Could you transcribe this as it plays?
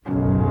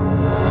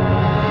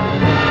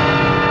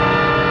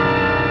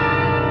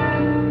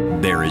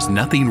There is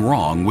nothing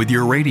wrong with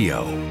your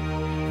radio.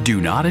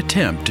 Do not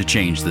attempt to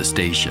change the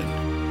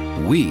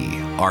station. We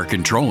are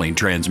controlling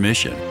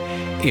transmission.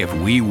 If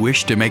we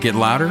wish to make it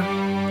louder,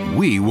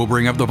 we will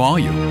bring up the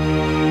volume.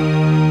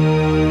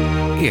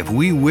 If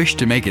we wish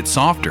to make it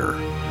softer,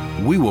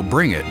 we will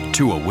bring it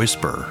to a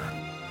whisper.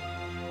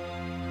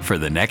 For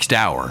the next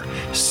hour,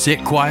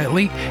 sit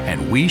quietly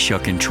and we shall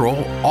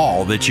control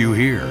all that you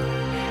hear.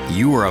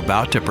 You are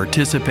about to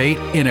participate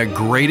in a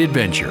great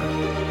adventure.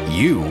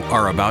 You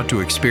are about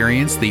to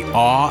experience the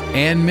awe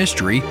and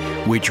mystery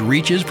which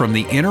reaches from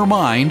the inner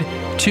mind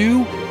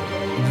to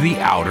the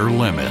outer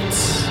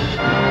limits.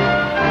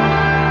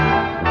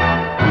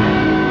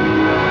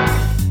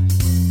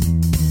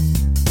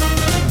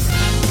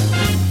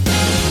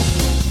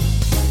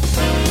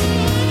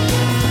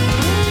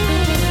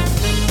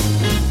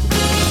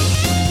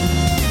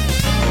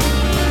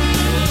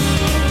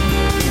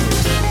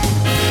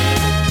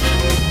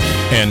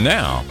 And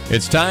now,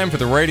 it's time for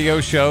the radio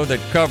show that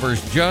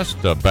covers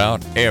just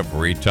about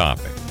every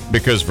topic.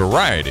 Because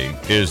variety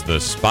is the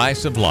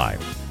spice of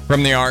life.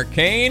 From the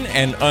arcane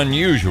and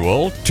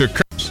unusual to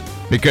curse.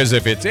 Because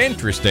if it's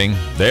interesting,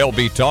 they'll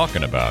be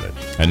talking about it.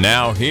 And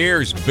now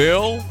here's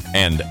Bill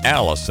and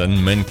Alison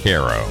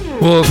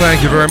Mencarow. Well,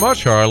 thank you very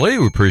much, Harley.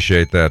 We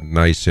appreciate that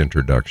nice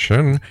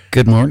introduction.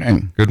 Good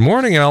morning. Good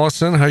morning,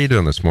 Alison. How you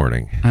doing this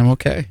morning? I'm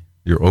okay.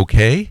 You're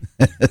okay?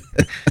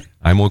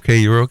 I'm okay,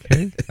 you're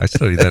okay? I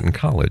studied that in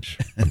college.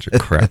 Bunch of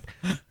crap.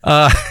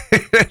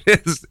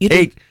 It is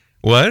 8.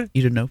 What?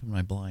 You didn't open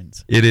my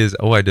blinds. It is,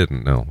 I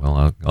didn't know.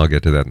 Well, I'll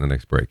get to that in the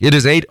next break. It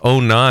is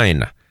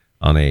 8:09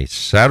 on a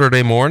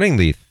Saturday morning,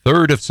 the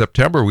 3rd of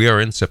September. We are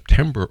in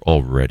September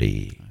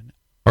already.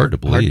 Hard to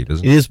believe,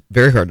 isn't it? It is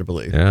very hard to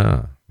believe.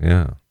 Yeah.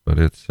 But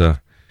it's,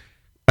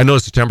 I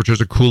notice the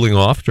temperatures are cooling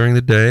off during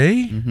the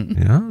day.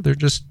 Mm-hmm. Yeah, they're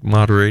just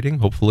moderating.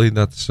 Hopefully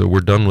that's we're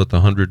done with the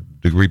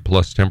 100-degree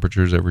plus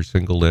temperatures every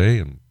single day.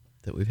 And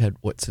that we've had,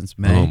 since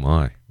May? Oh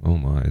my.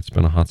 It's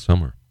been a hot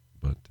summer,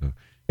 but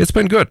it's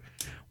been good.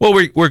 Well,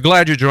 we're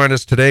glad you joined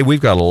us today. We've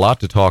got a lot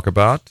to talk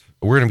about.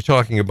 We're going to be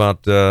talking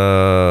about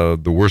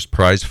the worst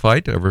prize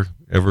fight ever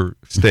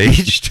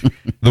staged,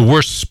 the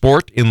worst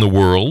sport in the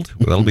world.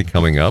 That'll be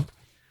coming up.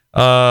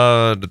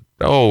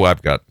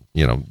 I've got,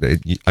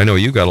 I know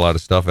you got a lot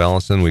of stuff,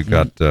 Alison. We've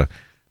got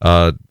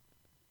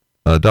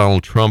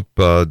Donald Trump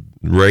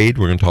raid.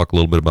 We're going to talk a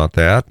little bit about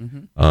that.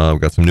 Mm-hmm.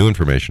 We've got some new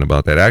information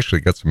about that. Actually,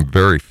 got some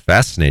very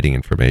fascinating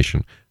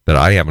information that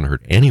I haven't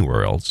heard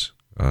anywhere else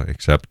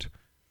except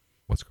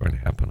what's going to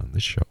happen on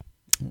this show.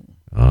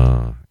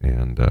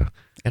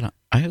 And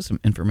I have some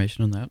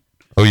information on that.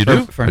 Oh, you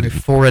do? From a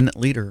foreign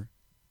leader.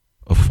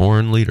 A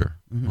foreign leader?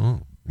 Mm-hmm.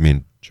 Oh, you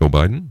mean Joe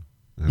Biden?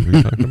 Is that what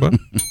you're talking about?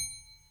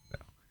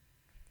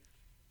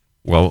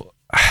 Well,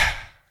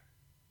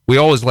 we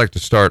always like to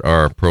start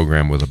our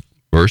program with a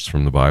verse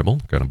from the Bible,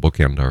 kind of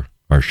bookend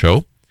our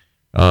show.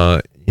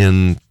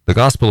 In the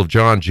Gospel of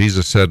John,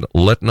 Jesus said,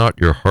 "Let not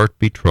your heart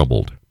be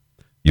troubled.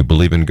 You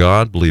believe in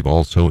God, believe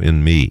also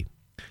in me."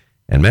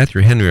 And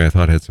Matthew Henry, I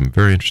thought, had some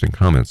very interesting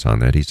comments on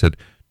that. He said,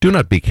 "Do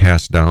not be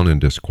cast down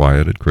and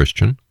disquieted,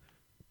 Christian.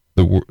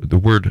 The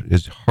word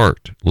is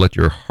heart. Let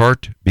your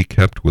heart be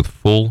kept with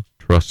full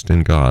trust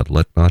in God.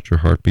 Let not your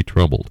heart be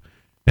troubled."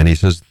 And he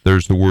says,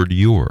 there's the word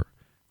your.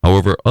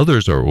 However,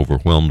 others are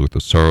overwhelmed with the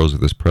sorrows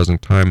of this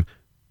present time.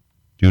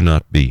 Do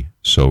not be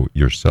so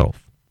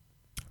yourself.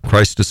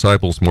 Christ's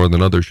disciples, more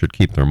than others, should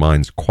keep their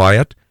minds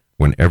quiet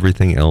when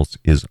everything else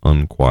is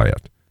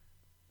unquiet.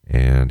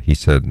 And he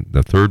said,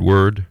 the third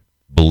word,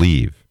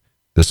 believe.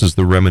 This is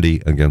the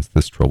remedy against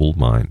this troubled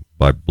mind.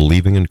 By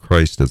believing in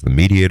Christ as the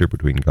mediator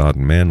between God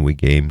and man, we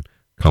gain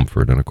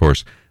comfort. And of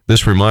course,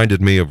 this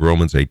reminded me of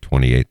Romans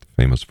 8:28, the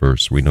famous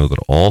verse. We know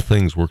that all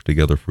things work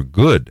together for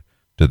good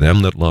to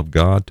them that love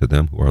God, to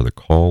them who are the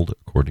called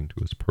according to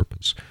his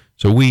purpose.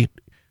 So we,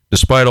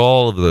 despite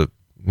all of the,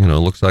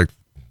 looks like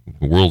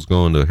the world's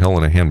going to hell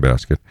in a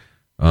handbasket,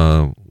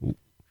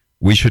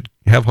 we should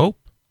have hope,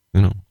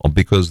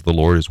 because the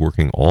Lord is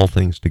working all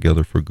things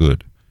together for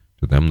good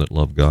to them that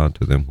love God,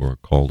 to them who are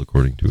called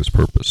according to his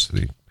purpose.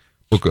 The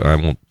book, I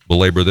won't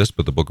belabor this,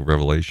 but the book of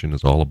Revelation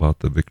is all about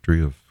the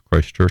victory of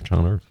Christ Church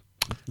on earth.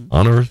 Mm-hmm.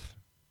 On earth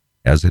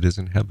as it is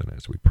in heaven,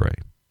 as we pray.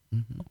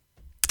 Mm-hmm.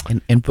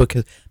 And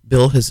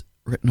Bill has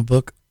written a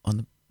book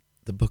on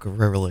the book of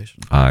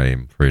Revelation.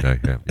 I'm afraid I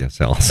have, yes,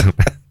 Alison.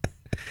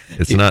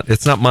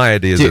 It's not my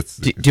ideas.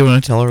 Do you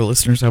want to tell our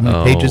listeners how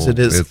many pages it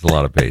is? It's a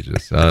lot of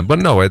pages. But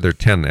no, they're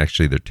 10.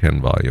 Actually, they're 10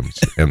 volumes,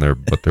 and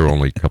they're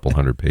only a couple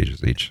hundred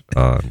pages each.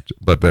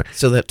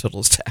 So that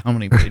totals to how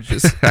many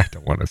pages? I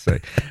don't want to say,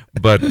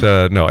 but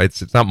no,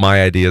 it's not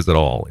my ideas at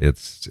all.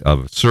 It's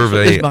a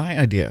survey. It was my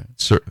idea.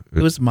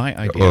 It was my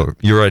idea. Oh,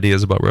 your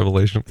ideas about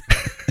Revelation?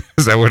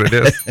 Is that what it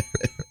is?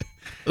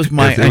 It was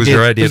my idea. It was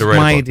your idea to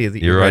write a book.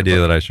 Your idea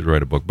that I should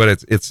write a book. But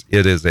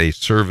it is a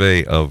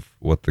survey of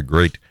what the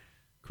great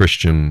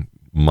Christian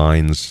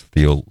minds,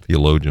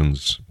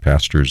 theologians,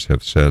 pastors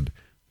have said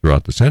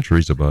throughout the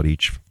centuries about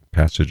each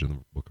passage in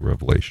the book of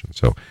Revelation.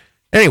 So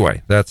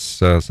anyway, that's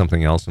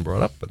something Alison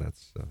brought up, but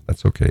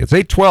that's okay. It's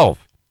 8:12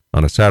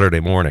 on a Saturday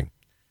morning.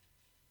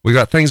 We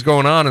got things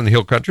going on in the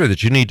Hill Country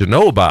that you need to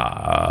know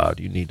about.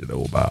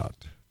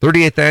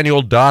 38th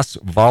Annual DOS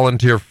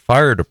Volunteer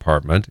Fire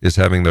Department is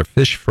having their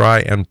fish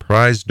fry and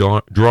prize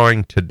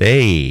drawing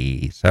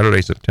today,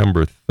 Saturday,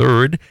 September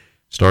 3rd,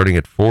 starting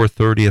at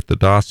 4:30 at the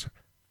DOS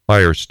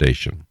Fire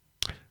Station.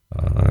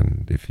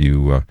 And if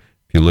you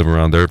live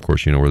around there, of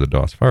course, you know where the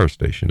DOS Fire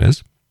Station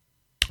is,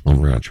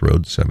 on Ranch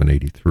Road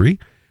 783.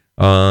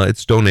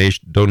 It's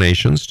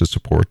donations to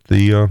support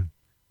the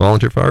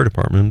Volunteer Fire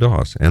Department in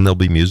DOS. And there'll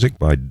be music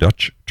by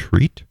Dutch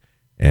Treat,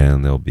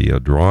 and there'll be a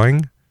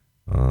drawing.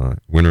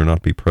 Winner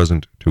not be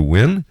present to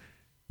win.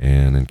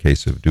 And in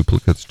case of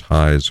duplicates,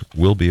 ties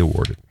will be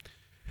awarded.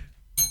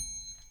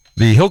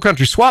 The Hill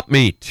Country Swap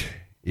Meet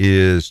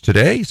is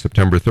today,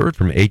 September 3rd,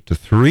 from 8 to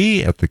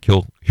 3 at the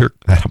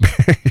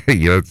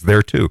yeah, it's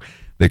there too.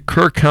 The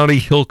Kerr County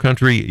Hill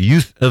Country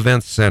Youth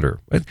Events Center.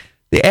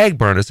 The Ag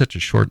Barn is such a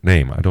short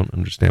name. I don't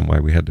understand why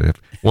we had to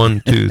have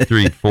 1, 2,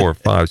 3, 4,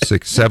 5,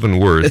 6, 7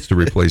 words to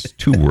replace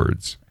 2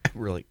 words.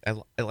 Really,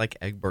 I like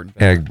Ag Barn.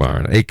 Ag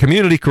Barn, a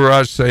community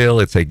garage sale.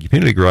 It's a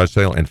community garage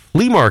sale and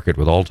flea market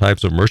with all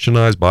types of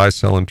merchandise, buy,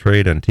 sell, and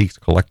trade, antiques,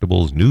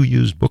 collectibles, new,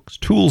 used books,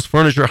 tools,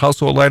 furniture,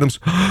 household items,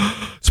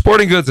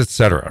 sporting goods,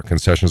 etc.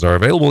 Concessions are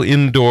available,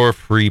 indoor,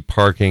 free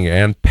parking,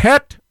 and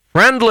pet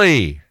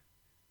friendly.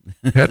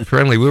 Pet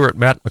friendly. We were at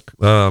Matt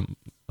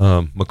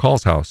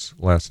McCall's house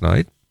last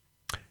night,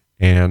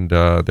 and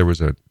there was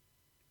an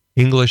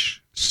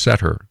English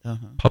setter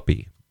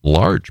puppy.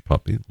 Large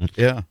puppy,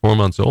 4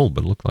 months old,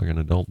 but looked like an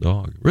adult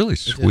dog. Really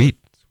sweet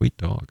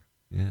dog.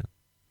 Yeah.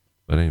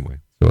 But anyway,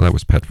 so that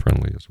was pet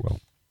friendly as well.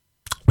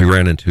 We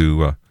ran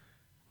into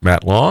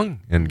Matt Long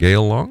and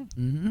Gail Long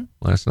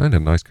last night.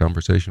 Had a nice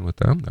conversation with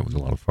them. That was a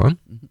lot of fun.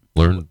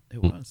 Learned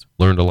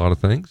a lot of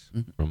things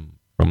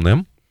from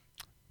them,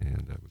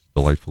 and it was a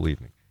delightful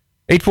evening.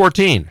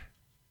 8:14.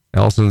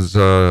 Alison's,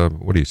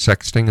 what are you,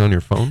 sexting on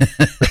your phone?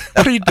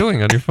 What are you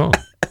doing on your phone?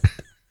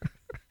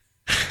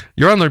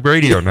 You're on the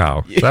radio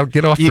now. So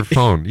get off your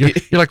phone. You're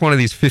like one of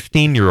these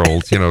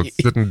 15-year-olds,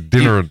 sitting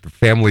dinner at the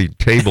family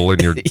table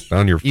and you're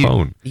on your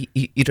phone.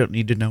 You don't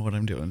need to know what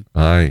I'm doing.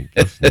 I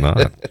guess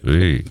not.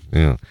 Gee,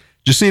 yeah.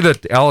 Did you see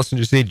that, Alison,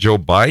 Joe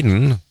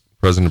Biden,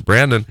 President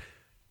Brandon,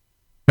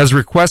 has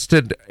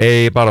requested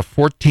about a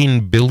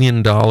 $14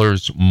 billion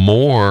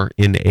more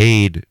in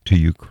aid to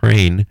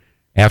Ukraine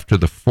after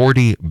the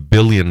 $40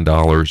 billion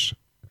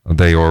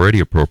they already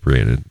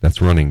appropriated.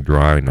 That's running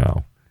dry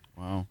now.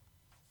 Wow.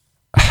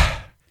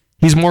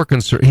 He's more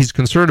concerned. He's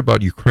concerned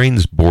about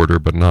Ukraine's border,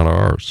 but not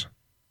ours.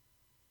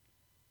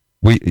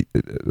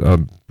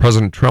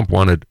 President Trump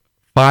wanted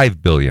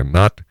 $5 billion,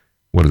 not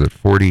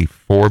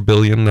 $44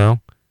 billion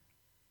now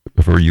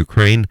for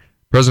Ukraine.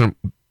 President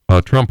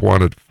Trump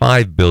wanted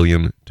 $5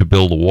 billion to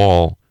build a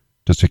wall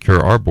to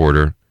secure our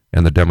border,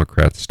 and the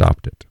Democrats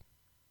stopped it.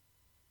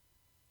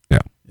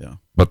 Yeah.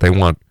 But they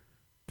want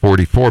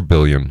 $44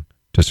 billion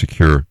to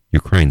secure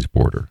Ukraine's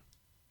border.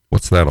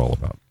 What's that all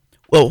about?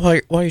 Well,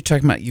 while you're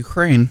talking about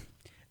Ukraine,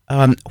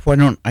 why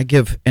don't I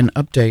give an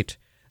update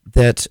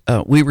that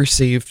we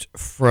received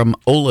from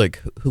Oleg,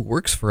 who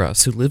works for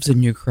us, who lives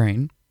in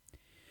Ukraine.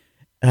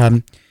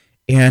 And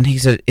he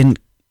said in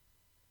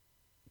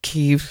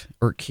Kiev,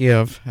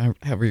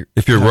 however you...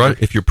 If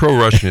you're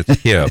pro-Russian,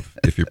 it's Kiev.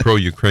 If you're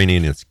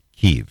pro-Ukrainian, it's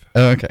Kiev.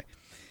 Okay.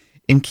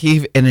 In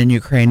Kiev and in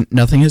Ukraine,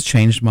 nothing has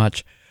changed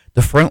much.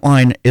 The front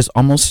line is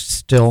almost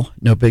still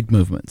no big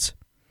movements.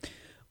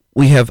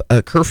 We have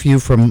a curfew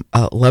from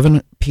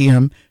 11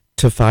 p.m.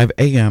 to 5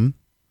 a.m.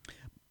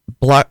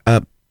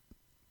 Let's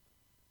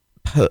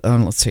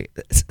see.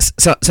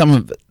 Some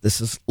of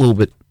this is a little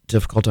bit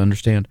difficult to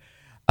understand.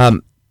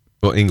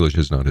 Well, English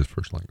is not his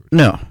first language.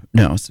 No.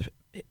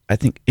 I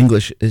think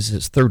English is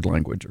his third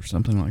language or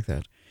something like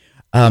that.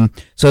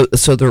 So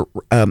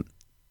the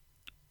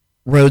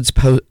roads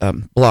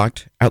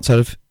blocked outside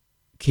of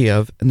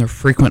Kiev, and there are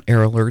frequent air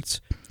alerts.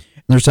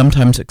 And there's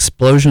sometimes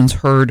explosions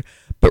heard,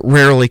 but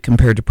rarely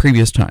compared to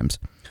previous times.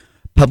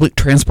 Public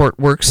transport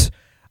works,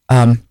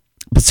 but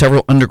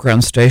several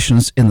underground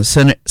stations in the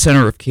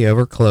center of Kiev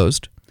are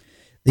closed.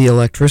 The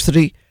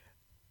electricity,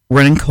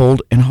 running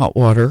cold and hot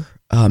water,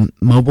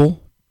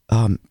 mobile,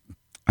 I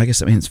guess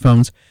that means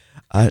phones,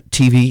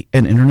 TV,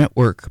 and internet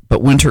work,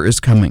 but winter is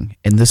coming,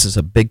 and this is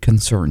a big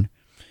concern.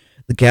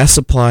 The gas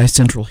supply,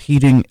 central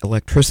heating,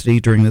 electricity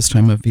during this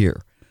time of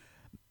year.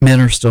 Men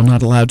are still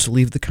not allowed to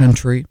leave the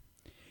country.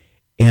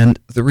 And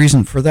the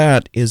reason for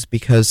that is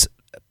because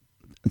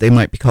they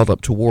might be called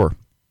up to war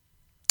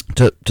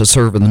to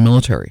serve in the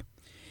military.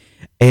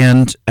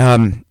 And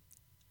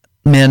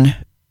men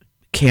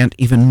can't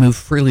even move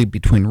freely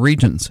between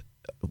regions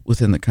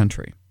within the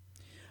country.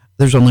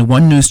 There's only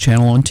one news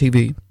channel on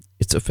TV.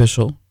 It's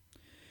official.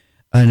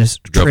 And it's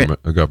a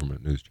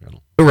government news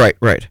channel. Right.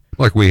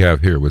 Like we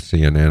have here with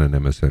CNN and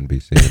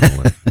MSNBC and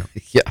all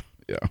that.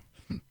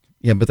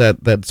 Yeah,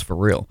 but that's for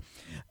real.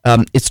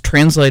 It's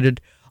translated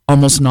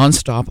almost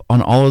nonstop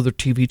on all other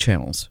TV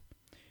channels.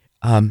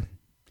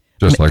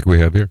 Just like we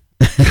have here.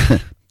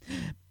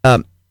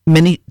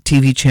 Many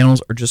TV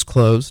channels are just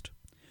closed.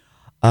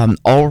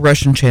 All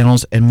Russian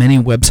channels and many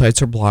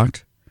websites are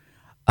blocked.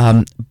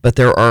 But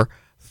there are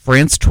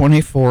France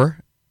 24,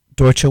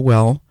 Deutsche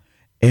Welle,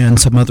 and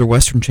some other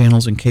Western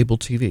channels and cable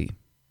TV.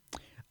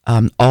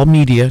 All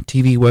media,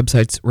 TV,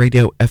 websites,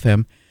 radio,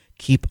 FM,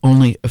 keep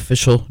only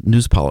official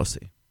news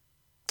policy.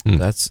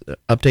 That's the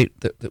update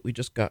that we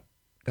just got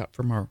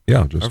from our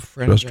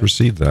friend. Just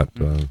received that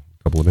a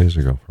couple of days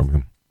ago from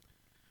him.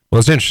 Well,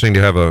 it's interesting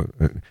to have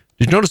did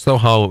you notice, though,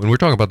 how, and we were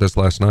talking about this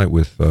last night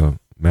with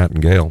Matt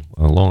and Gail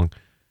Long,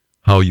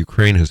 how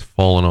Ukraine has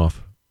fallen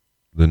off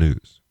the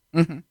news.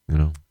 Mm-hmm. You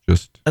know,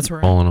 just That's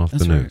right. fallen off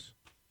That's the right. news.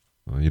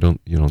 You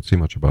don't see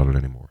much about it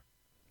anymore.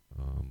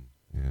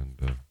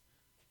 And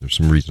there's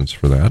some reasons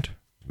for that.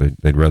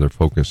 They'd rather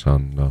focus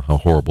on how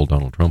horrible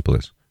Donald Trump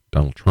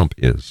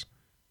is.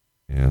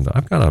 And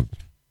I've got what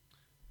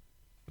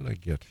did I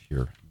get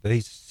here? They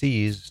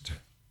seized.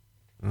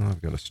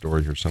 I've got a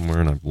story here somewhere,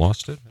 and I've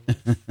lost it.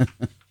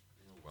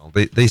 Well,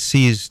 they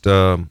seized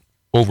over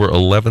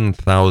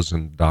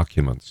 11,000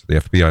 documents. The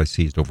FBI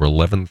seized over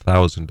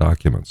 11,000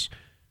 documents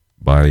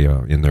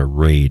in their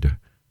raid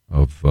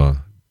of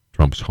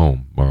Trump's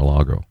home,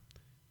 Mar-a-Lago.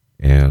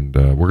 And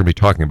we're going to be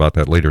talking about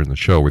that later in the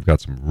show. We've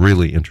got some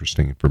really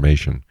interesting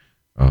information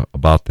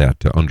about that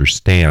to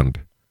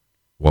understand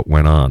what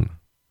went on.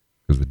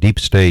 Because the deep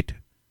state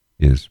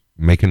is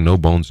making no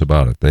bones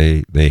about it.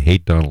 They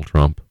hate Donald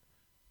Trump,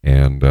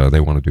 and they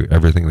want to do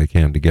everything they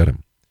can to get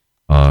him.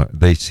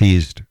 They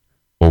seized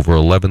over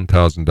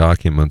 11,000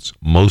 documents,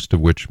 most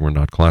of which were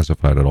not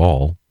classified at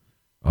all.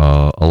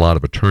 A lot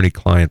of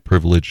attorney-client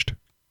privileged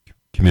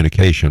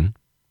communication.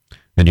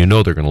 And you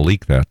know they're going to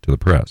leak that to the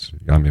press.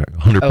 I mean,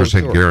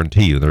 100%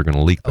 guarantee you they're going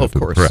to leak that to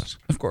the press.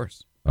 Of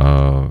course.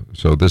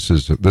 So this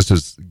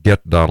is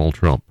get Donald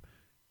Trump.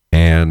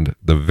 And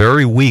the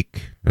very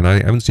week, and I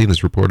haven't seen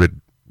this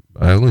reported,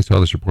 I only saw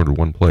this reported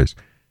one place.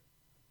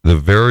 The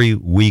very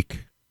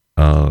week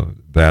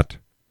that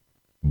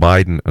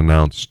Biden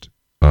announced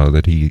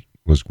that he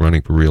was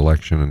running for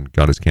re-election and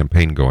got his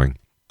campaign going,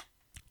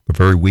 the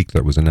very week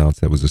that was announced,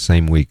 that was the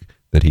same week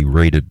that he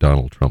raided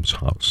Donald Trump's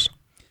house.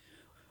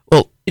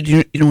 Well,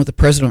 you know what the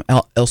president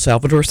of El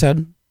Salvador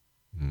said?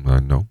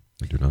 No,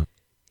 I do not.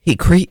 He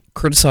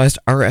criticized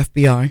our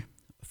FBI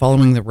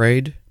following the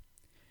raid,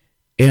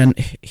 and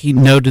he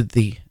noted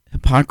the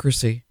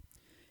hypocrisy.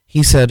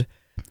 He said,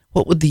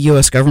 what would the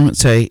U.S. government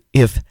say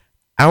if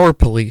our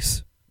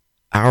police,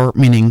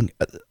 meaning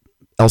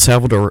El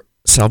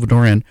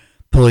Salvadorian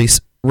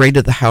police,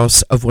 raided the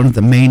house of one of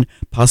the main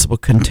possible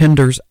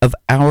contenders of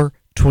our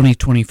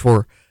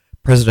 2024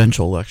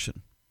 presidential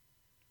election?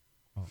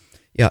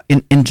 Yeah,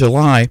 in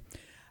July,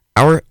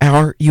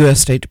 our U.S.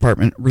 State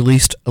Department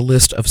released a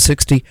list of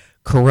 60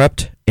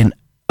 corrupt and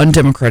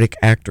undemocratic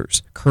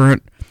actors,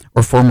 current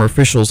or former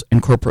officials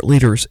and corporate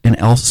leaders in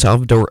El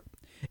Salvador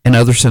and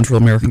other Central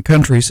American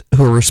countries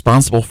who are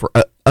responsible for,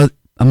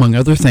 among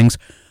other things,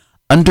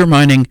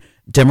 undermining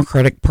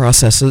democratic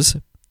processes.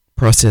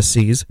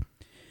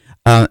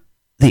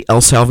 The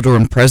El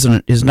Salvadoran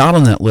president is not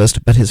on that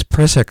list, but his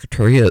press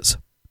secretary is.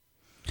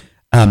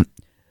 The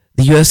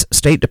U.S.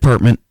 State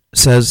Department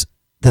says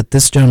that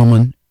this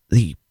gentleman,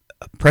 the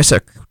press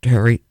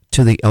secretary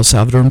to the El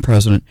Salvadoran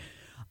president,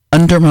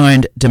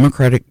 undermined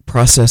democratic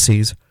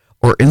processes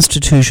or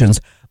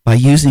institutions by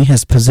using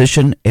his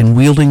position and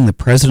wielding the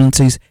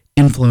presidency's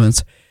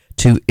influence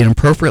to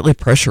inappropriately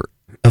pressure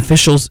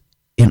officials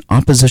in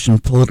opposition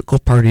political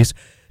parties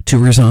to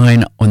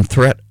resign on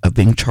threat of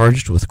being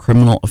charged with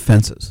criminal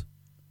offenses.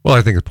 Well,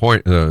 I think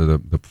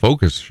the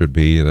focus should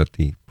be that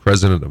the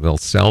president of El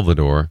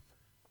Salvador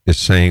is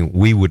saying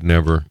we would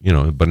never,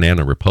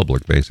 banana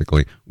republic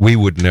basically, we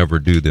would never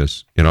do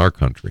this in our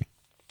country,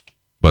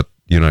 but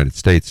the United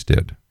States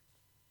did.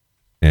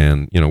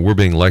 And, we're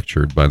being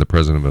lectured by the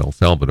president of El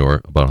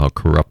Salvador about how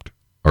corrupt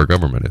our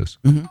government is.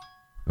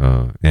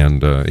 Mm-hmm.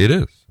 And it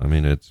is. I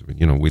mean, it's,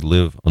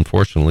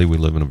 unfortunately, we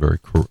live in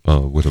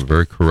with a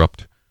very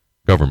corrupt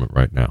government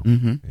right now.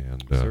 Mm-hmm.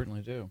 And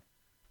certainly do.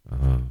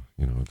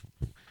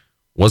 It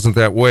wasn't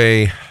that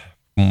way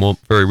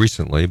very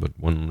recently, but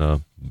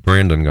when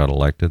Brandon got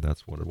elected,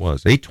 that's what it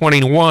was.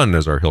 8:21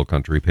 is our Hill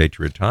Country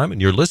Patriot time,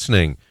 and you're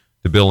listening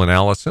to Bill and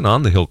Alison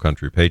on the Hill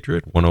Country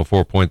Patriot,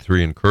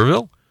 104.3 in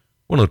Kerrville,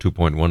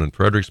 102.1 in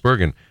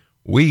Fredericksburg, and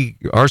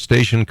our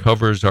station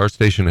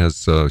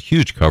has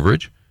huge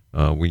coverage.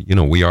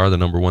 We are the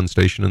number one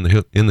station in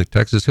the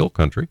Texas Hill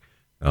Country.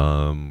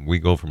 We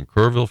go from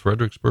Kerrville,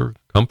 Fredericksburg,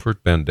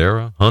 Comfort,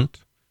 Bandera,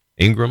 Hunt,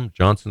 Ingram,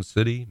 Johnson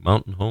City,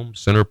 Mountain Home,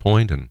 Center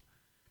Point, and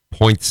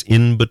points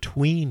in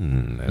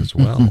between as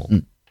well.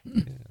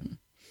 Yeah.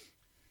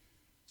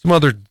 Some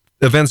other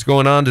events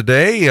going on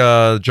today.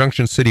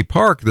 Junction City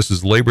Park. This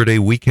is Labor Day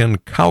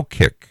weekend cow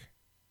kick.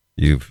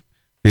 You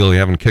feel you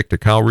haven't kicked a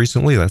cow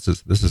recently? This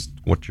is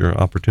what your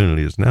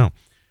opportunity is now.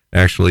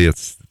 Actually,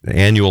 it's the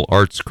annual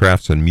Arts,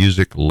 Crafts, and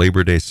Music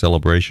Labor Day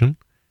celebration.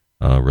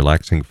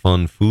 Relaxing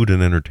fun, food,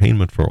 and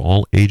entertainment for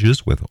all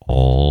ages with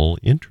all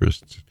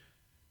interests.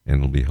 And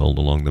it'll be held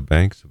along the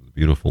banks of the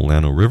beautiful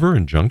Llano River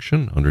in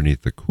Junction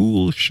underneath the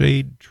cool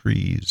shade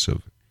trees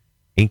of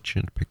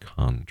ancient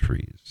pecan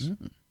trees.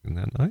 Isn't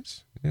that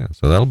nice? Yeah.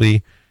 So that'll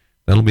be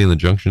in the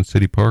Junction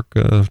City Park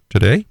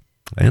today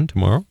and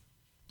tomorrow,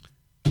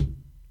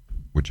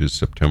 which is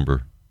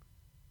September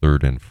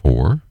 3rd and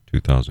 4th,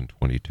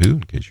 2022.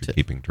 In case you're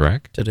keeping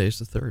track, Today's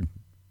the 3rd.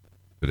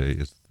 Today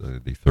is the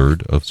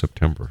 3rd of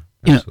September.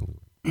 Absolutely.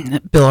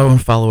 Bill, I want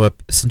to follow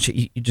up since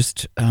you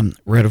just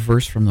read a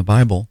verse from the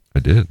Bible. I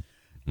did.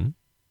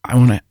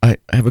 I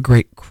have a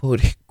great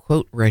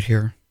quote right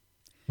here.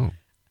 Oh.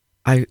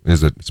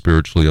 Is it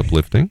spiritually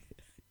uplifting?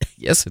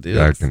 Yes, it is.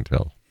 I can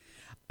tell.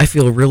 I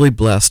feel really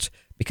blessed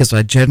because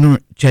I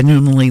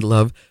genuinely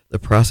love the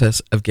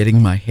process of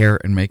getting my hair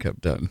and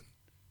makeup done.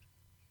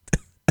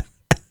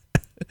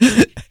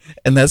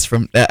 And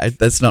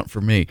that's not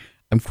for me.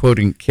 I'm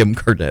quoting Kim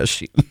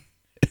Kardashian.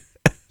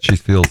 She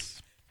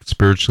feels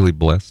spiritually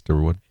blessed,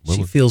 or what?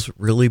 She feels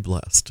really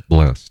blessed.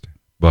 Blessed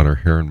about her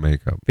hair and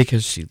makeup.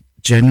 Because she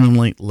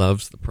genuinely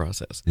loves the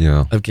process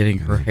of getting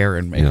her hair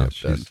and makeup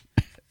done.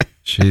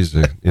 She's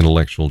an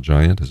intellectual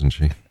giant, isn't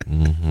she?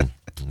 Mm-hmm.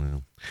 Yeah.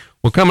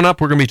 Well, coming up,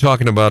 we're going to be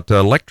talking about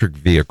electric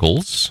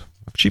vehicles.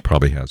 She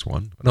probably has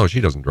one. No, she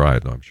doesn't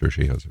drive, though. I'm sure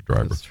she has a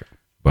driver. That's true.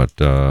 But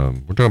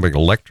we're talking about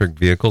electric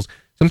vehicles.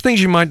 Some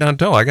things you might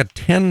not know. I got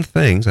 10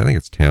 things, I think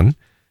it's 10,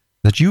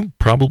 that you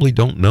probably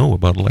don't know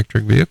about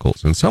electric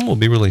vehicles. And some will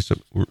be really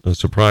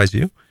surprise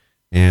you.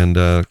 And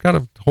got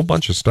a whole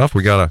bunch of stuff.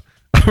 We got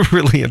a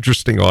really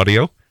interesting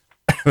audio,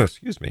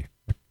 excuse me,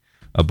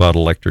 about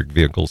electric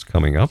vehicles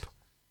coming up.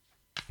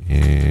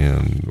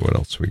 And what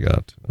else we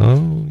got?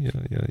 Oh, yeah.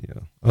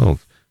 Oh,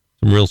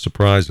 some real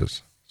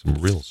surprises.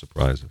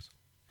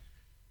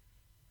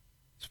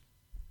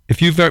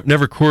 If you've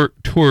never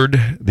toured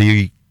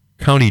the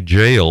county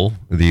jail,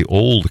 the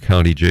old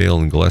county jail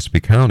in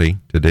Gillespie County,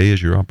 today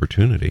is your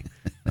opportunity.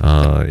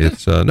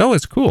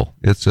 It's cool.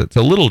 It's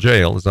a little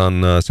jail. It's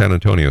on San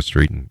Antonio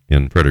Street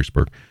in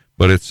Fredericksburg,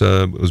 but it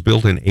was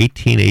built in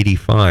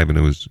 1885, and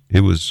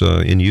it was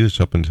in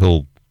use up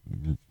until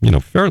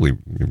fairly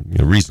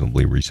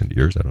reasonably recent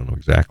years. I don't know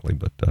exactly,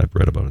 but I've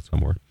read about it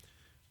somewhere.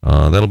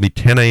 That'll be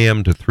 10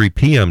 a.m. to 3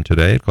 p.m.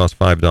 today. It costs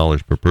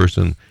 $5 per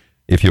person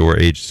if you are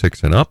age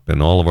 6 and up,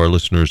 and all of our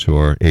listeners who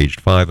are aged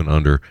 5 and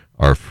under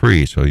are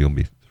free, so you'll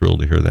be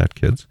thrilled to hear that,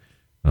 kids.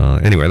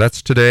 Anyway,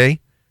 that's today,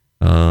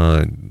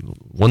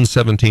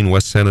 117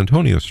 West San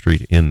Antonio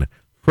Street in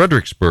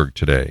Fredericksburg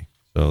today.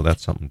 So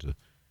that's something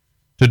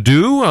to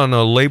do on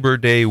a Labor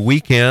Day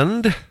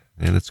weekend,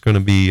 and it's going to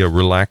be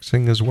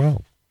relaxing as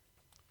well.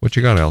 What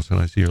you got, Alison?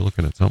 I see you're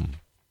looking at something.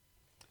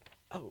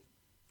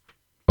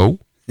 Oh,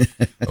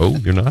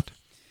 you're not?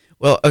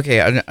 Well,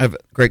 okay, I have a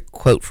great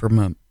quote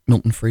from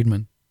Milton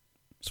Friedman,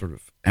 sort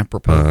of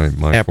apropos.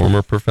 My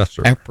former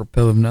professor.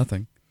 Apropos of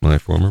nothing. My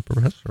former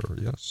professor,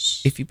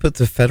 yes. If you put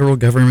the federal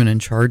government in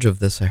charge of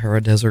the Sahara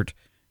Desert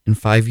in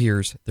 5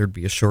 years, there'd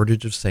be a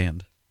shortage of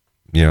sand.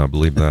 Yeah, I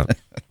believe that.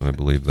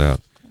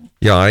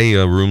 Yeah, I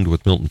roomed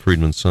with Milton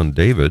Friedman's son,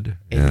 David.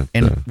 And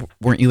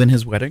weren't you in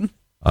his wedding?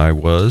 I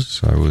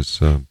was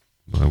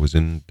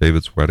in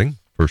David's wedding,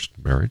 first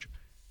marriage,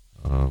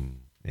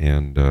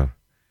 and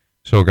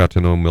so got to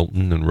know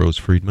Milton and Rose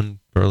Friedman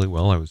fairly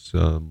well. I was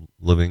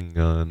living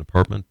in an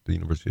apartment at the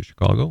University of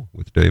Chicago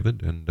with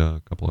David and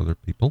a couple other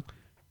people,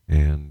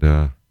 and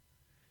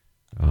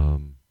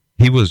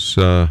he was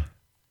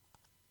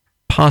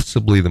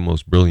possibly the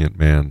most brilliant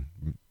man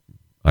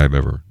I've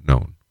ever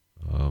known.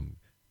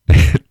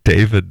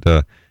 David,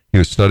 he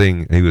was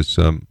getting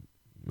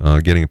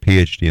a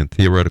PhD in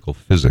theoretical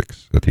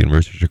physics at the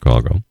University of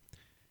Chicago,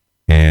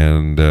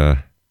 and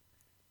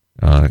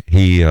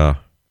he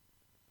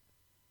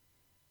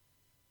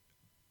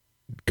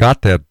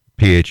got that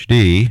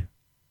PhD,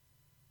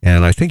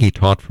 and I think he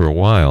taught for a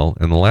while,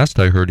 and the last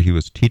I heard he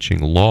was teaching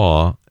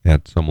law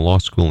at some law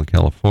school in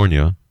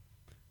California,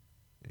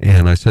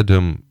 and I said to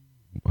him,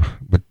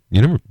 but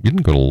you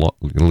didn't go to law,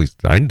 at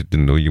least I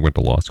didn't know you went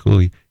to law school.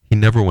 He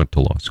never went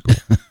to law school.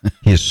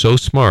 He is so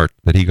smart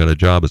that he got a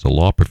job as a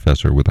law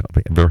professor without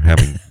ever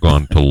having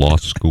gone to law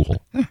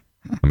school.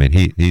 I mean,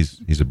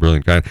 he's a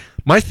brilliant guy.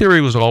 My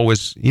theory was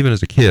always, even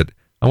as a kid,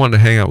 I wanted to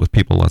hang out with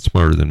people a lot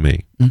smarter than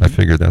me. Mm-hmm. I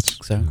figured that's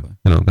exactly.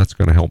 That's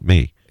going to help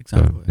me.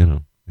 Exactly.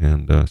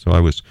 So I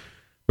was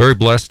very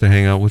blessed to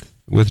hang out with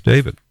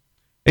David.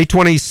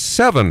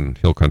 8:27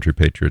 Hill Country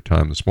Patriot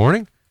time this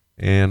morning.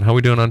 And how are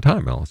we doing on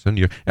time, Alison?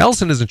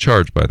 Alison is in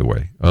charge, by the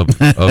way, of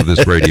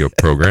this radio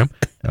program.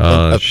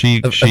 Of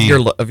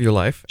your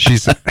life.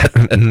 She's.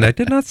 And I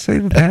did not say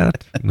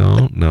that.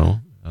 No.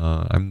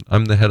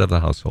 I'm the head of the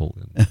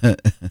household.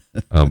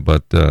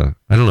 But I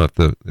don't know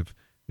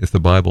if the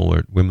Bible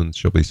where women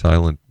shall be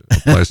silent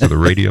applies to the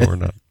radio or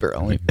not.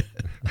 Barely.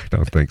 I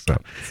don't think so.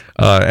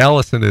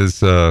 Alison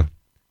is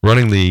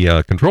running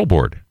the control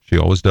board. She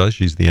always does.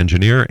 She's the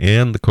engineer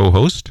and the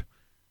co-host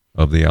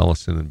of the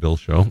Alison and Bill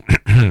show.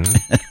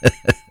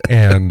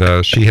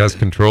 And she has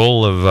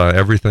control of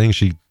everything.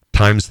 She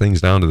times things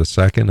down to the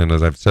second. And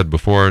as I've said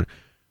before,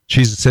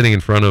 she's sitting in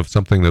front of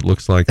something that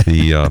looks like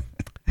the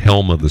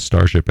helm of the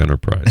Starship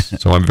Enterprise.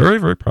 So I'm very,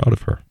 very proud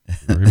of her.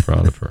 Very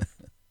proud of her.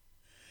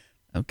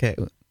 Okay.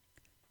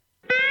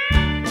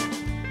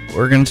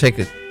 we're going to take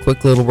a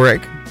quick little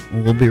break.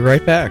 We'll be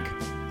right back.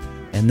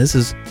 And this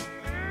is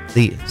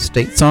the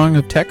state song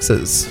of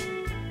Texas.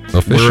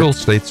 Official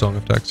state song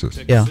of Texas.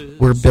 Yeah,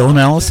 we're Bill and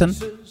Allison,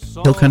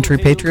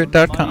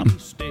 hillcountrypatriot.com.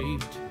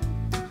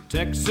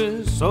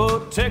 Texas, oh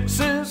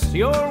Texas,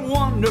 you're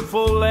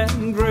wonderful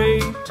and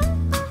great.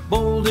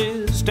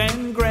 Boldest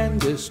and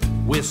grandest,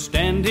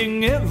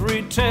 withstanding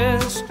every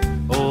test.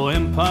 Oh,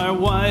 empire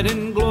wide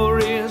and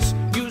glorious,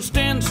 you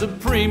stand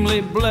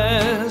supremely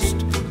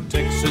blessed.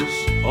 Texas,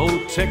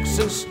 oh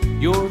Texas,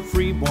 your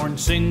freeborn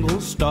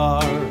single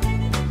star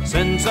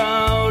sends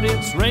out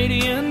its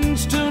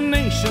radiance to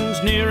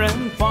nations near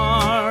and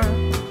far.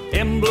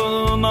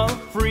 Emblem of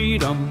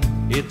freedom,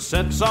 it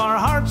sets our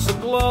hearts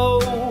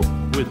aglow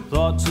with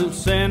thoughts of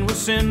San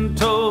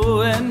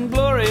Jacinto and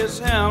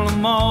glorious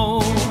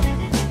Alamo.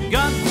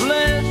 God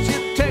bless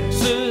you,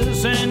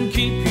 Texas, and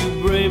keep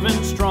you brave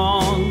and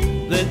strong,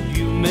 that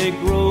you may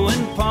grow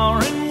in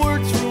power and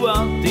word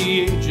throughout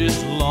the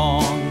ages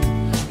long.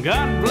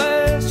 God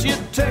bless you,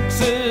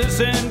 Texas,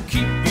 and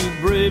keep you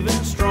brave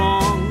and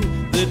strong,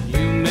 that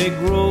you may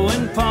grow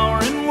in power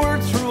and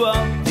word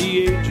throughout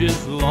the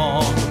ages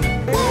long.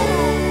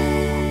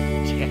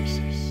 Texas.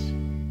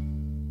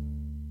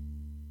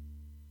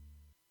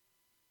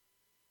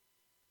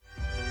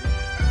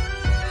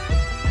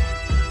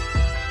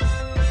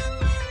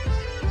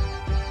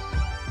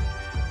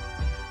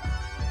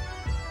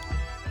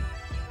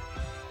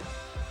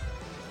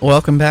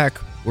 Welcome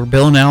back. We're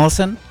Bill and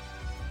Allison,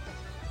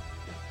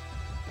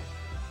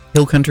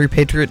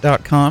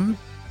 hillcountrypatriot.com,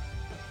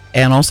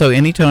 and also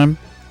anytime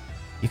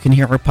you can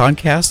hear our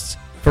podcasts,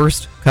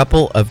 first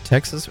couple of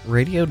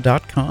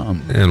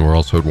texasradio.com. And we're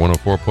also at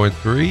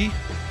 104.3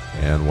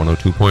 and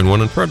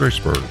 102.1 in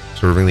Fredericksburg,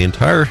 serving the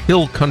entire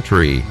hill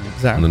country.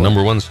 Exactly. On the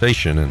number one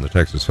station in the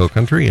Texas Hill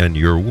Country, and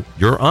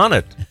you're on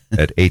it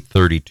at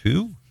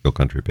 8:32 Hill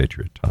Country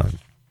Patriot time.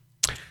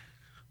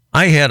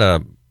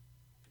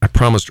 I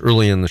promised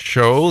early in the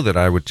show that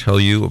I would tell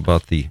you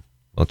about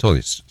I'll tell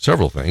you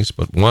several things,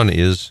 but one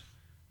is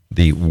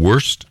the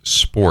worst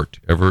sport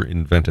ever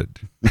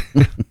invented.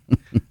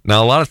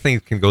 Now, a lot of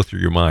things can go through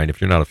your mind. If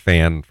you're not a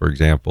fan, for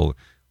example,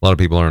 a lot of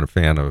people aren't a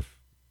fan of,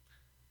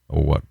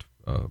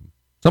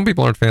 some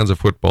people aren't fans of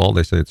football.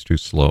 They say it's too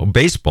slow.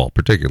 Baseball,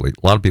 particularly.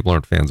 A lot of people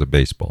aren't fans of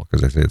baseball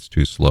because they say it's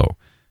too slow.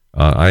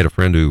 I had a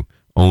friend who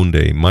owned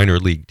a minor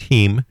league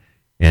team,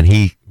 and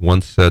he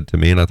once said to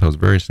me, and I thought it was a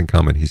very interesting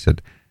comment, he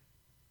said,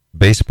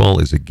 baseball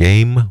is a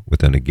game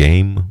within a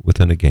game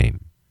within a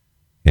game.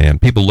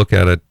 And people look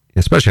at it,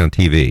 especially on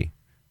TV.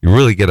 You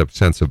really get a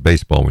sense of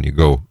baseball when you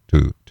go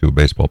to a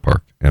baseball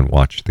park and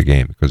watch the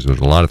game, because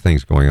there's a lot of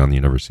things going on you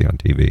never see on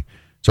TV.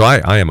 So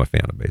I am a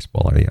fan of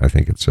baseball. I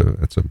think it's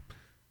a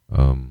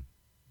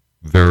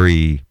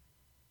very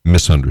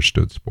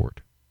misunderstood sport.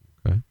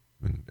 Okay,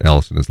 and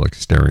Alison is like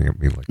staring at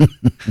me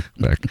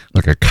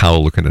like a cow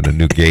looking at a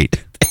new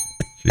gate.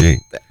 Gee.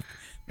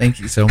 Thank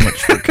you so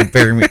much for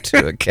comparing me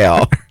to a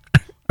cow.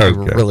 I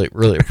really,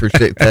 really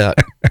appreciate that.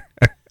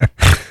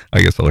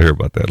 I guess I'll hear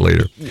about that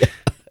later. Yeah.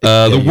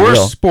 The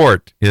worst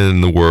sport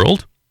in the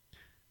world,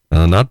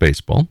 not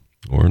baseball,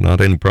 or not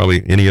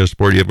probably any other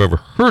sport you've ever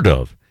heard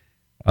of.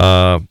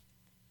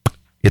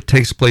 It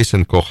takes place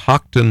in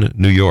Cohocton,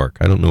 New York.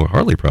 I don't know.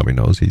 Harley probably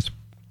knows. He's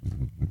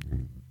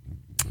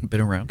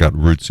been around. Got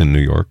roots in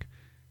New York.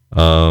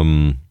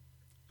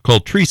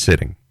 Called tree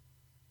sitting.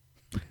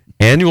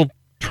 Annual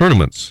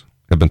tournaments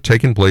have been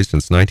taking place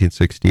since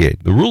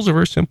 1968. The rules are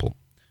very simple.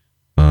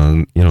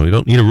 You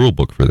don't need a rule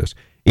book for this.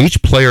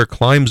 Each player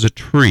climbs a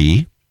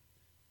tree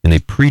in a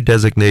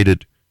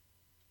pre-designated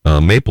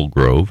maple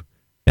grove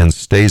and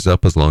stays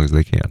up as long as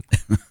they can.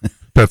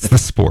 That's the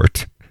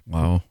sport.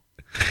 Wow.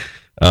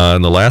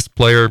 And the last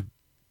player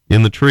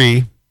in the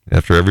tree,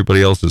 after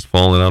everybody else has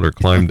fallen out or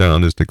climbed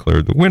down, is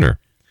declared the winner.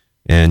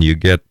 And you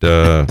get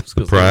the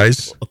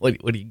prize. What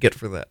do you get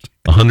for that?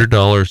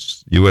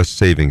 $100 U.S.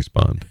 savings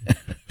bond.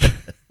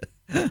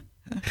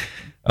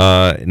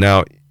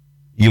 Now,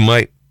 you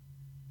might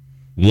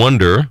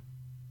wonder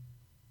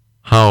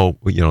how,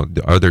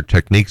 are there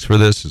techniques for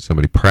this? Does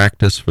somebody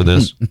practice for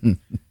this?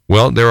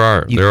 Well, there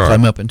are. You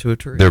climb up into a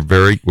tree. They're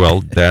very,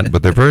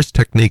 but there are various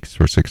techniques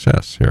for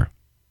success here.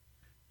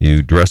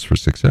 You dress for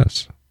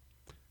success.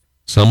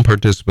 Some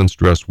participants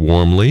dress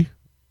warmly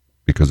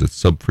because it's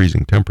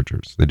sub-freezing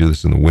temperatures. They do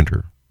this in the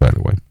winter, by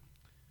the way.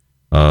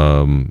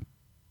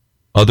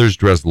 Others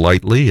dress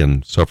lightly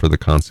and suffer the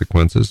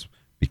consequences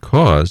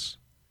because,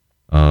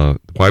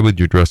 why would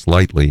you dress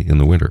lightly in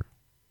the winter?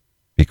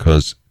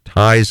 Because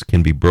ties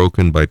can be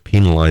broken by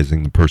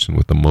penalizing the person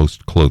with the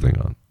most clothing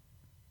on.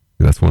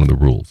 That's one of the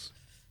rules.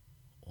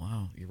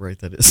 Wow, you're right.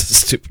 That is the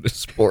stupidest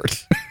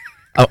sport.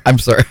 Oh, I'm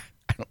sorry.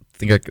 I don't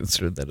think I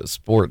considered that a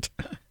sport.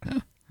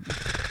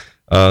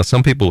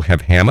 Some people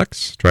have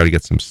hammocks, try to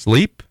get some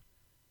sleep,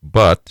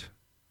 but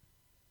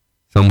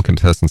some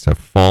contestants have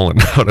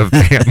fallen out of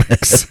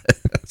hammocks.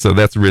 So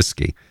that's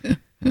risky.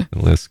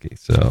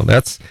 So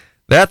that's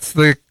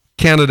the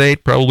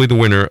candidate, probably the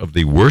winner of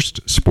the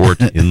worst sport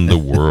in the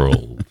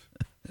world.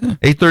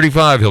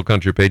 8:35 Hill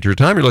Country Patriot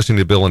Time. You're listening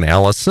to Bill and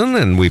Allison,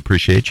 and we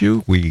appreciate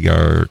you. We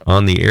are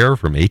on the air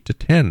from 8 to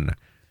 10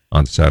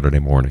 on Saturday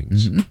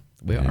mornings.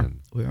 We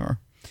are.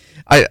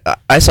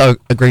 I saw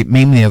a great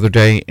meme the other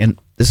day, and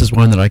this is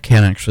one that I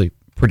can actually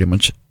pretty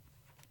much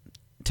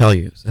tell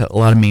you. A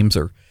lot of memes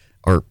are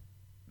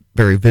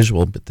very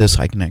visual, but this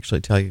I can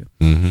actually tell you.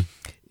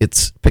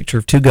 It's a picture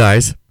of two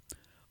guys.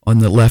 On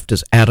the left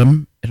is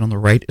Adam, and on the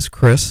right is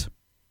Chris.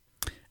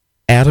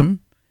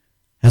 Adam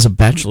has a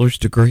bachelor's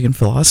degree in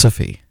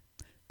philosophy.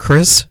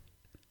 Chris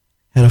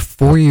had a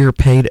 4-year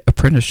paid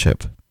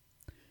apprenticeship.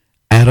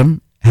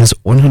 Adam has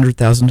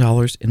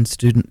 $100,000 in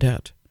student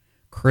debt.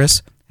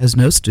 Chris has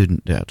no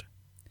student debt.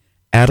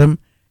 Adam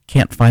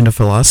can't find a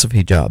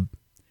philosophy job.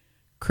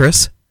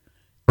 Chris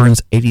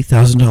earns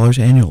 $80,000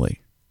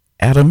 annually.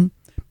 Adam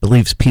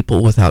believes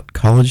people without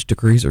college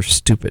degrees are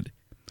stupid.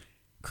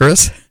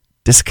 Chris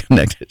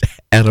disconnected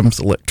Adam's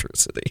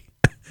electricity.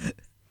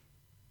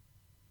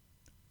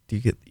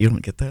 You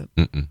don't get that?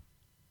 Mm-mm.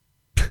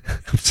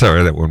 I'm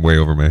sorry, that went way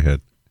over my head.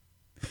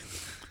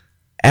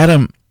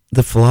 Adam,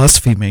 the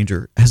philosophy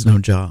major, has no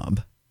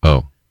job.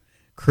 Oh.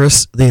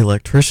 Chris, the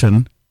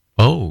electrician.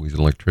 Oh, he's an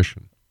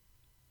electrician.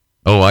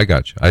 Oh, I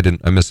got you. I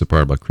missed the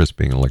part about Chris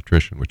being an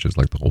electrician, which is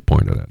like the whole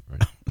point of that,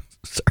 right?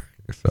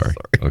 Sorry.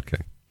 Okay.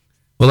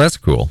 Well, that's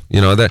cool.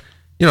 That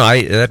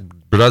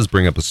does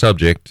bring up a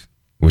subject,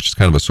 which is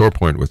kind of a sore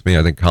point with me.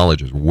 I think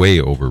college is way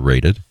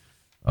overrated.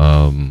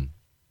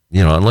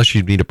 Unless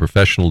you need a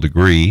professional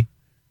degree,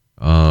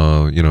 you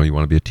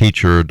want to be a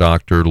teacher, a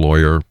doctor,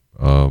 lawyer,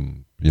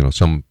 some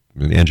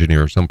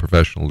engineer, some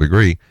professional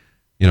degree,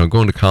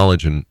 going to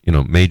college and,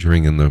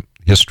 majoring in the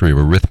history of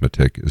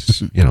arithmetic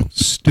is,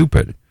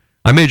 stupid.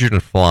 I majored in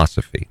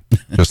philosophy,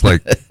 just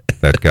like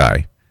that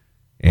guy.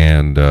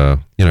 And,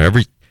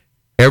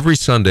 every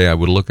Sunday I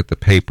would look at the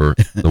paper,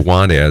 the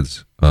want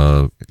ads,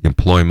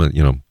 employment,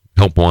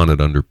 help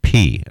wanted under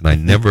P, and I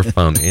never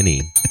found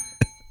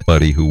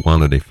anybody who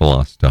wanted to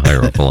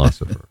hire a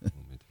philosopher. Let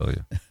me tell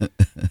you.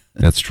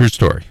 That's true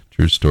story.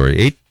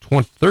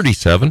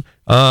 8:37.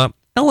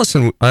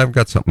 Allison, I've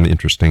got something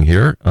interesting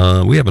here.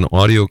 We have an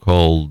audio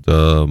called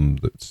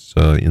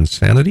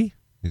Insanity.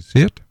 You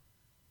see it?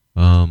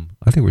 I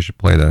think we should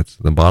play that. It's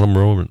the bottom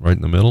row, right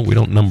in the middle. We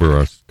don't number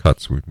our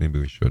cuts. Maybe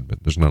we should,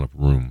 but there's not enough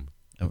room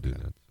to do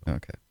that. So.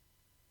 Okay.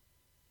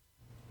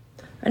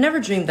 I never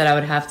dreamed that I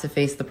would have to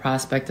face the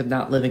prospect of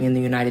not living in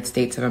the United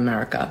States of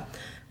America,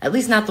 at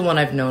least not the one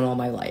I've known all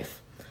my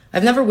life.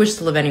 I've never wished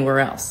to live anywhere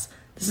else.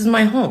 This is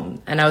my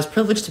home, and I was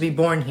privileged to be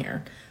born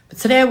here. But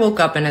today I woke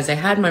up, and as I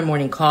had my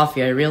morning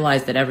coffee, I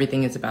realized that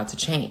everything is about to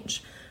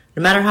change.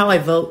 No matter how I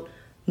vote,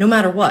 no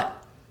matter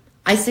what,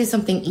 I say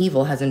something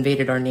evil has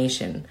invaded our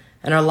nation,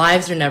 and our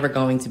lives are never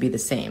going to be the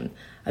same.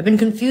 I've been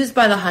confused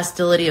by the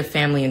hostility of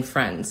family and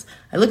friends.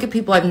 I look at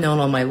people I've known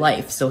all my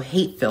life, so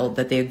hate-filled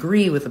that they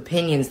agree with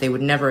opinions they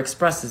would never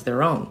express as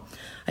their own.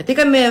 I think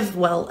I may have,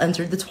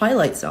 entered the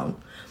twilight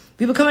zone.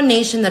 We become a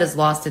nation that has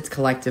lost its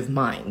collective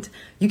mind.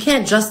 You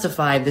can't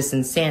justify this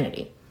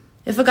insanity.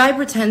 If a guy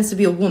pretends to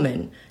be a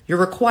woman, you're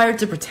required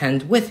to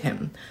pretend with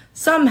him.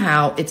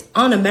 Somehow, it's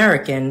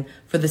un-American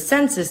for the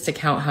census to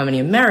count how many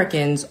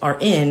Americans are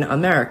in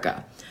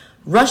America.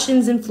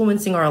 Russians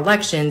influencing our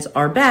elections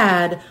are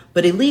bad,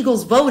 but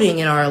illegals voting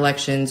in our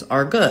elections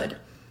are good.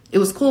 It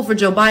was cool for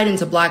Joe Biden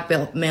to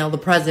blackmail the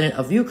president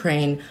of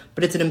Ukraine,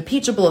 but it's an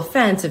impeachable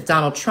offense if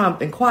Donald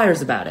Trump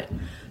inquires about it.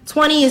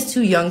 20 is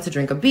too young to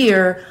drink a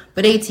beer,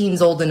 but 18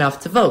 is old enough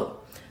to vote.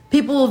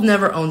 People who have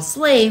never owned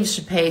slaves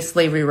should pay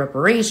slavery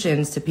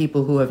reparations to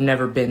people who have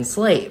never been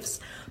slaves.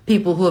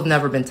 People who have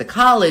never been to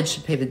college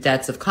should pay the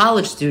debts of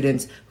college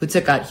students who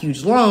took out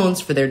huge loans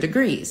for their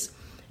degrees.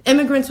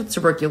 Immigrants with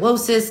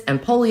tuberculosis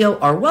and polio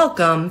are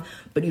welcome,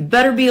 but you'd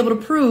better be able to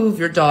prove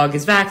your dog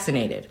is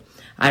vaccinated.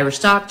 Irish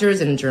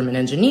doctors and German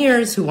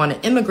engineers who want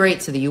to immigrate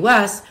to the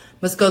U.S.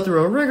 must go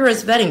through a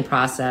rigorous vetting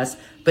process,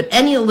 but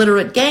any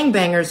illiterate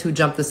gangbangers who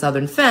jump the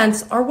southern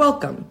fence are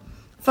welcome.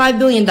 $5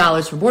 billion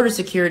for border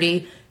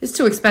security is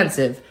too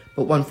expensive,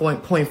 but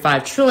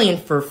 $1.5 trillion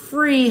for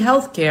free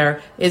health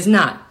care is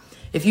not.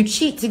 If you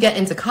cheat to get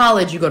into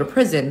college, you go to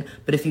prison,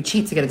 but if you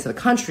cheat to get into the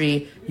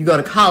country, you go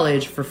to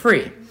college for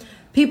free.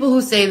 People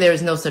who say there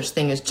is no such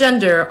thing as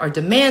gender are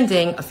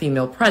demanding a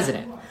female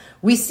president.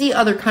 We see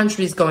other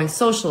countries going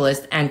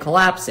socialist and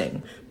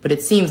collapsing, but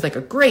it seems like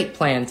a great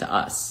plan to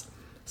us.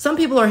 Some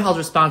people are held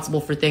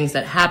responsible for things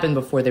that happened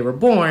before they were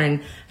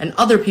born, and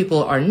other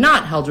people are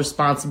not held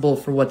responsible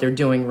for what they're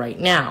doing right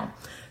now.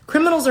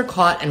 Criminals are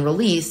caught and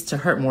released to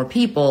hurt more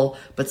people,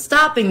 but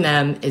stopping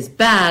them is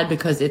bad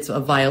because it's a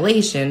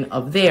violation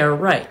of their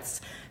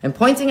rights. And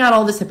pointing out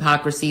all this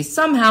hypocrisy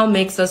somehow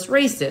makes us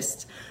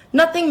racist.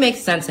 Nothing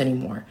makes sense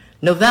anymore.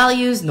 No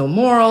values, no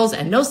morals,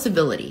 and no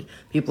civility.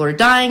 People are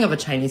dying of a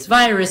Chinese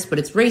virus, but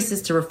it's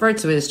racist to refer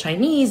to it as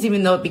Chinese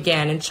even though it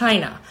began in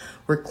China.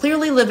 We're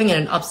clearly living in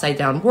an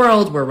upside-down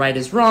world where right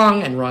is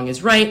wrong and wrong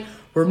is right,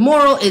 where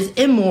moral is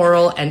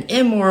immoral and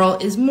immoral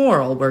is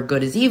moral, where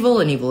good is evil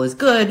and evil is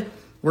good,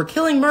 where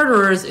killing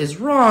murderers is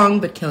wrong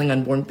but killing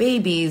unborn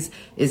babies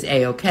is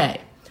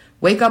A-okay.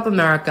 Wake up,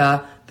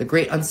 America. The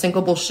great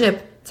unsinkable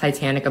ship,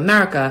 Titanic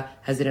America,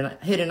 has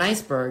hit an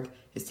iceberg,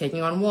 is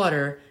taking on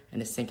water,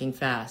 and is sinking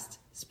fast.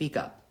 Speak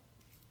up.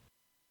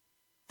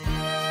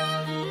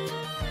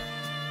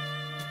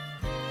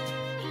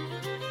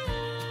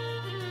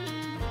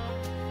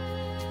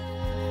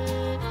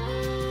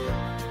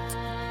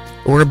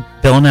 We're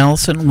Bill and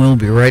Alison. We'll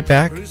be right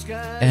back.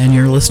 And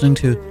you're listening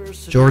to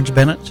George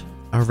Bennett,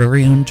 our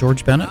very own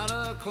George Bennett,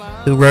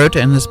 who wrote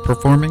and is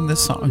performing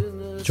this song.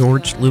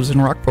 George lives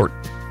in Rockport.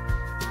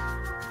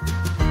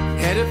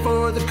 Headed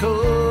for the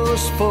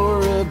coast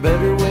for a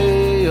better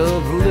way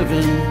of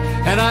living,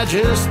 and I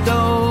just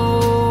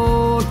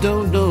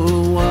don't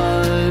know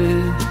why.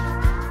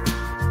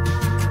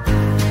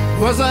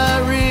 Was I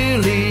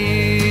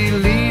really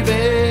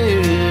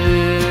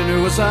leaving,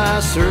 or was I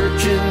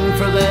searching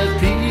for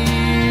that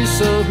peace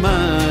of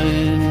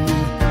mind?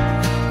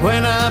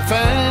 When I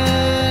found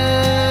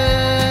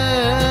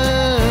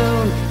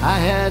I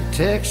had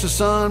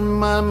Texas on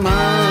my mind.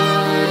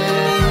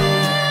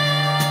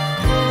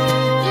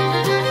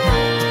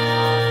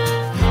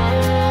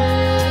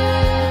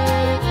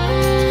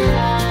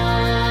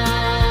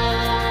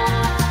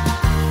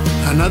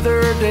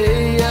 Another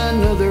day,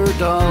 another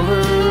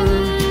dollar,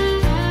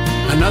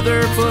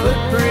 another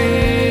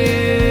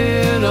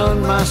footprint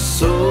on my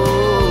soul.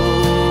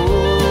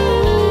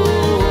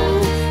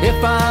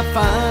 If I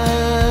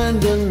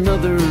find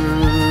another,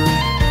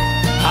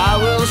 I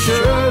will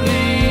surely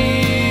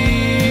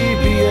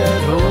be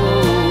at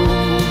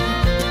home.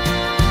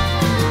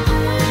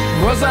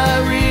 Was I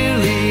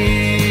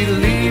really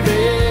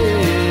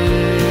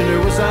leaving, or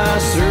was I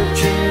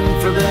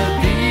searching for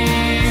that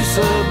peace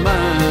of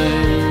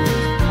mind?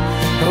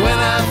 When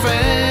I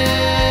found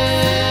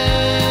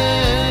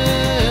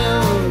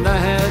I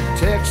had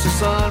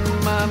Texas on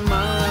my mind.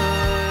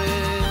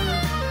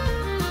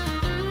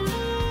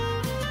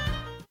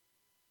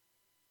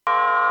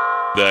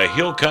 The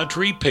Hill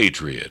Country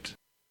Patriot.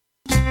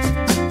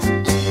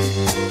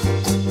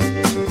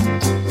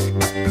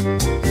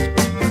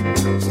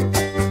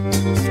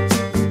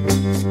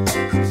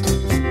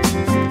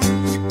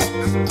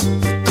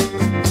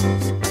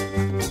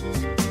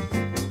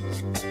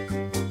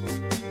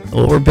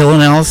 Hello, we're Bill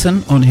and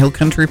Allison on Hill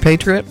Country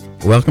Patriot.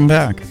 Welcome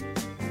back.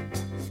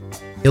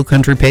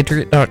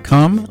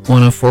 HillCountryPatriot.com,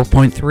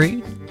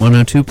 104.3,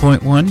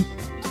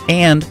 102.1,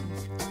 and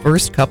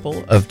first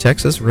couple of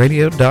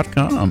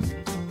TexasRadio.com.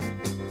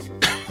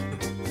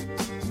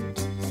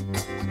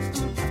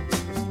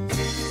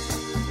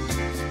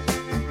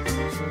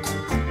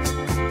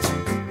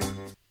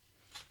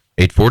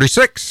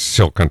 .846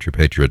 Hill Country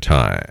Patriot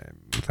time.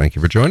 Thank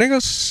you for joining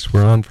us.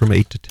 We're on from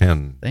 8 to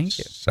 10. Thank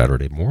you.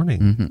 Saturday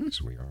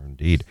mornings. We are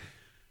indeed.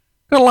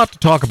 Got a lot to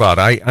talk about.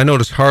 I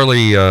noticed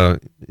Harley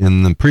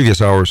in the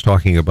previous hours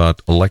talking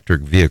about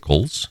electric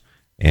vehicles,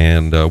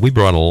 and we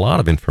brought a lot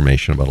of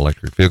information about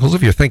electric vehicles.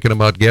 If you're thinking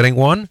about getting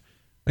one,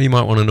 you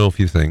might want to know a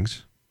few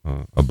things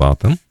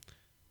about them.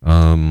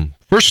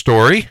 First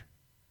story,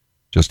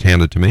 just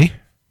handed to me.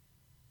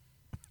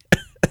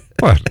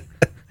 What?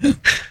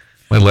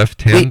 My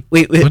left hand.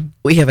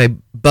 We have a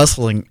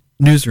bustling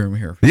newsroom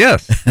here.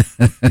 Yes,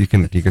 you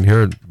can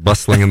hear it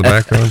bustling in the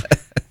background.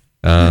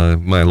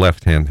 My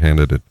left hand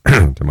handed it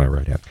to my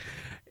right hand.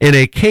 In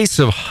a case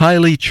of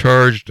highly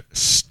charged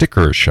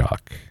sticker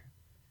shock,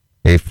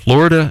 a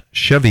Florida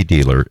Chevy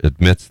dealer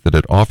admits that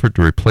it offered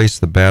to replace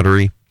the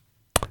battery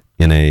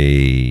in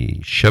a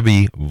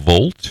Chevy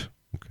Volt.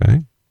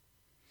 Okay,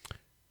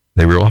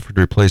 they were offered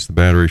to replace the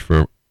battery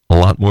for a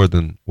lot more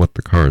than what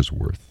the car is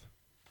worth.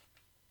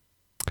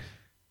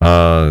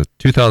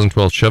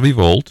 2012 Chevy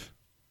Volt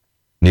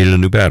needed a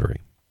new battery.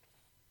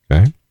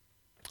 Okay.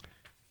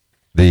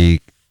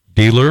 The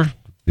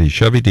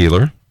Chevy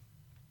dealer,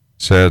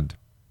 said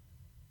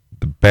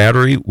the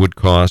battery would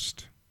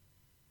cost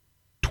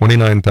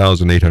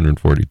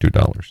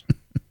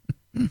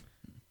 $29,842.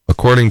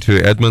 According to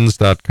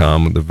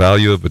Edmunds.com, the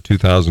value of a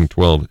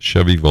 2012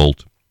 Chevy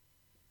Volt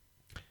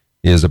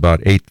is about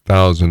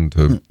 $8,000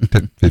 to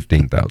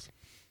 $15,000.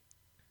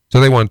 So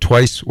they want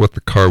twice what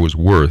the car was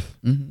worth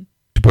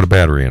to put a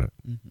battery in it.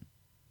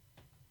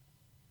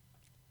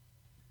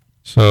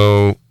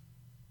 So,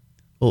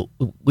 well,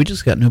 we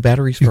just got new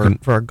batteries for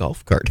our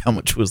golf cart. How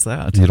much was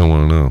that? You don't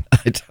want to know.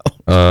 I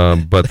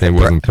don't. But they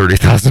wasn't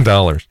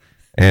 $30,000,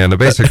 and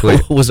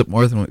basically, was it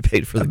more than we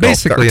paid for the golf cart?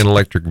 Basically, an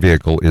electric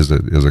vehicle is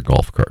a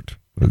golf cart.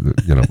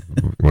 You know,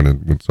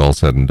 when it's all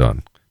said and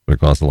done, but it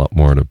costs a lot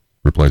more to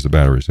replace the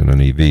batteries in an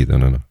EV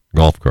than in a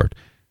golf cart.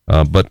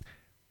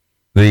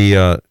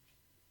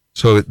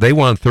 So they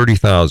want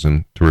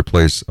 $30,000 to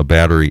replace a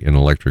battery in an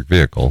electric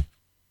vehicle.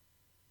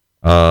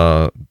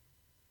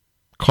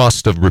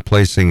 Cost of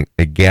replacing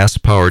a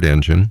gas-powered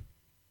engine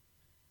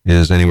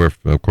is anywhere,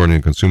 according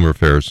to Consumer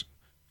Affairs,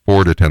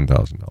 $4,000 to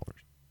 $10,000.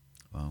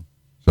 Wow!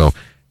 So if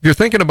you're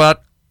thinking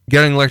about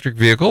getting an electric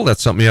vehicle,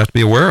 that's something you have to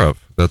be aware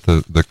of. That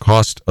the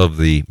cost of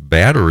the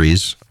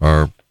batteries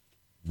are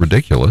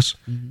ridiculous.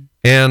 Mm-hmm.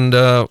 And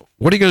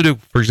what are you going to do?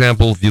 For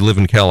example, if you live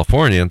in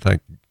California, and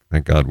thank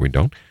God we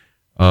don't,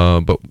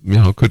 but you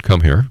know, could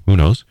come here. Who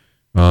knows?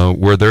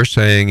 where they're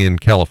saying in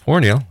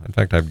California, in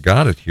fact, I've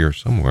got it here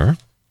somewhere,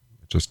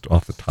 just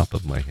off the top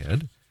of my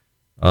head.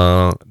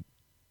 The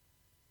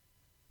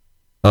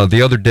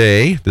other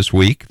day, this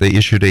week, they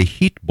issued a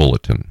heat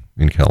bulletin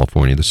in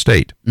California, the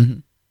state. Mm-hmm.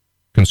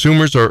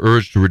 Consumers are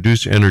urged to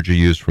reduce energy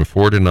use from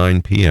 4 to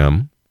 9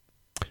 p.m.,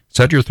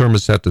 set your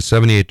thermostat to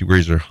 78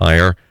 degrees or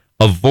higher,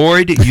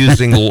 avoid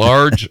using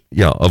large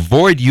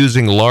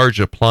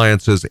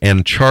appliances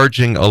and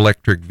charging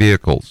electric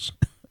vehicles.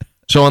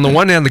 So on the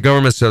one hand, the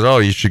government says, oh,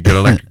 you should get an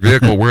electric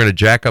vehicle. We're going to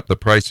jack up the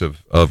price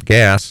of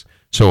gas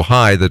so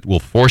high that we'll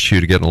force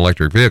you to get an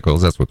electric vehicle.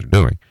 That's what they're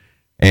doing.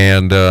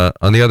 And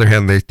on the other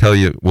hand, they tell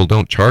you, well,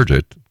 don't charge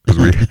it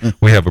because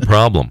we have a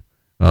problem.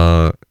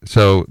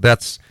 So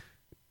that's,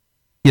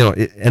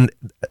 and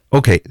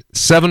okay,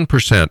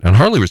 7%, and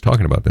Harley was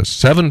talking about this,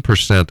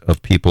 7%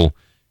 of people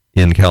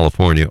in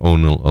California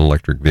own an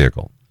electric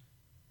vehicle.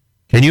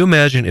 Can you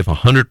imagine if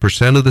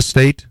 100% of the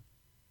state,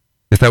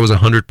 if that was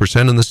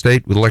 100% in the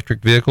state with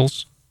electric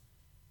vehicles?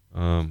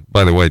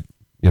 By the way,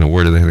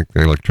 where do they think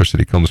the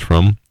electricity comes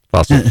from?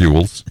 Fossil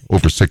fuels.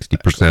 Over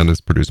 60%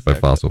 is produced by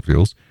fossil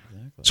fuels.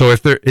 So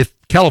if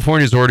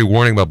California is already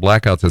warning about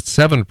blackouts at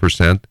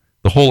 7%,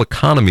 the whole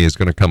economy is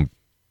going to come,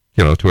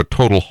 to a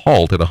total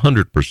halt at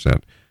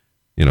 100%.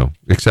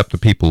 Except the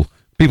people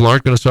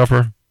aren't going to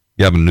suffer.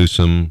 Gavin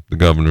Newsom, the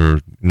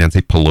governor,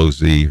 Nancy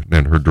Pelosi,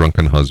 and her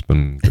drunken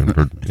husband, and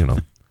her,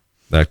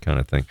 that kind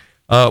of thing.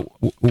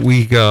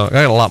 We got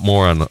a lot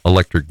more on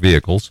electric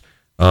vehicles,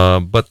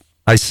 but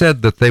I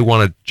said that they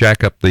want to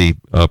jack up the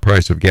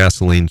price of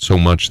gasoline so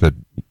much that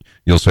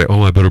you'll say,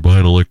 oh, I better buy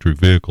an electric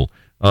vehicle.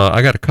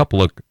 I got a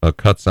couple of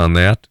cuts on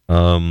that.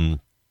 Alison,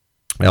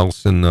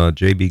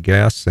 JB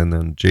Gas, and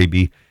then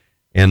JB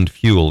End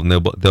Fuel. And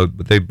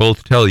they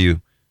both tell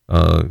you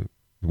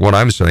what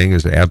I'm saying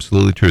is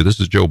absolutely true. This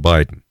is Joe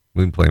Biden.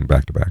 We can play them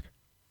back to back.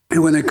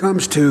 And when it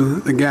comes to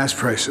the gas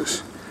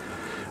prices,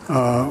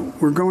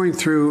 we're going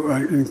through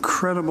an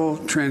incredible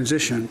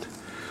transition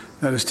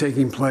that is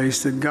taking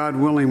place that, God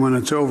willing, when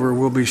it's over,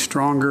 we'll be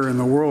stronger and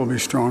the world will be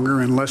stronger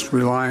and less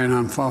reliant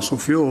on fossil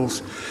fuels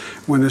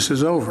when this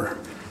is over.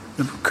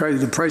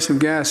 The price of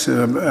gas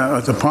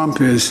at the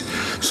pump is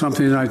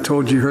something that I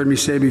told you, heard me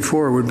say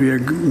before, would be a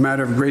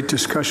matter of great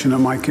discussion at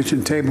my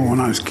kitchen table when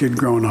I was a kid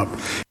growing up.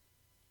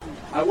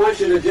 I want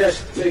you to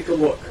just take a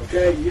look,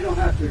 okay? You don't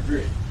have to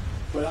agree,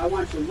 but I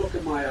want you to look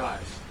in my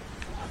eyes.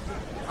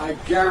 I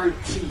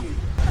guarantee you,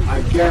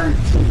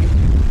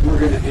 we're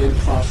going to end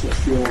fossil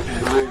fuel,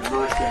 and I am not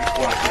going to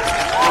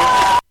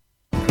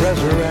cooperate.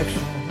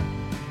 Resurrection.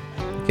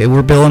 Okay,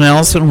 we're Bill and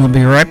Alison. We'll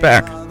be right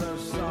back.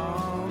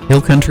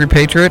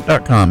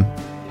 HillCountryPatriot.com.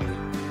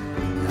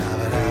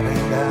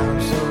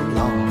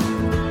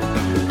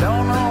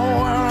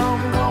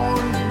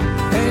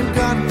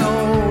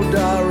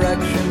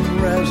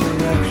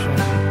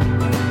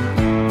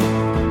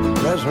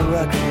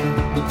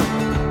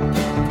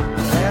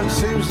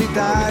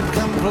 Died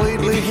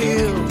completely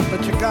healed,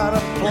 but you gotta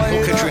play.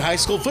 Hill Country High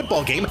School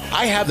football game,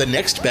 I have the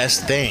next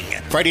best thing.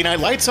 Friday Night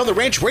Lights on the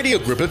Ranch Radio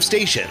Group of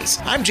stations.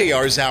 I'm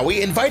J.R.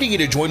 Zowie, inviting you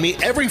to join me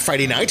every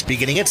Friday night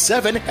beginning at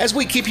 7 as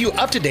we keep you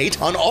up to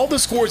date on all the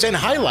scores and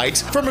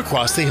highlights from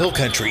across the Hill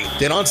Country.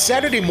 Then on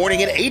Saturday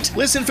morning at 8,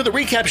 listen for the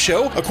recap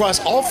show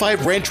across all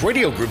 5 Ranch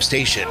Radio Group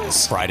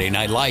stations. Friday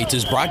Night Lights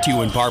is brought to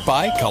you in part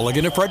by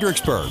Culligan of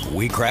Fredericksburg,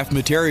 We Craft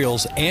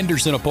Materials,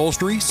 Anderson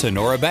Upholstery,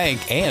 Sonora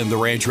Bank, and the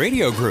Ranch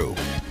Radio Group.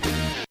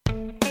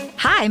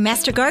 Hi,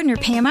 Master Gardener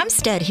Pam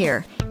Umstead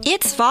here.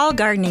 It's fall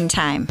gardening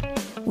time.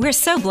 We're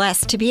so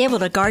blessed to be able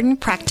to garden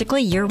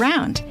practically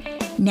year-round.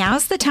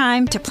 Now's the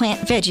time to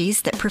plant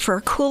veggies that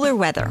prefer cooler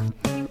weather.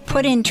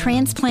 Put in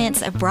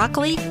transplants of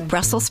broccoli,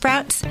 Brussels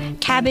sprouts,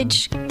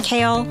 cabbage,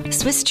 kale,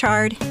 Swiss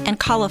chard, and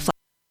cauliflower.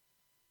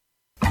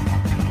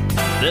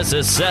 This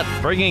is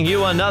Seth bringing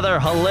you another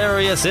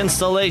hilarious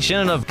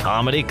installation of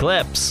Comedy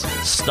Clips,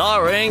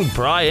 starring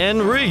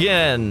Brian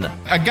Regan.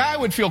 A guy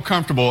would feel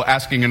comfortable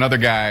asking another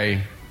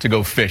guy to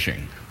go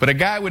fishing, but a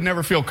guy would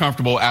never feel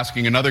comfortable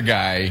asking another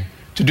guy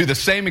to do the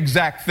same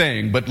exact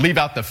thing but leave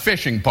out the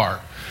fishing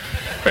part.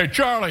 Hey,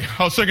 Charlie,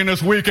 I was thinking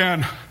this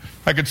weekend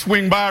I could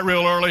swing by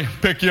real early,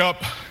 pick you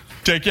up,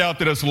 take you out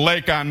to this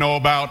lake I know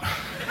about.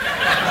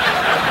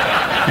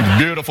 It's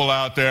beautiful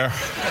out there.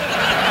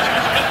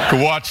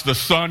 Could watch the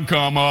sun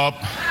come up.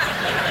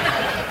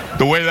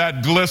 The way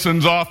that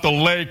glistens off the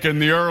lake in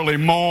the early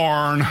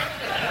morn.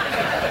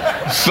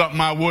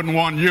 Something I wouldn't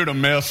want you to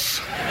miss.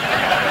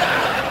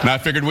 And I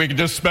figured we could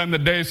just spend the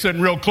day sitting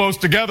real close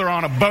together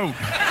on a boat.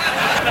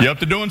 You up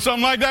to doing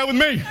something like that with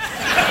me?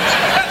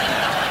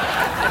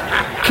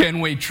 Can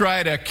we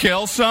try to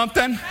kill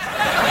something?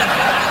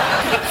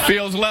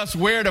 Feels less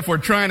weird if we're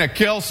trying to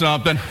kill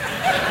something.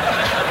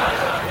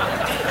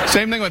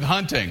 Same thing with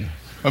hunting.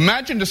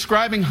 Imagine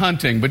describing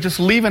hunting, but just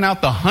leaving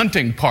out the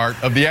hunting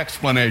part of the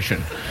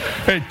explanation.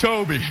 Hey,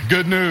 Toby,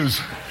 good news.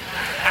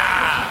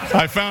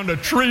 I found a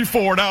tree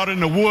fort out in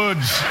the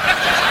woods.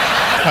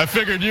 I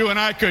figured you and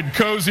I could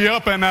cozy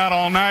up in that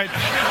all night.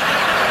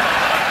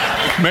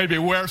 Maybe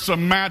wear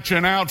some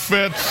matching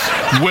outfits,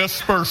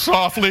 whisper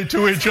softly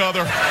to each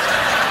other.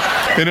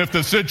 And if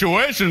the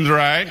situation's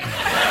right,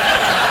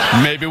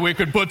 maybe we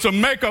could put some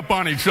makeup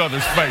on each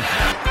other's faces.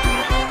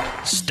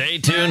 Stay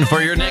tuned for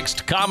your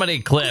next comedy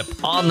clip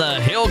on the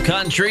Hill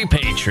Country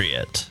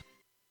Patriot.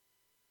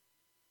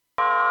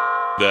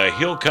 The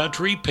Hill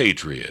Country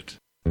Patriot.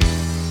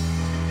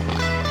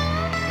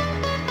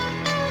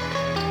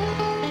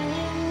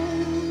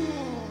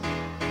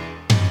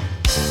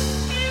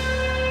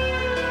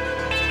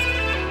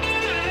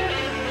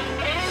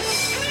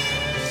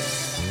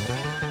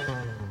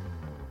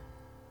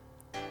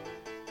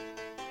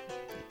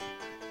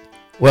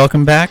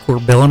 Welcome back. We're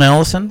Bill and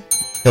Alison,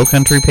 Hill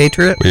Country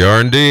Patriot. We are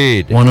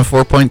indeed.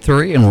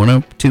 104.3 and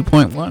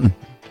 102.1.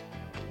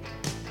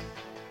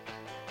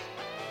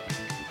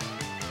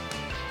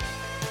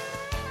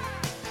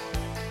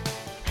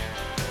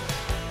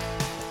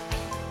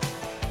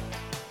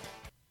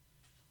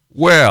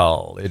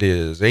 Well, it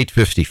is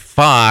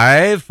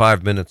 8:55,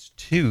 5 minutes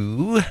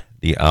to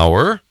the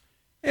hour,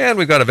 and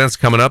we've got events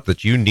coming up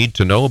that you need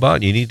to know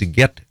about. You need to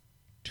get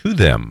to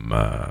them.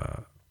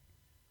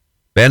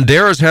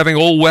 Bandera's having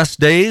Old West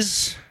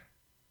Days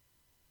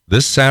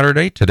this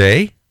Saturday,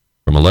 today,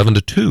 from 11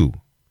 to 2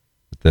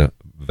 at the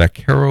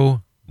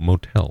Mencarow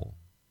Motel.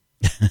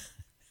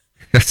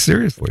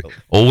 Seriously.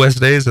 Old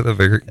West Days at the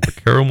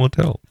Mencarow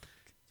Motel.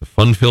 It's a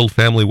fun-filled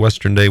family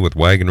Western day with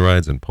wagon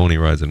rides and pony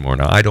rides and more.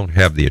 Now, I don't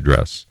have the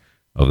address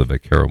of the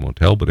Mencarow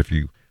Motel, but if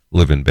you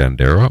live in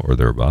Bandera or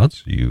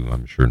thereabouts, you,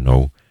 I'm sure,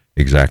 know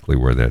exactly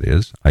where that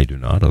is. I do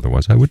not.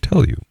 Otherwise, I would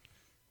tell you.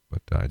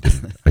 But I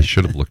didn't. I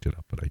should have looked it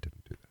up, but I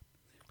didn't do that.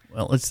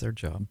 Well, it's their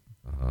job.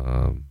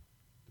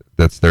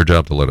 That's their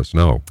job to let us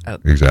know.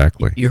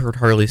 Exactly. You heard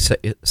Harley say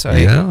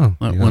yeah,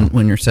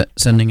 when you're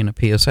sending in a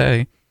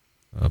PSA.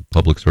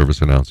 Public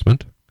service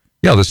announcement.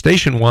 Yeah, the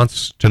station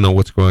wants to know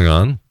what's going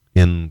on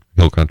in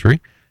Hill Country,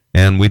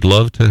 and we'd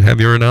love to have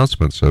your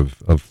announcements of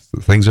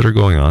things that are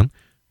going on.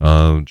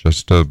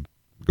 Just go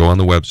on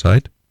the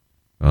website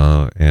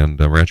and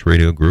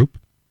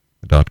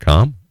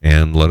ranchradiogroup.com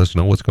and let us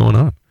know what's going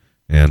on.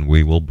 And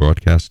we will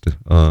broadcast,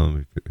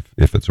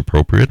 if it's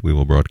appropriate, we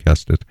will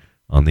broadcast it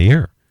on the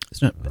air.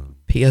 Isn't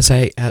it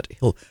PSA at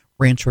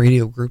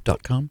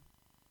ranchradiogroup.com?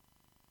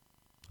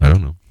 I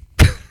don't know.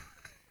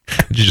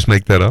 Did you just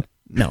make that up?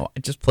 No,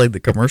 I just played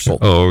the commercial.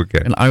 Oh, okay.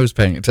 And I was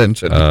paying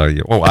attention.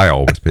 Yeah. Well, I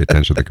always pay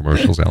attention to the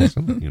commercials,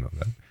 Alison. You know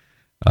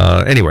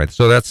that. Anyway,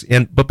 so that's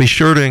in, but be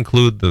sure to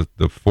include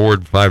the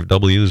Ford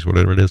 5Ws,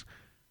 whatever it is.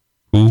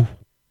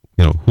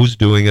 Who's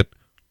doing it,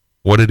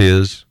 what it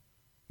is,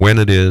 when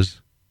it is,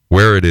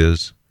 where it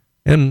is,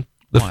 and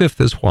the fifth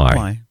is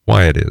why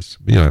it is.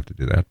 You don't have to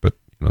do that, but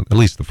at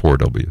least the 4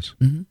 W's.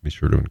 Mm-hmm. Be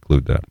sure to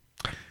include that.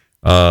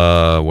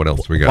 What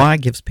else we got? Why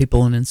gives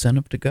people an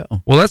incentive to go?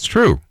 Well, that's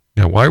true.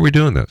 Yeah, why are we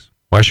doing this?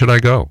 Why should I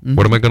go? Mm-hmm.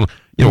 What am I going to?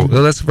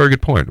 That's a very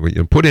good point.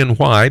 Put in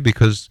why,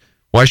 because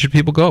why should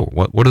people go?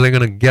 What are they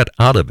going to get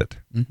out of it?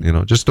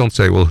 Mm-hmm. Just don't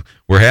say, well,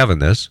 we're having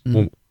this.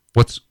 Mm-hmm.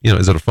 Well,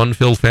 is it a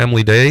fun-filled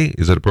family day?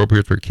 Is it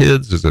appropriate for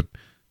kids? Is it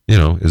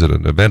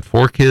an event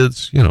for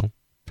kids?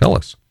 Tell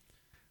us.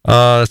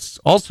 It's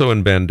also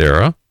in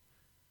Bandera.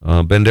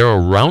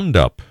 Bandera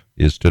Roundup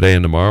is today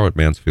and tomorrow at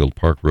Mansfield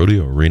Park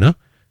Rodeo Arena.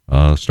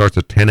 Starts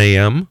at 10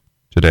 a.m.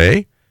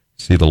 today.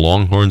 See the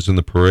Longhorns in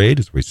the parade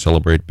as we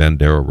celebrate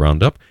Bandera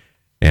Roundup.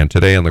 And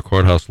today on the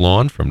courthouse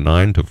lawn from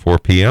 9 to 4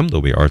 p.m.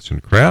 there'll be arts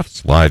and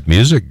crafts, live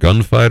music,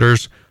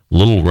 gunfighters,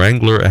 little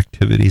Wrangler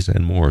activities,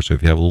 and more. So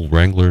if you have a little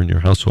Wrangler in your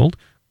household,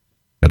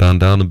 head on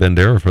down to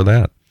Bandera for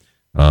that.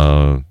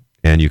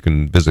 And you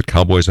can visit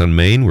Cowboys on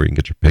Main, where you can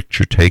get your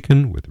picture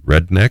taken with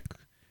Redneck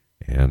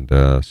and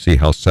see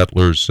how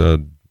settlers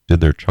did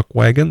their chuck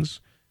wagons.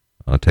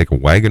 Take a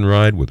wagon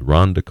ride with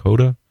Ron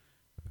Dakota.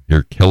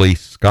 Hear Kelly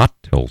Scott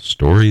tell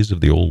stories of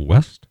the Old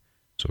West.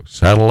 So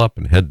saddle up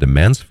and head to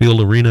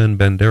Mansfield Arena in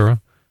Bandera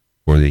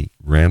for the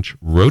Ranch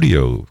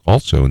Rodeo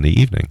also in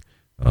the evening.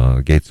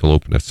 Gates will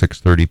open at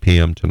 6:30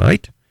 p.m.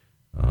 tonight.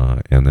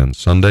 And then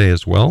Sunday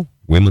as well,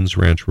 Women's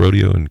Ranch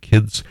Rodeo and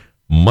Kids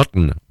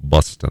Mutton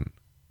Bustin'.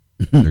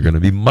 They're going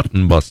to be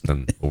mutton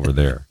bustin' over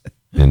there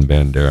in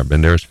Bandera.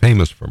 Bandera's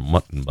famous for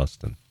mutton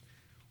bustin'.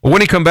 Well,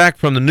 when you come back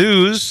from the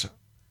news,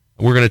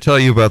 we're going to tell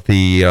you about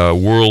the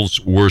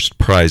world's worst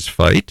prize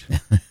fight.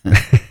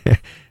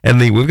 And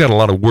we've got a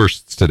lot of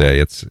worsts today.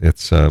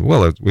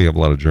 We have a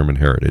lot of German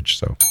heritage,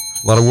 so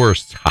a lot of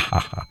worsts. Ha ha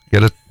ha.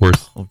 Get it?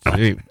 Worst. Oh,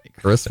 gee,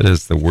 Chris. It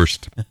is the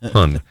worst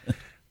pun.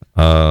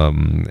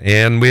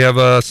 And we have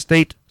a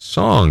state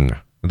song,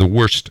 the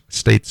worst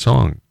state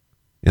song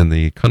in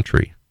the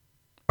country.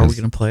 Are we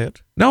going to play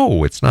it?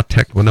 No, it's not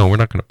technical. No, we're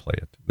not going to play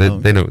it.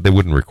 They know they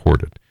wouldn't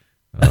record it.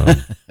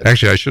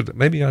 Actually, I should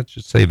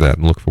save that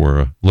and look for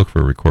a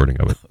recording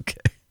of it.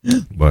 Okay.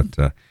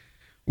 But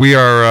we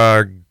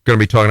are going to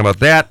be talking about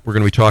that. We're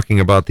going to be talking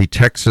about the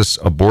Texas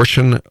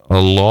abortion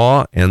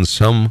law, and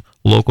some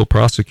local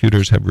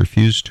prosecutors have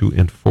refused to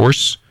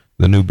enforce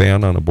the new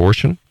ban on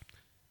abortion.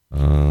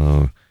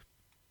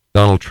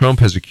 Donald Trump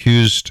has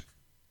accused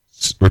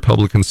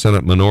Republican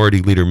Senate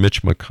Minority Leader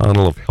Mitch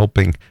McConnell of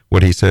helping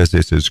what he says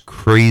is his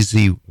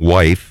crazy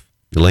wife,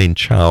 Elaine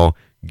Chao,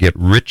 get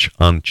rich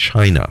on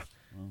China.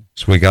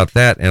 So we got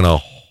that and a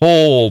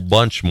whole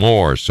bunch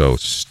more. So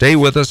stay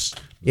with us,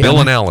 Bill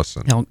and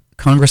Allison. Now,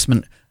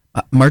 Congressman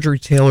Marjorie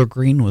Taylor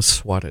Greene was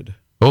swatted.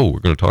 Oh, we're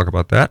going to talk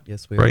about that?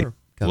 Yes, we are.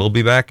 We'll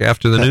be back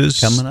after the news.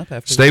 Coming up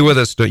after Stay with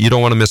us. You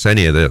don't want to miss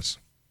any of this.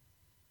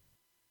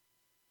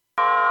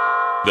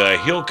 The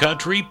Hill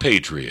Country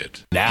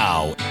Patriot.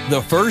 Now,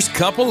 the first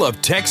couple of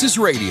Texas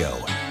radio.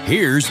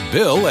 Here's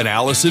Bill and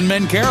Alison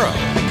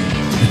Mencarow.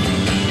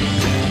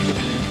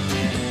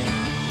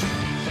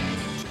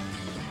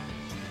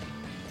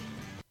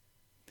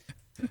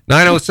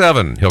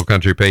 .907 Hill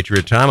Country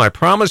Patriot time. I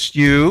promised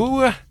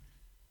you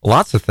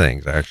lots of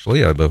things,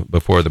 actually,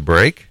 before the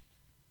break.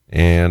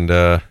 And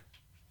I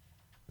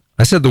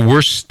said the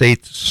worst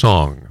state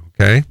song,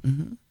 okay?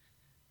 Mm-hmm.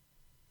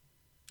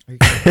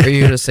 Are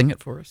you going to sing it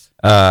for us?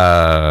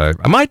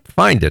 I might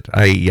find it.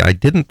 I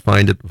didn't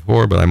find it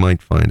before, but I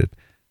might find it.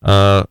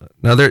 Now,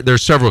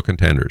 there's several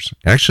contenders.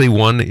 Actually,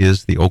 one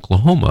is the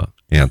Oklahoma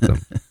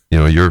anthem. You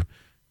know,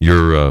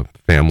 your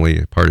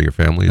family, part of your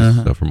family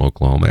is from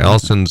Oklahoma.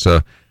 Allison's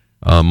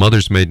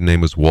mother's maiden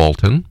name was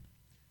Walton,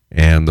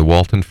 and the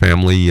Walton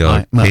family.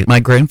 My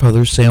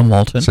grandfather's Sam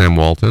Walton. Sam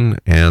Walton,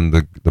 and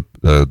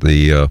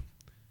the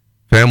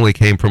family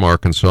came from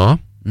Arkansas,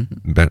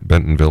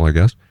 Bentonville, I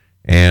guess.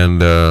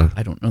 And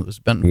I don't know. It was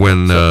Bentonville.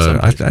 When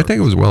I think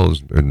it was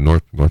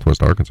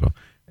northwest Arkansas.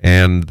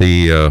 And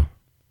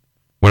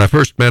when I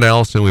first met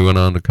Allison, we went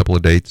on a couple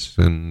of dates,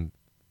 and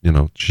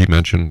she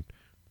mentioned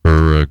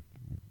her.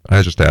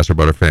 I just asked her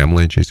about her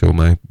family, and she said,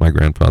 "Well, my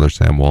grandfather,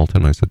 Sam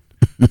Walton." I said,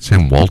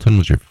 "Sam Walton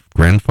was your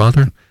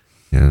grandfather?"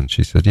 And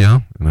she said,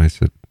 "Yeah." And I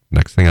said,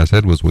 next thing I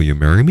said was, "Will you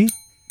marry me?"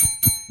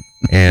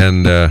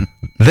 And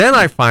then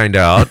I find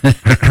out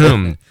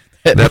that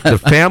the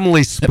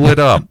family split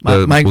up.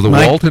 The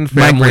Walton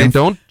family,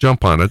 don't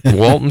jump on it. The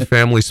Walton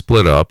family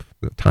split up.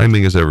 The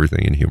timing is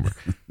everything in humor.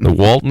 The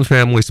Walton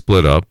family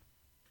split up.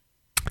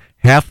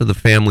 Half of the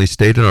family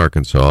stayed in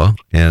Arkansas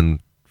and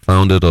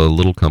founded a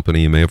little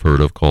company you may have heard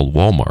of called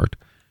Walmart.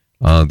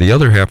 The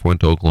other half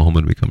went to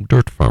Oklahoma to become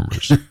dirt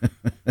farmers.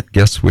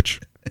 Guess which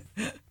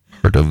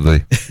part of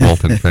the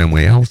Walton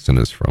family Allison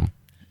is from.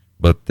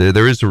 But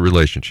there is a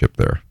relationship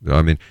there.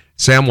 I mean,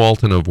 Sam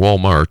Walton of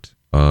Walmart,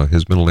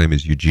 his middle name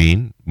is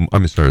Eugene.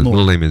 His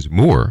middle name is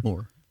Moore.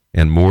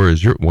 And Moore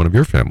is one of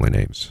your family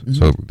names. Mm-hmm.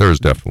 So there's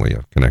definitely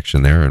a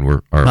connection there.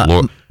 And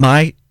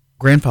my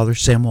grandfather,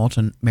 Sam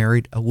Walton,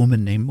 married a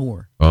woman named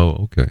Moore.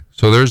 Oh, okay.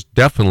 So there's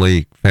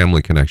definitely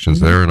family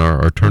connections there, and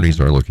our attorneys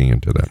are looking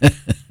into that.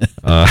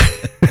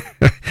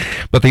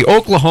 But the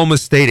Oklahoma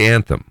State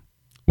Anthem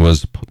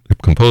was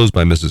composed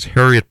by Mrs.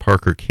 Harriet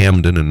Parker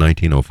Camden in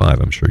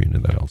 1905. I'm sure you knew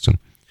that, Alison.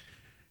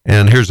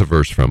 And here's a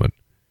verse from it.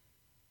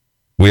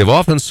 "We have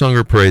often sung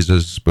her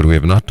praises, but we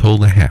have not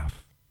told the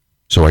half.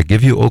 So I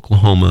give you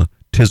Oklahoma,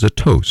 'tis a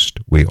toast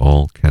we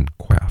all can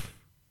quaff."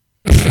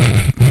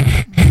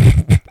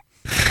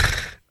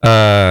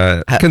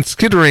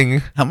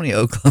 Considering how many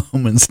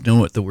Oklahomans know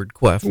what the word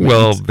quaff means?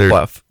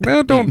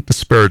 Well, don't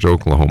disparage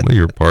Oklahoma.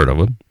 You're part of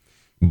it.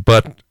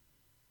 But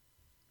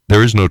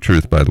there is no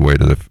truth, by the way,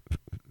 to the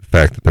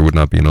fact that there would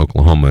not be an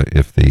Oklahoma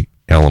if the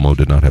Alamo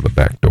did not have a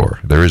back door.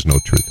 There is no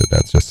truth to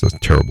that. That's just a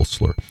terrible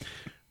slur.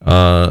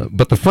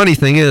 But the funny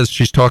thing is,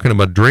 she's talking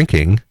about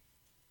drinking.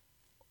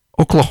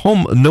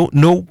 Oklahoma,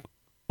 no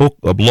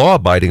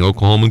law-abiding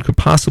Oklahoman could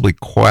possibly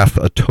quaff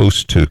a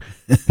toast to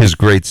his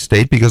great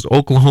state because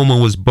Oklahoma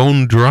was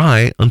bone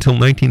dry until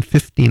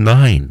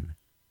 1959.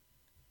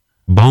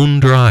 Bone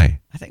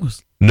dry. I think it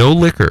was no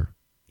liquor.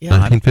 Yeah,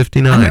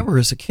 1959. I remember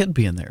as a kid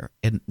being there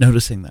and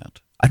noticing that.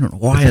 I don't know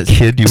why. As a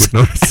kid, you would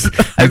notice.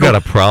 You've got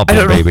a problem,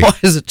 baby. I don't know why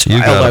as a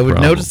child I would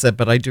notice it,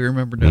 but I do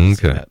remember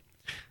noticing that.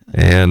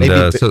 And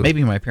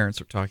maybe my parents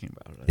were talking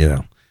about it.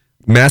 Yeah.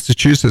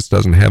 Massachusetts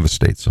doesn't have a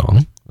state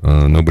song.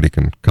 Nobody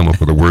can come up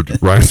with a word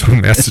that rhymes with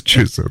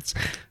Massachusetts.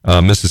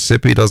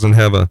 Mississippi doesn't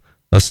have a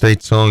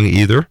state song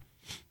either.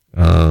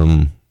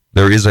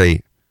 There is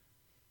a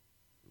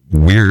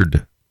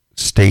weird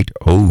state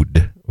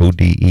ode,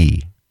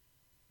 O-D-E.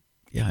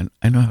 Yeah,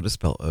 I know how to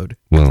spell ode.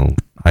 Well,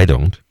 I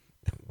don't,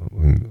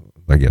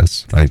 I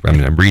guess. I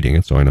mean, I'm reading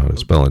it, so I know how to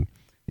spell it.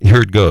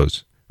 Here it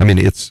goes. I mean,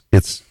 it's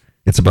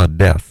about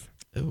death.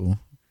 Ooh.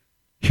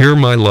 Hear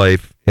my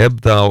life,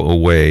 ebb thou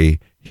away.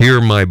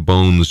 Hear my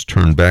bones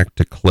turn back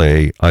to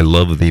clay. I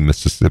love thee,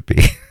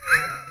 Mississippi.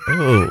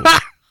 Oh.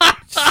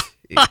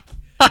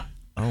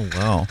 Oh,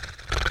 wow.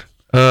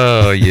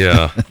 Oh,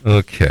 yeah.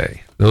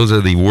 Okay. Those are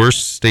the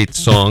worst state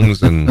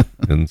songs and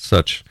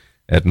such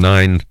at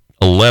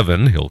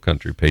 9:11 Hill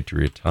Country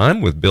Patriot Time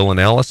with Bill and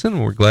Allison.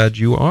 We're glad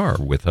you are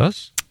with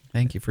us.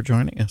 Thank you for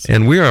joining us.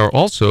 And we are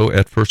also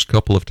at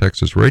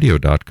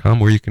firstcoupleoftexasradio.com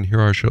where you can hear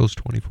our shows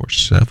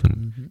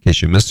 24/7. In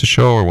case you missed a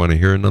show or want to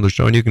hear another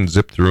show, and you can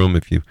zip through them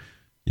if you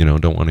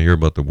don't want to hear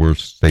about the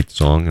worst state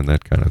song and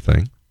that kind of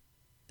thing.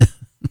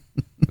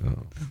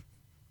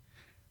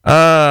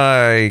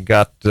 I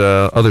got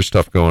other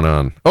stuff going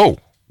on. Oh,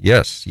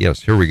 yes,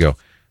 here we go.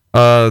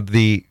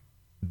 The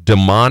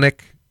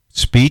demonic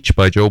speech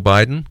by Joe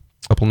Biden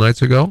a couple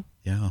nights ago.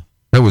 Yeah.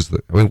 That was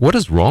what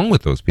is wrong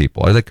with those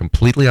people? Are they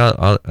completely out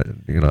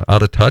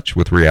of touch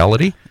with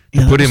reality?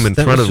 To put him in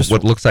front of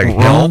what looks like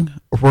hell?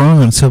 Wrong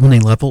on so many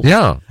levels.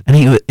 Yeah.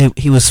 And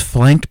he was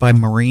flanked by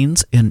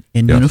Marines in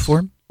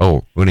uniform.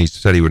 Oh, when he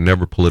said he would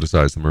never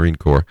politicize the Marine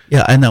Corps.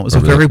 Yeah, and that was a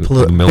very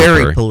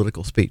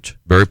political speech.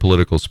 Very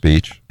political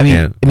speach. I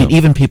mean,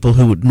 even people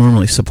who would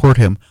normally support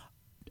him.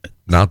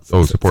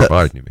 Support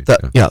Biden, you mean?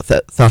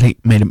 Thought he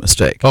made a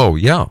mistake. Oh,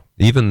 yeah.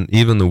 Even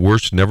the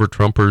worst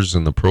never-Trumpers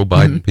and the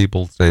pro-Biden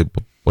people say,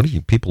 what are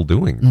you people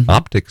doing?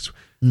 Optics.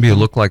 You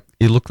look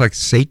like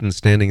Satan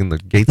standing in the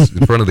gates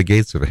in front of the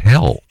gates of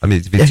hell. I mean,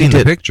 if you've seen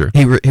the picture,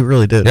 he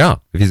really did. Yeah,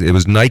 it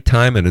was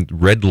nighttime and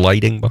red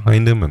lighting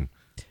behind him, and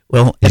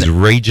he's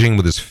raging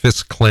with his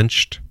fists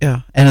clenched.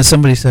 Yeah, and as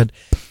somebody said,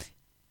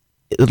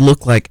 it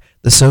looked like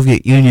the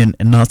Soviet Union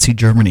and Nazi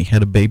Germany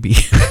had a baby.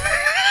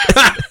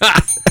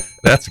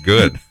 That's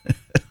good.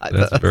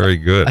 That's very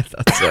good. I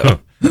thought so.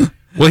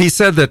 Well, he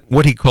said that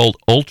what he called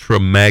ultra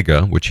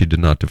MAGA, which he did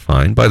not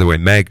define. By the way,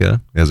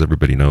 MAGA, as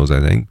everybody knows, I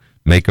think,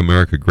 Make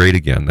America Great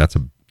Again. That's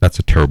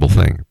a terrible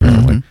thing,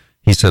 apparently. Mm-hmm.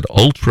 He said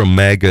ultra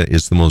MAGA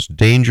is the most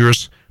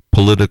dangerous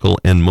political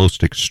and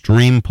most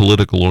extreme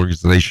political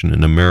organization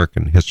in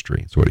American history.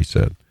 That's what he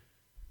said.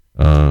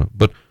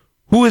 But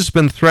who has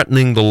been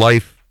threatening the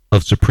life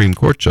of Supreme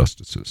Court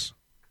justices?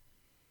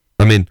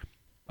 I mean,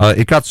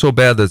 it got so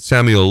bad that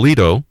Samuel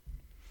Alito,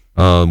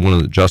 one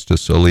of the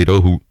Justice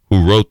Alito,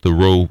 who wrote the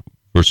Roe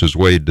versus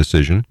Wade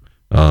decision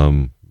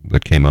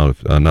that came out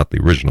of, not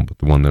the original, but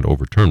the one that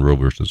overturned Roe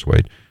versus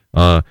Wade,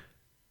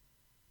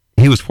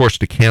 he was forced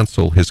to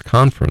cancel his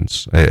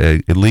conference,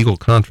 a legal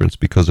conference,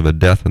 because of a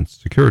death and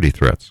security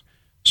threats.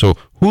 So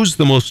who's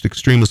the most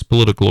extremist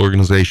political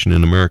organization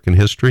in American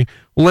history?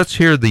 Well, let's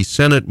hear the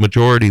Senate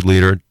Majority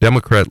Leader,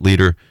 Democrat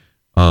leader,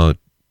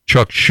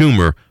 Chuck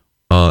Schumer,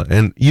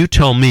 and you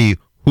tell me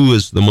who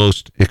is the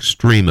most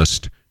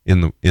extremist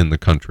in the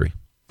country.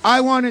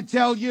 I want to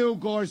tell you,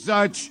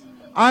 Gorsuch,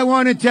 I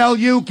want to tell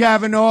you,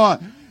 Kavanaugh,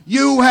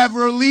 you have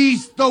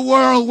released the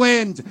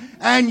whirlwind,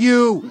 and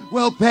you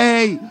will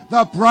pay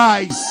the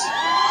price.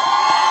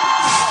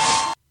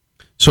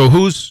 So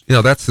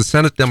that's the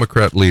Senate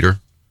Democrat leader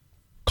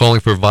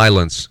calling for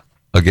violence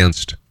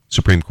against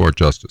Supreme Court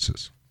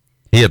justices.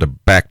 He had to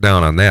back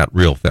down on that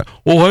real fast.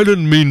 Oh, I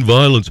didn't mean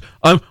violence.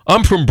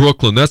 I'm from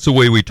Brooklyn. That's the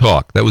way we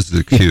talk. That was the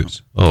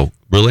excuse. Oh,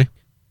 really?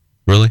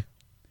 Really?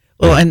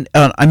 Well, and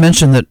I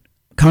mentioned that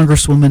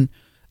Congresswoman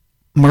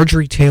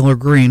Marjorie Taylor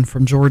Greene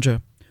from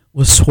Georgia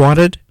was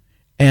swatted,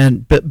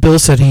 and Bill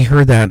said he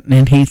heard that,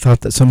 and he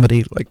thought that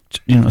somebody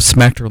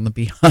smacked her on the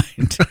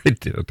behind. I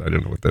did. I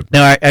don't know what that.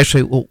 No,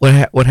 actually,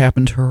 what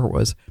happened to her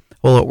was a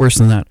whole lot worse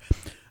than that.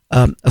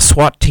 A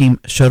SWAT team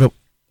showed up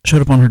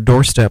on her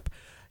doorstep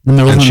in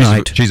the middle of the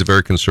night. She's a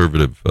very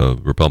conservative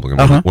Republican,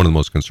 one of the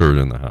most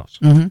conservative in the House.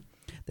 Mm-hmm.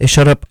 They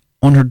showed up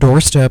on her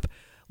doorstep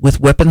with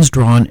weapons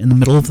drawn in the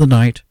middle of the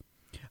night.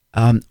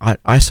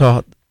 I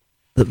saw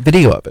the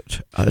video of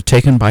it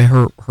taken by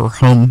her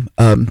home,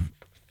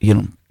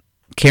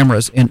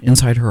 cameras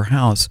inside her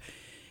house.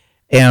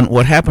 And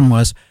what happened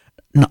was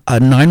a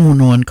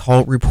 911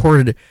 call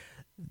reported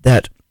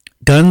that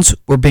guns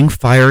were being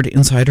fired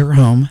inside her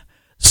home.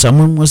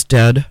 Someone was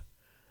dead.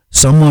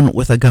 Someone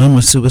with a gun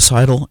was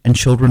suicidal, and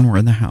children were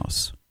in the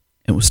house.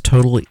 It was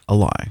totally a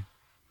lie.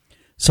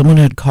 Someone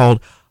had called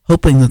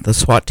hoping that the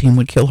SWAT team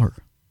would kill her.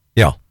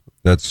 Yeah,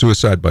 that's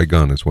suicide by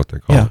gun is what they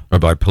call it. Or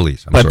by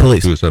police.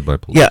 Police. Suicide by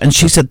police. Yeah, and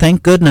she said,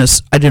 thank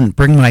goodness I didn't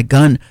bring my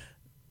gun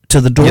to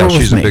the door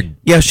with me.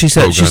 She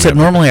said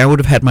normally I would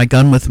have had my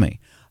gun with me.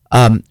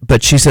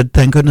 But she said,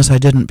 thank goodness I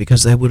didn't,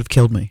 because they would have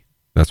killed me.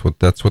 That's what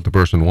the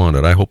person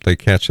wanted. I hope they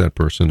catch that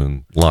person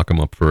and lock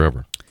them up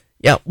forever.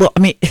 Yeah, well, I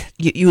mean,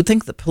 you would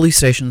think the police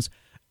stations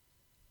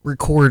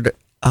record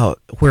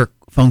where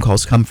phone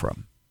calls come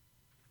from.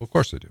 Well, of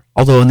course they do.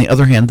 Although, on the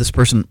other hand, this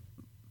person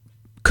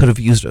could have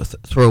used a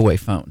throwaway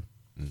phone.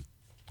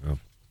 Oh,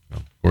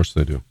 of course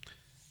they do.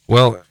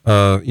 Well,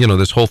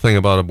 this whole thing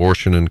about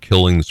abortion and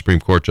killing the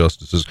Supreme Court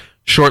justices,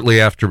 shortly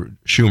after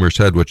Schumer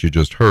said what you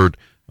just heard,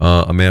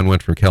 a man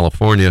went from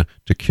California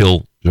to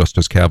kill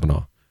Justice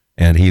Kavanaugh.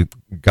 And he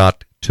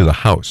got to the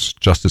house,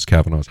 Justice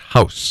Kavanaugh's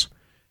house,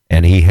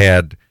 and he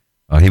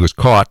was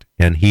caught,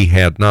 and he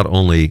had not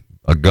only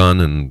a gun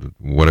and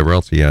whatever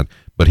else he had,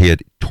 but he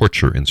had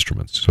torture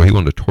instruments. So he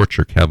wanted to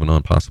torture Kavanaugh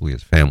and possibly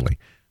his family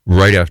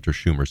right after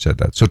Schumer said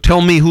that. So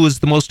tell me who is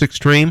the most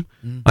extreme?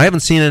 I haven't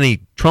seen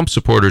any Trump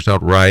supporters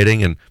out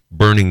rioting and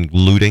burning,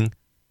 looting.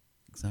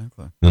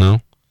 Exactly.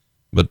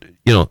 But,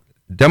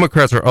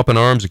 Democrats are up in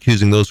arms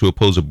accusing those who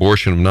oppose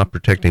abortion of not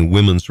protecting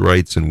women's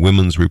rights and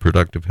women's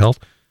reproductive health.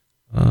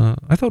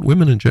 I thought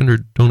women and gender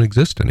don't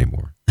exist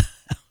anymore.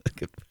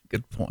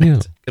 Good point. Yeah.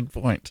 Good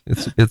point.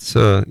 It's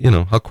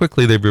how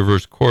quickly they've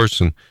reversed course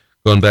and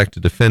gone back to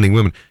defending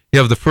women. You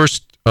have the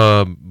first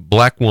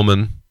black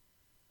woman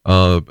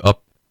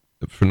up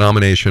for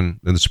nomination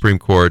in the Supreme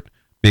Court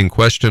being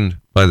questioned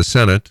by the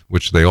Senate,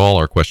 which they all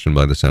are questioned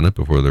by the Senate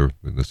before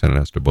the Senate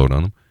has to vote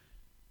on them.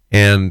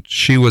 And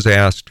she was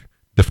asked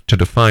to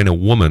define a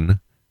woman,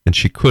 and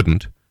she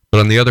couldn't But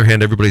on the other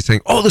hand, everybody's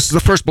saying, oh, this is the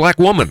first black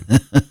woman.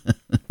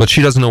 But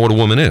she doesn't know what a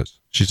woman is.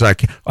 She's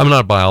like, I'm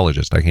not a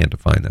biologist. I can't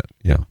define that.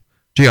 Yeah.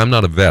 Gee, I'm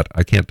not a vet.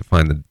 I can't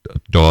define the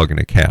dog and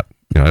a cat.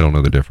 I don't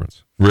know the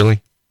difference.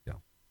 Really?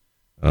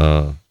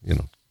 Yeah.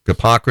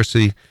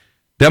 Hypocrisy.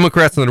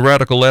 Democrats and the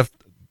radical left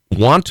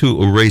want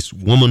to erase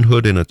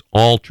womanhood in its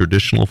all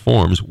traditional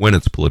forms when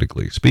it's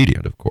politically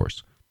expedient, of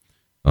course.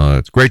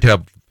 It's great to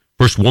have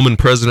first woman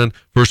president,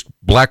 first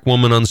black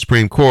woman on the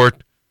Supreme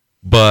Court,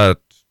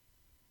 but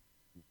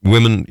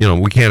women,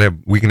 we can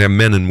have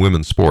men in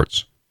women's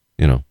sports.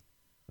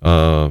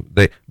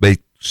 They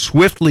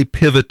swiftly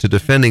pivot to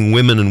defending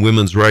women and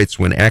women's rights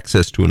when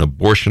access to an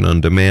abortion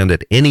on demand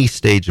at any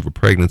stage of a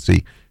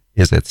pregnancy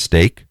is at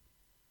stake.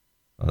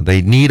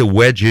 They need a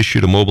wedge issue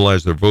to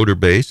mobilize their voter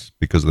base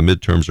because the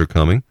midterms are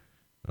coming.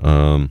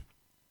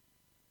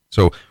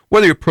 So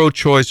whether you're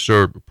pro-choice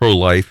or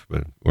pro-life,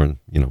 or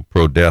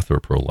pro-death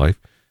or pro-life,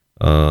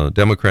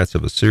 Democrats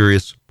have a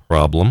serious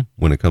problem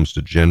when it comes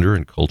to gender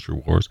and culture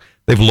wars.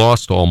 They've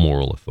lost all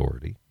moral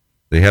authority.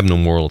 They have no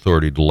moral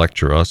authority to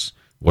lecture us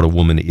what a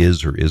woman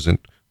is or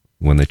isn't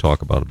when they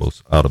talk about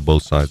it out of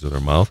both sides of their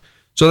mouth.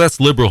 So that's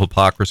liberal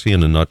hypocrisy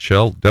in a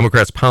nutshell.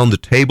 Democrats pound the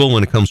table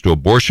when it comes to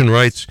abortion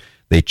rights.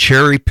 They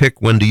cherry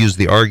pick when to use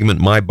the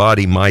argument, my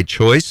body, my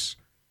choice.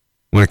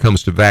 When it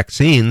comes to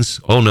vaccines,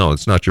 oh no,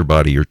 it's not your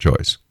body, your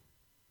choice.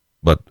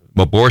 But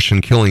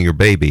abortion, killing your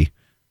baby,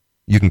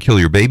 you can kill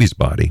your baby's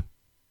body.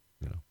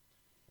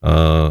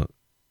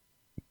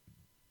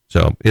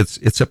 So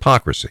it's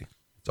hypocrisy.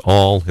 It's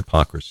all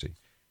hypocrisy.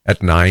 At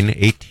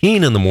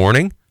 9:18 in the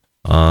morning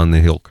on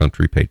the Hill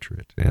Country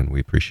Patriot. And we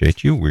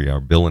appreciate you. We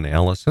are Bill and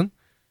Alison.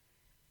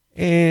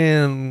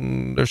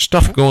 And there's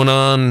stuff going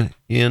on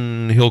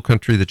in Hill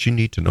Country that you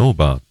need to know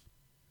about.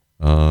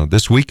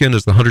 This weekend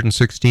is the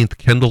 116th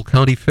Kendall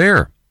County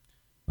Fair.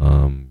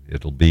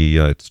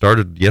 It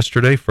started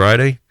yesterday,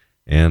 Friday,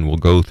 and will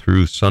go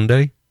through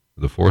Sunday,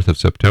 the 4th of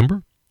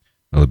September.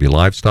 There'll be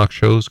livestock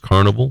shows,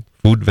 carnival,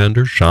 food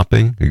vendors,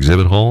 shopping,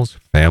 exhibit halls,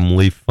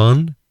 family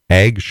fun,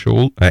 ag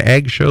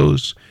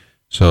shows.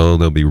 So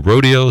there'll be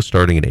rodeo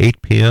starting at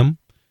 8 p.m.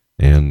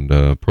 and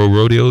pro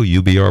rodeo,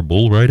 UBR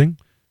bull riding.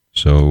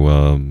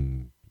 So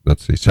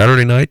let's see,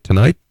 Saturday night,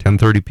 tonight,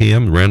 10:30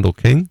 p.m., Randall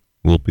King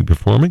will be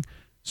performing.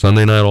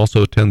 Sunday night,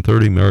 also at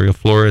 10:30, Mario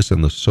Flores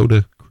and the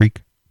Soda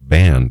Creek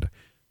Band.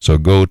 So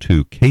go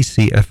to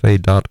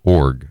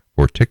kcfa.org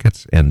for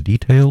tickets and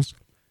details.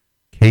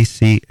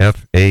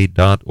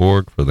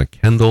 kcfa.org for the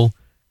Kendall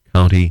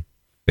County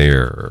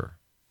Fair.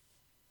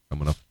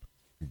 Coming up,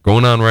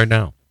 going on right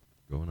now.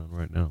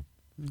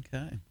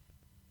 Okay.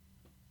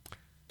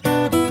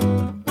 Well,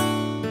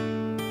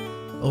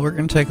 we're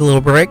going to take a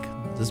little break.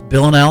 This is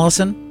Bill and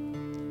Allison,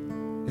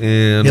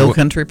 and Hill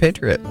Country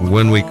Patriot.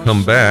 When we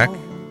come back,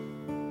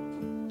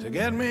 To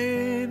get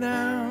me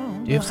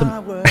down. do you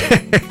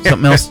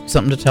have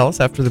something to tell us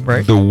after the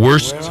break? the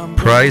worst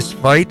prize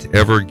fight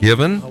ever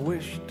given.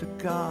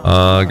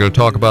 Going to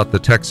talk about the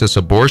Texas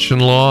abortion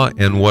law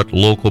and what some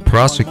local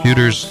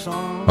prosecutors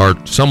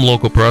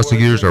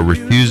are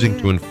refusing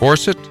to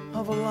enforce it.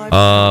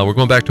 We're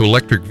going back to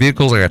electric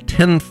vehicles. I got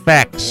 10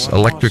 facts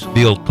electric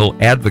vehicle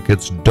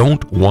advocates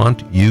don't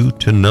want you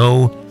to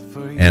know,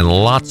 and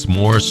lots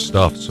more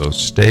stuff. So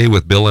stay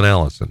with Bill and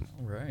Allison.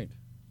 All right.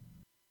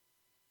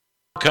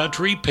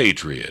 Country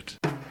Patriot.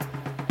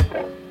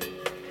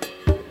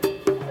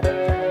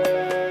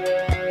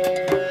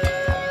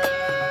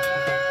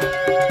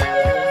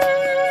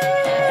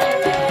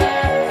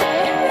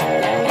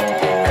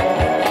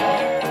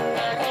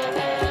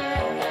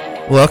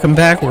 Welcome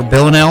back. We're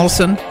Bill and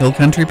Allison, Hill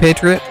Country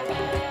Patriot,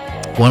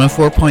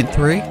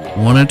 104.3,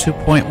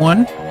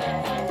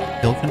 102.1,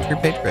 Hill Country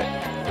Patriot,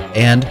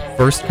 and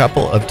first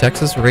couple of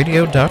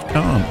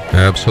TexasRadio.com.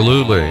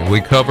 Absolutely.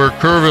 We cover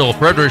Kerrville,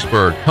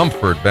 Fredericksburg,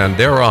 Comfort,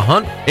 Bandera,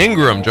 Hunt,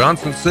 Ingram,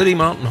 Johnson City,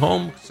 Mountain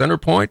Home, Center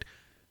Point,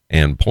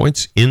 and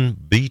points in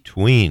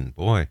between.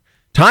 Boy,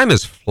 time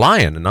is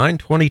flying.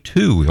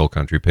 9:22 Hill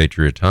Country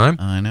Patriot time.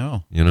 I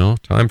know.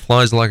 Time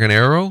flies like an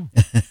arrow,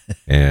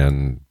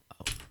 and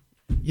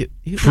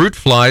fruit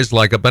flies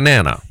like a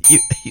banana. You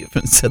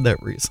haven't said that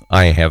recently.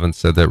 I haven't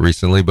said that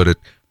recently, but it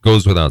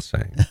goes without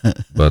saying.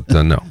 But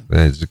no,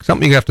 it's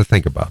something you have to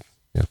think about.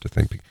 You have to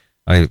think.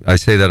 I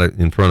say that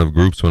in front of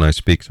groups when I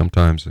speak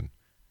sometimes, and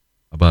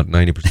about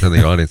 90% of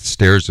the audience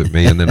stares at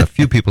me, and then a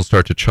few people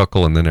start to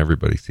chuckle, and then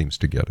everybody seems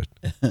to get it.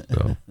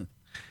 So,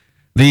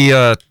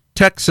 the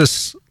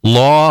Texas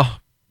law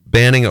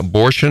banning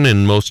abortion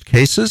in most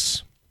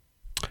cases.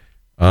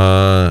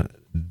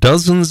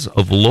 Dozens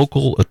of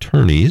local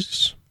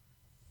attorneys,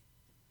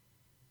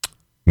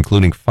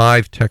 including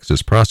 5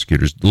 Texas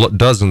prosecutors,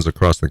 dozens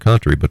across the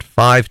country, but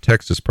 5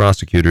 Texas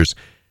prosecutors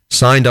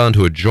signed on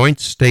to a joint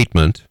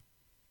statement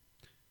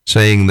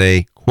saying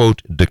they,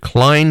 quote,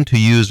 decline to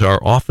use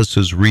our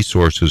office's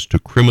resources to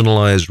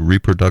criminalize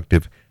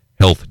reproductive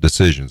health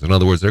decisions. In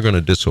other words, they're going to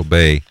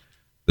disobey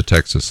the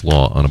Texas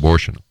law on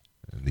abortion.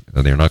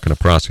 They're not going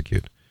to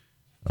prosecute.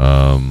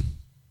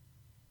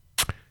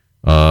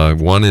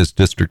 One is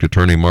District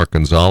Attorney Mark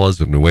Gonzalez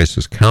of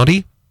Nueces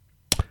County.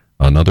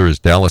 Another is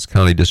Dallas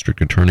County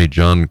District Attorney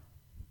John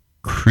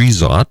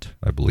Creuzot,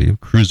 I believe.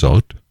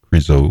 Creuzot. I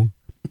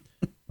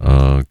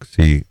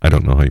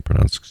don't know how you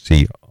pronounce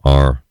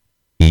Creuzot.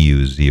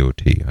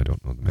 I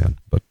don't know the man.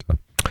 But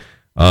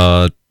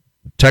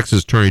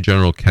Texas Attorney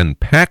General Ken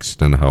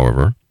Paxton,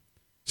 however,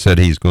 said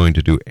he's going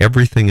to do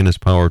everything in his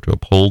power to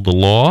uphold the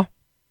law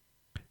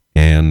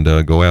and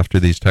go after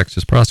these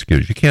Texas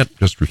prosecutors. You can't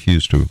just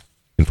refuse to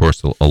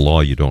enforce a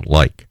law you don't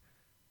like.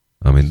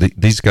 I mean,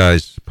 these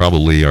guys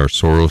probably are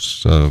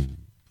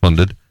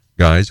Soros-funded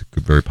guys,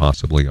 could very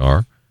possibly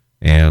are,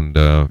 and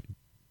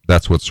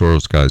that's what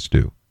Soros guys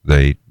do.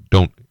 They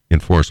don't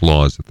enforce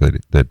laws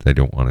that they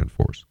don't want to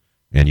enforce,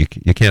 and you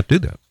can't do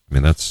that. I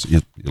mean, that's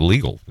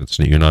illegal.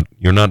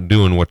 You're not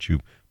doing what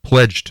you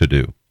pledged to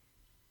do.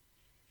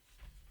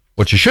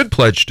 What you should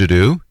pledge to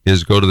do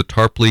is go to the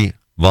Tarpley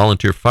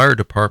Volunteer Fire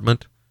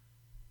Department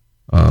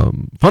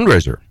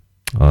fundraiser.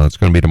 It's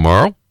going to be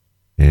tomorrow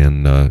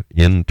in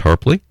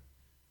Tarpley,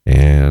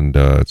 and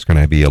it's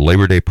going to be a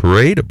Labor Day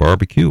parade, a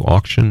barbecue,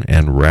 auction,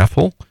 and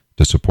raffle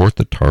to support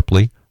the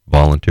Tarpley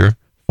Volunteer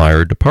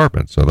Fire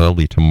Department. So that'll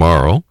be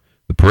tomorrow.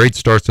 The parade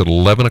starts at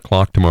 11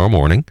 o'clock tomorrow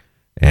morning,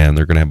 and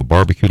they're going to have a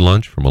barbecue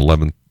lunch from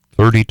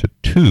 11:30 to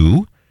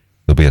 2.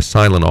 There'll be a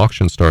silent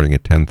auction starting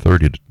at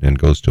 10:30 and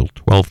goes till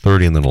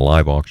 12:30, and then a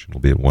live auction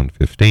will be at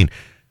 1:15.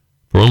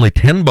 For only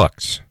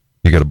 $10,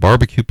 you get a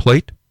barbecue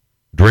plate,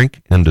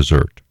 drink, and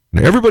dessert.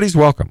 And everybody's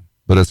welcome,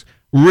 but it's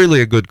really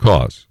a good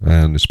cause,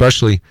 and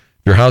especially if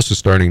your house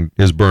is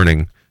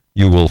burning,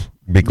 you will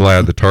be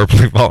glad the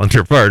Tarpley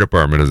Volunteer Fire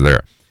Department is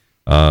there.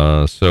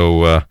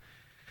 So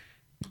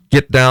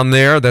get down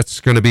there. That's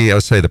going to be, I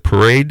say, the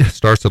parade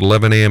starts at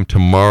 11 a.m.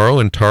 tomorrow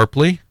in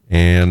Tarpley,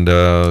 and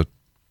the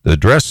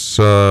address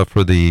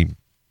for the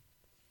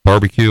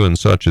barbecue and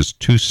such is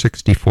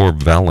 264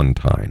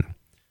 Valentine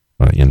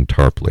in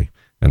Tarpley,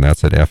 and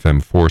that's at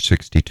FM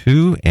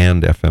 462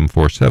 and FM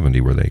 470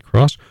 where they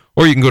cross.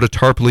 Or you can go to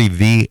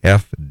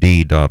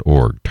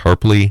tarpleyvfd.org.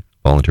 Tarpley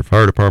Volunteer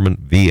Fire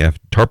Department,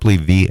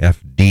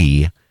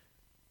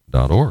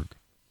 tarpleyvfd.org.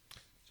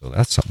 So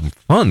that's something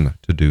fun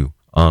to do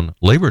on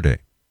Labor Day.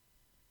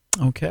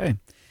 Okay.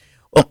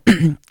 Well,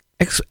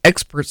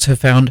 experts have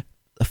found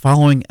the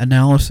following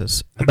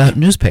analysis about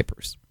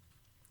newspapers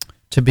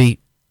to be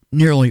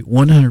nearly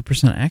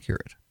 100%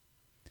 accurate.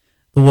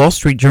 The Wall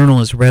Street Journal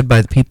is read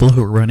by the people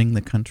who are running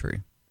the country.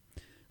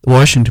 The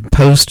Washington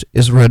Post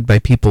is read by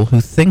people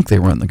who think they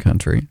run the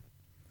country.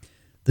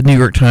 The New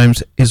York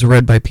Times is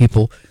read by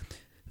people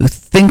who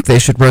think they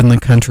should run the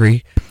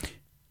country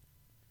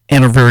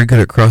and are very good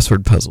at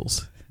crossword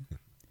puzzles.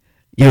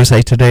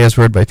 USA Today is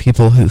read by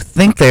people who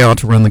think they ought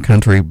to run the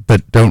country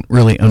but don't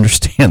really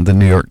understand the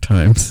New York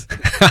Times.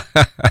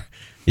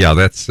 Yeah,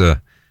 that's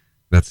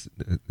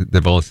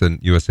they've all said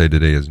USA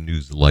Today is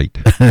news light.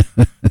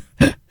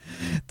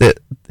 The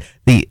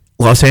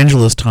Los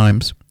Angeles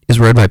Times is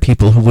read by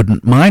people who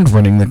wouldn't mind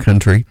running the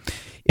country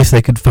if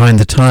they could find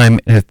the time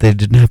and if they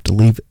didn't have to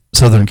leave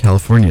Southern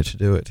California to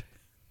do it.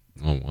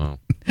 Oh, wow.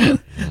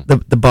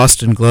 The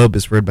Boston Globe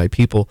is read by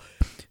people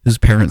whose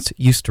parents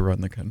used to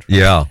run the country.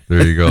 Yeah,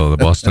 there you go. The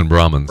Boston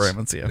Brahmins.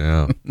 Brahmins,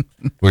 yeah.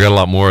 We got a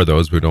lot more of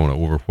those. We don't want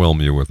to overwhelm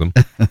you with them.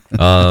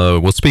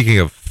 Well, speaking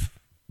of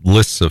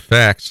lists of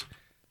facts,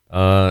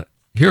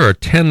 here are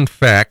 10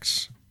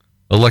 facts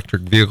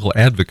electric vehicle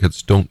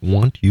advocates don't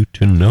want you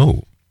to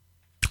know.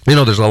 You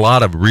know, there's a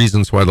lot of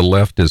reasons why the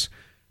left is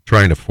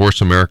trying to force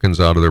Americans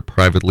out of their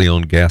privately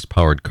owned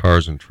gas-powered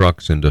cars and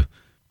trucks into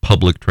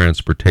public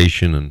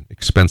transportation and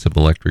expensive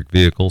electric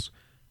vehicles.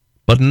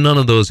 But none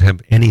of those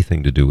have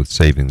anything to do with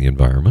saving the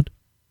environment.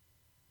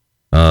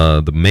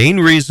 The main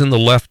reason the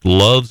left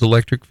loves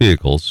electric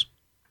vehicles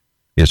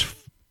is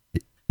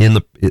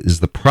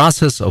the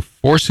process of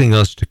forcing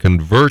us to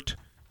convert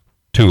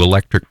to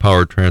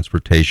electric-powered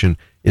transportation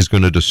is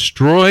going to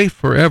destroy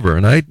forever.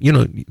 And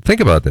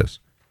think about this.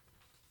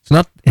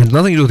 It has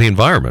nothing to do with the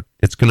environment.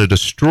 It's going to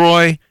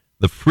destroy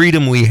the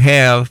freedom we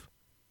have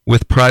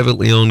with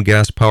privately owned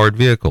gas-powered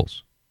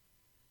vehicles.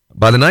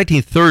 By the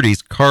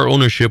 1930s, car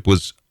ownership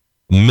was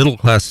a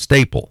middle-class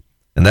staple,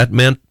 and that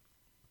meant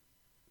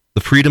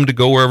the freedom to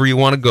go wherever you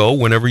want to go,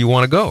 whenever you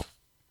want to go,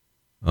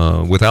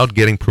 without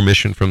getting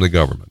permission from the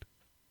government.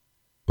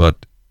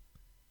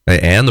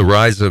 And the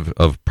rise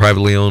of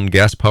privately owned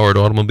gas-powered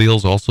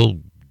automobiles also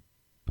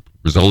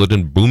resulted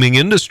in booming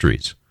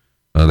industries.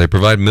 They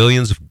provide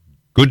millions of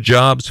good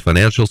jobs,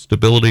 financial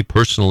stability,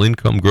 personal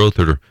income growth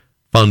that are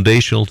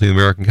foundational to the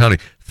American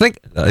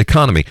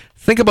economy.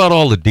 Think about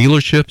all the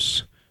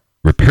dealerships,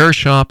 repair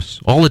shops,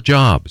 all the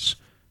jobs,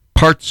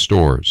 parts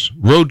stores,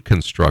 road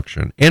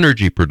construction,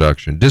 energy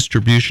production,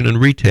 distribution and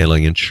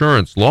retailing,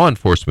 insurance, law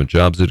enforcement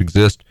jobs that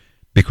exist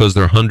because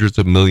there are hundreds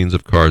of millions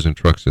of cars and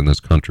trucks in this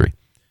country.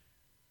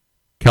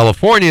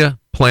 California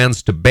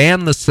plans to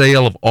ban the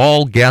sale of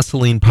all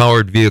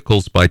gasoline-powered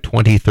vehicles by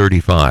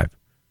 2035.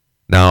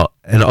 Now,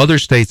 and other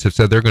states have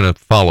said they're going to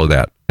follow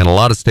that, and a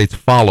lot of states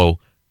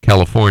follow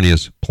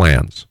California's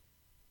plans.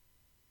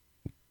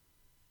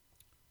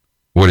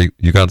 What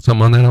you got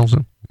something on that,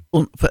 Alison?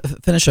 Well,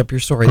 finish up your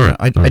story. All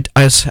right.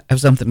 I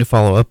have something to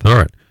follow up. All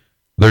right.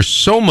 There's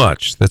so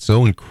much that's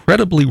so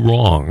incredibly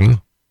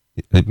wrong,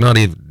 not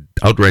even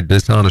outright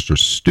dishonest or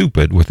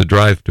stupid, with the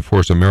drive to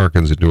force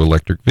Americans into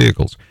electric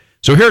vehicles.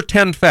 So here are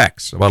 10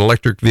 facts about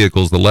electric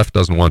vehicles the left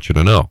doesn't want you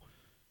to know.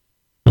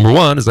 Number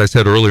one, as I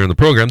said earlier in the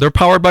program, they're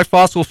powered by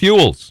fossil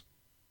fuels.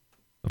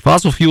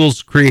 Fossil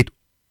fuels create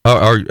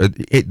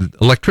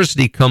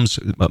electricity comes,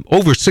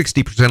 over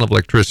 60% of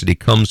electricity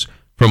comes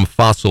from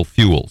fossil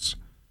fuels.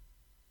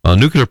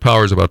 Nuclear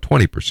power is about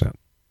 20%.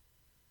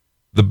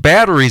 The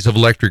batteries of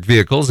electric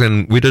vehicles,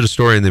 and we did a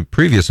story in the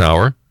previous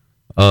hour,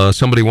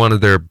 somebody wanted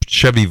their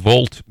Chevy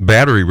Volt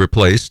battery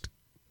replaced.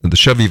 The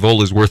Chevy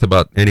Volt is worth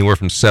about anywhere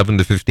from $7,000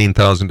 to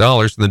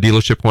 $15,000, and the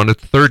dealership wanted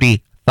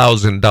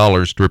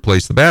 $30,000 to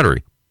replace the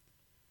battery.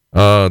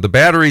 The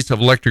batteries of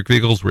electric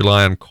vehicles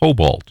rely on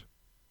cobalt.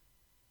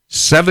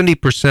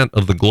 70%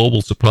 of the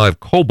global supply of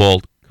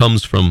cobalt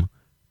comes from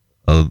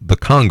the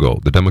Congo,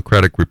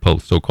 the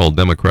so-called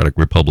Democratic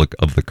Republic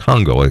of the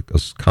Congo, a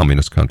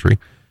communist country.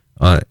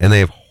 And they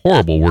have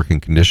horrible working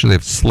conditions. They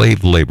have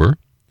slave labor.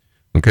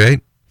 Okay.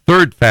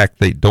 Third fact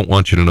they don't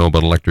want you to know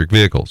about electric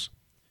vehicles.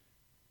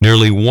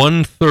 Nearly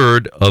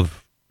 1/3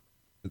 of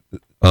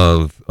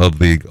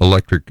the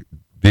electric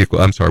vehicle,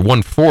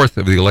 1/4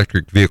 of the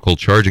electric vehicle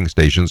charging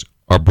stations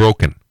are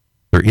broken.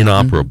 They're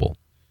inoperable.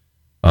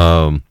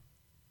 The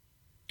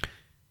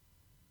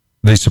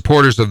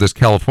supporters of this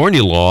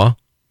California law,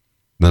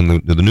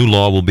 then the new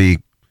law will be,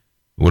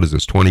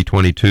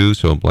 2022?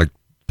 So like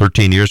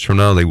 13 years from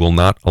now, they will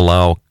not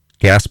allow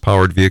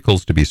gas-powered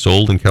vehicles to be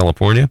sold in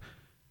California.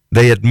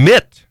 They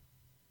admit,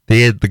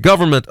 the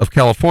government of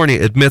California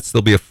admits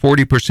there'll be a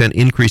 40%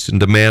 increase in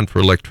demand for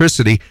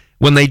electricity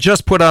when they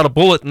just put out a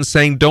bulletin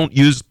saying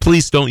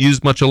please don't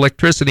use much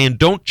electricity and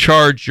don't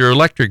charge your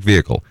electric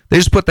vehicle. They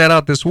just put that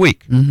out this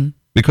week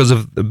because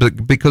of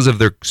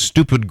their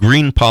stupid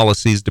green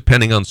policies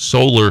depending on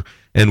solar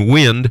and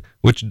wind,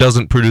 which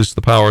doesn't produce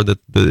the power that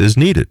is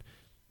needed.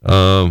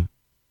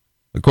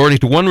 According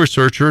to one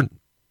researcher,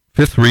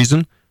 fifth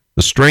reason,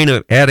 the strain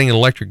of adding an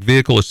electric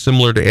vehicle is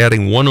similar to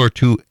adding one or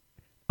two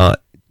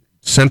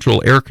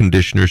central air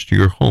conditioners to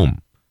your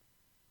home.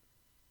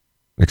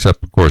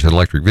 Except, of course, an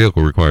electric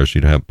vehicle requires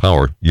you to have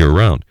power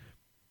year-round.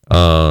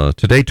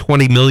 Today,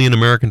 20 million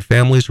American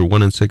families, or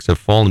 1 in 6, have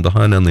fallen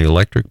behind on the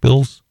electric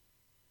bills,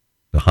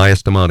 the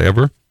highest amount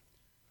ever.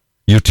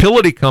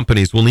 Utility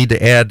companies will need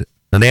to add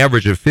an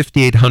average of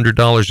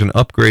 $5,800 in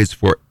upgrades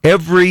for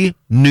every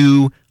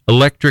new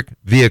electric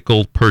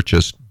vehicle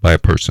purchased by a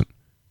person.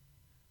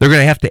 They're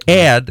going to have to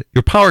add,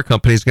 your power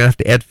company is going to have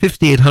to add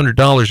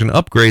 $5,800 in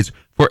upgrades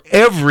for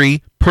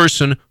every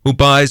person who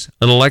buys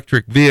an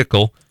electric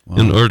vehicle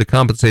in order to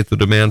compensate the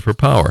demand for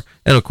power.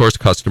 And of course,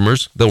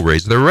 customers, they'll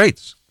raise their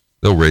rates.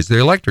 They'll raise their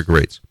electric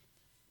rates.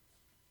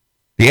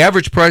 The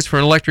average price for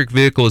an electric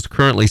vehicle is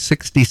currently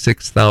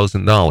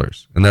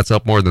 $66,000, and that's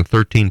up more than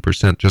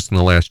 13% just in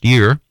the last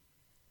year.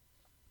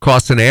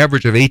 Costs an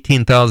average of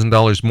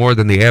 $18,000 more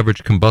than the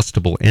average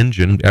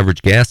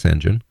average gas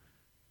engine.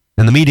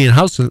 And the median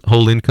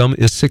household income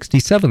is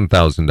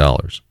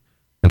 $67,000.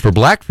 And for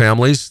black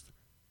families,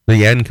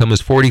 the income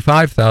is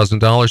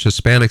 $45,000,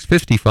 Hispanics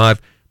 $55,000,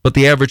 but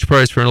the average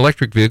price for an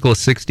electric vehicle is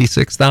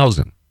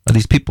 $66,000. Are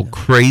these people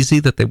crazy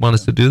that they want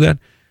us to do that?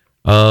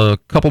 A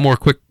couple more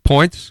quick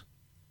points.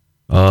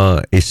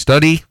 A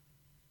study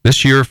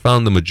this year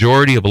found the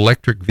majority of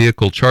electric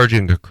vehicle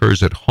charging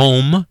occurs at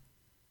home,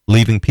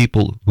 leaving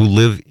people who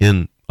live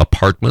in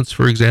apartments,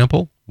 for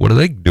example. What are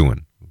they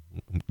doing?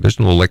 There's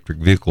no electric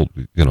vehicle,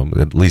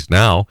 at least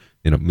now,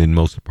 in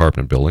most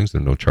apartment buildings.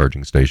 There are no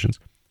charging stations.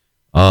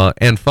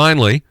 And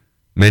finally,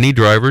 most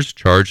drivers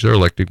charge their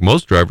electric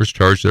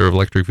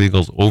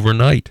vehicles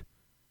overnight.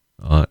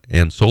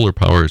 And solar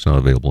power is not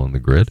available on the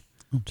grid.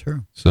 Oh,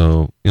 true.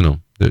 So,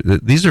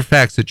 these are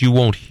facts that you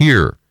won't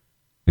hear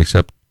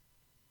except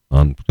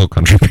on Hill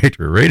Country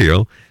Patriot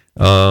Radio.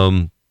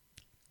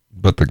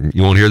 But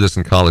you won't hear this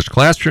in college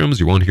classrooms.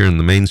 You won't hear it in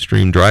the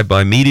mainstream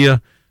drive-by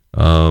media,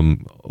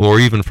 or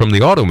even from the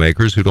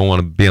automakers who don't want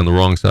to be on the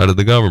wrong side of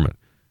the government.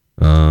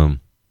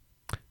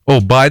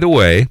 By the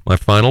way, my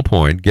final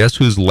point, guess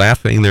who's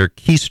laughing their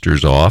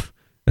keisters off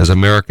as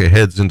America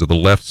heads into the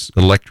left's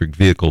electric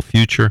vehicle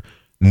future,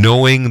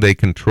 knowing they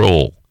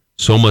control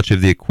so much of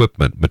the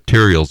equipment,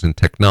 materials, and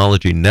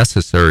technology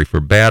necessary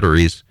for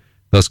batteries,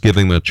 thus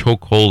giving them a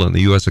chokehold on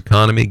the U.S.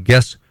 economy?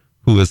 Guess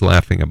who is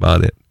laughing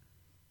about it?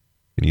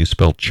 Can you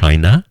spell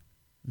China?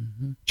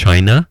 Mm-hmm.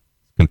 China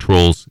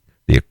controls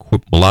a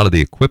lot of the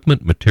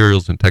equipment,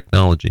 materials, and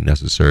technology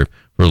necessary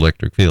for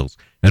electric vehicles.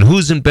 And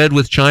who's in bed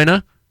with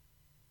China?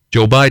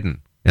 Joe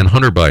Biden and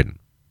Hunter Biden.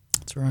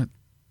 That's right.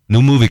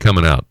 New movie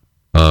coming out.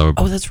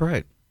 That's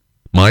right.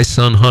 My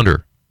Son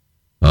Hunter.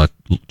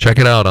 Check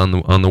it out on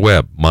the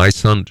web.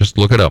 Just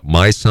look it up.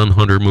 My Son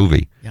Hunter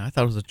movie. Yeah, I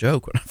thought it was a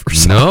joke when I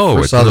first saw No,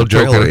 it's no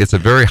joke. It's a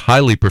very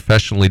highly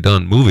professionally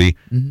done movie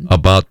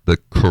about the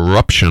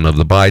corruption of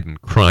the Biden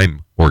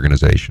crime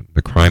organization,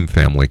 the crime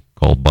family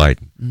called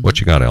Biden. What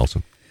you got,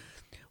 Alison?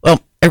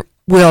 Well,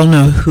 we all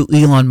know who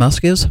Elon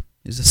Musk is.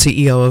 He's the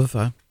CEO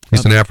of.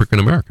 He's an African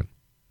American.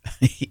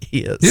 He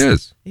is. He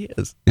is. He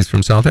is. He's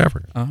from South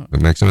Africa.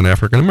 That makes him an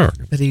African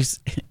American. But he's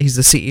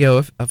the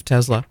CEO of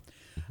Tesla.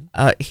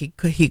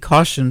 He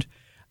cautioned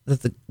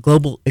that the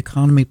global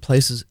economy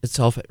places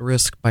itself at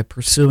risk by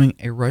pursuing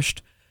a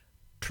rushed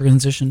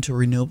transition to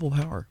renewable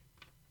power.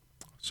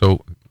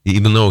 So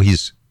even though he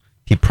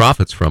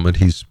profits from it,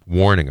 he's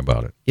warning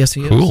about it. Yes,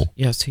 he is. Cool.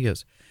 Yes, he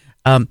is.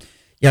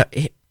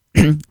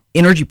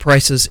 Energy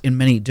prices in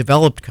many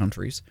developed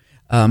countries,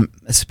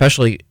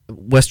 especially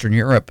Western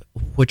Europe,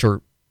 which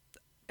are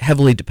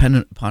heavily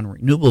dependent upon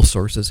renewable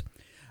sources,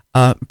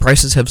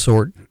 prices have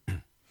soared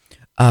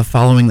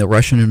following the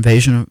Russian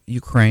invasion of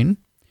Ukraine.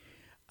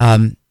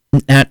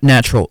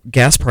 Natural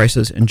gas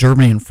prices in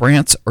Germany and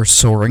France are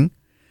soaring.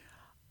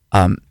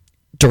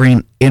 During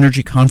an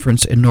energy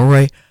conference in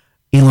Norway,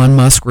 Elon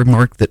Musk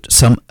remarked that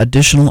some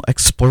additional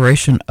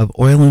exploration of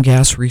oil and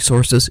gas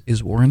resources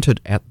is warranted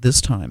at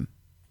this time.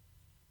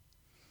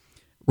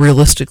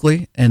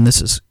 Realistically, and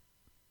this is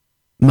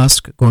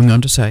Musk going on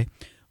to say,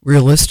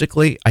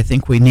 realistically, I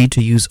think we need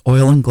to use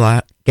oil and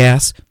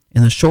gas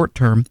in the short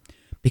term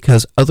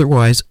because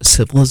otherwise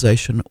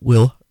civilization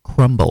will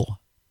crumble.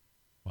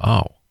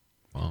 Wow.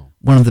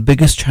 One of the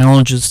biggest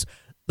challenges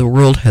the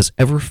world has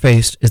ever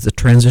faced is the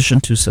transition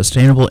to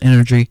sustainable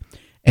energy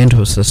and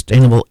to a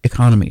sustainable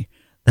economy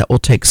that will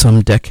take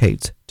some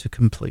decades to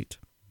complete.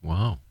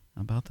 Wow.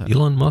 How about that?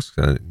 Elon Musk,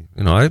 I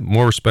have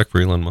more respect for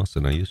Elon Musk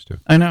than I used to.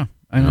 I know.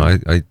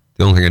 The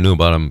only thing I knew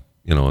about him,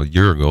 a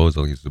year ago is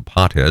he's a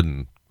pothead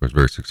and of course a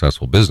very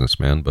successful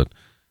businessman, but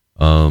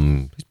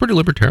he's pretty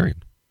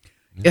libertarian.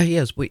 Yeah, he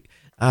is.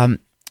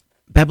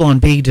 Babylon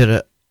Bee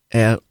did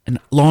a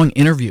long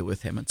interview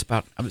with him.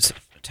 I was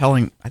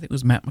telling, I think it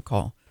was Matt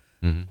McCall,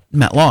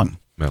 Matt Long,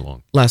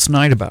 last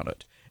night about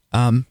it.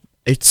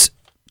 It's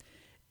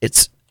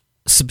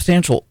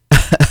substantial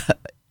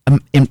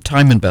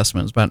time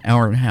investment. It's about an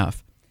hour and a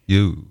half.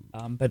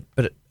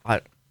 But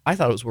I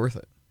thought it was worth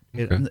it.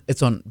 Okay.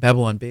 It's on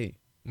Babylon Bee.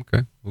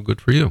 Okay, well, good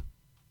for you.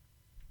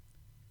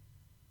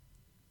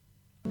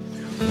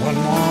 One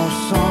more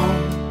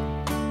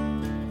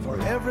song for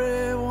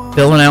everyone.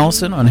 Bill and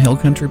Alison on Hill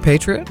Country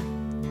Patriot,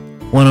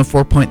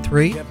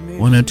 104.3,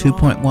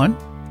 102.1,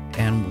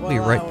 and we'll be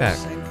right back.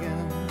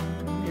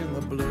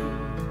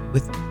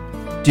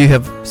 Do you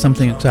have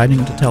something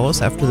exciting to tell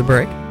us after the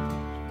break?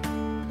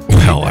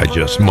 Well, I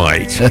just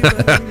might.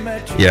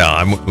 Yeah,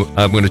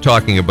 I'm going to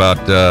talking about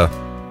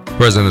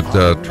President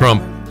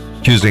Trump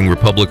accusing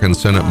Republican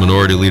Senate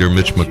Minority Leader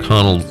Mitch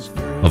McConnell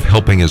of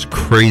helping his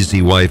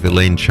crazy wife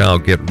Elaine Chao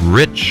get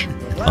rich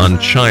on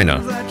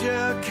China.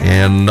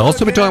 And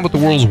also be talking about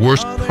the world's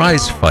worst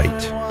prize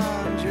fight,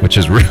 which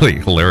is really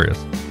hilarious.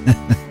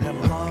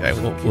 Okay,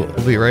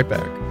 we'll be right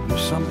back. You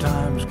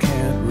sometimes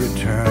can't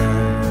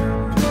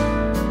return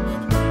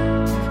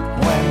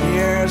when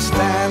you're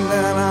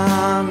standing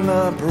on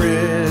the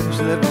bridge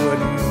that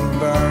wouldn't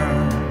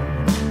burn.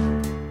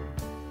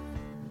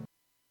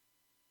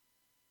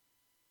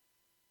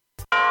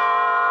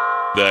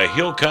 The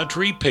Hill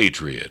Country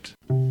Patriot.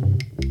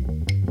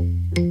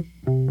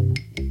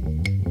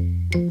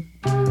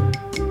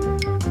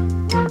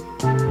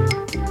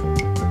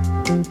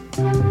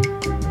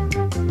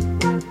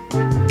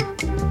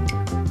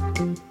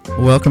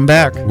 Welcome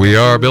back. We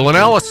are Bill and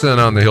Alison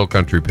on the Hill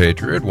Country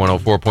Patriot,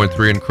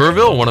 104.3 in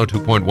Kerrville,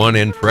 102.1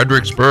 in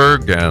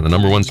Fredericksburg, and the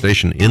number one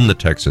station in the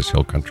Texas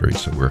Hill Country.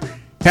 So we're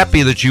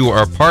happy that you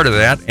are part of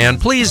that. And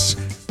please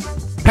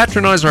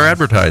patronize our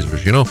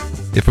advertisers.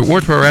 If it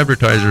weren't for our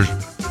advertisers,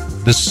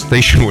 this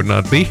station would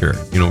not be here.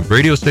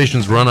 Radio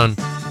stations run on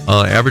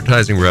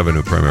advertising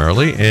revenue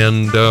primarily,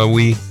 and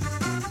we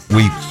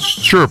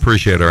sure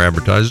appreciate our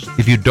advertisers.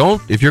 If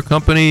your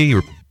company,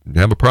 you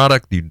have a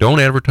product, you don't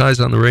advertise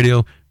on the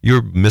radio,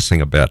 you're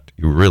missing a bet.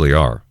 You really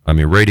are. I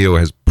mean, radio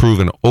has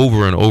proven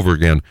over and over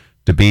again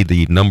to be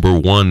the number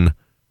one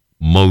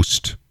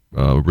most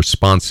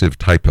responsive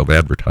type of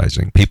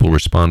advertising. People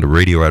respond to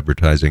radio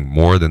advertising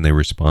more than they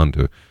respond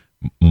to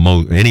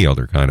any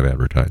other kind of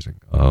advertising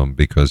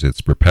because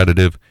it's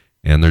repetitive,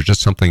 and there's just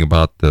something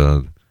about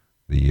the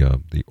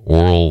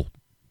oral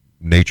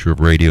nature of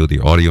radio, the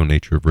audio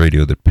nature of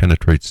radio that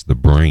penetrates the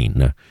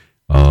brain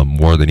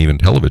more than even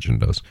television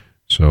does.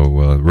 So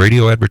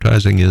radio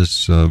advertising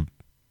is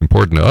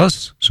important to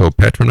us. So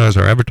patronize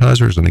our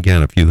advertisers. And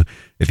again,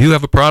 if you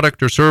have a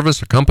product or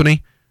service, a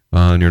company,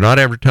 and you're not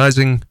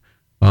advertising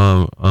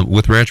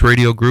with Ranch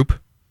Radio Group,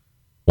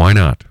 why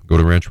not? Go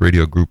to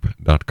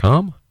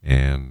ranchradiogroup.com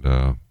and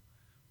or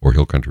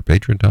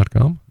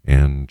hillcountrypatriot.com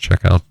and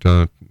check out,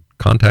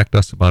 contact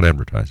us about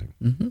advertising.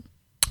 Mm-hmm.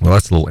 Well,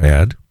 that's a little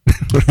ad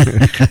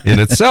in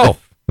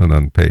itself, an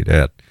unpaid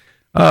ad.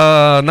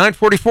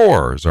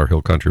 9:44 is our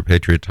Hill Country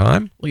Patriot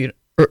time. Well,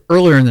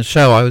 earlier in the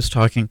show, I was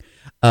talking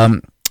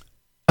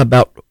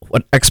about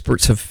what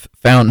experts have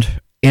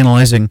found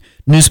analyzing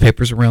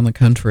newspapers around the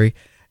country,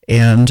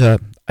 and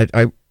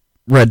I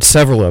read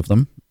several of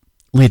them,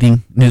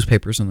 leading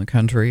newspapers in the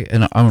country,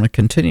 and I want to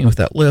continue with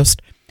that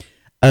list.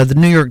 The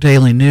New York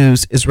Daily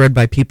News is read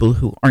by people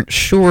who aren't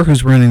sure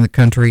who's running the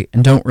country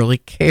and don't really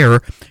care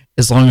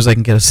as long as they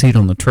can get a seat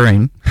on the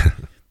train.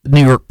 The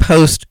New York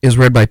Post is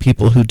read by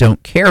people who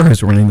don't care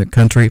who's running the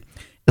country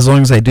as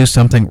long as they do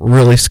something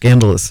really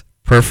scandalous,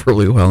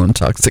 preferably while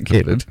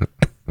intoxicated.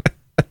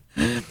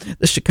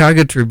 The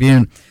Chicago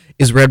Tribune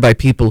is read by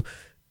people...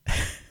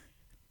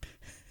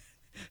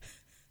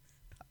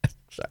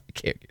 Sorry, I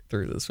can't get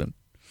through this one.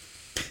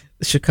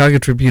 The Chicago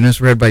Tribune is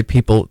read by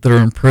people that are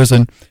in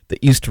prison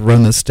that used to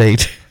run the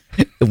state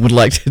and would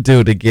like to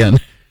do it again.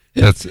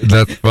 That's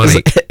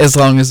funny. As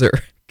long as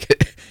they're...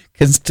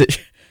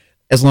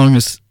 as long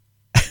as...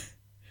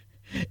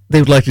 They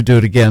would like to do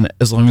it again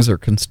as long as their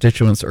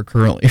constituents are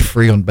currently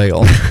free on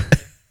bail.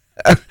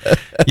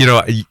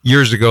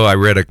 Years ago I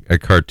read a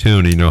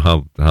cartoon. You know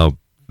how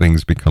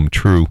things become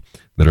true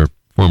that are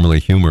formerly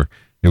humor.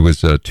 It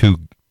was two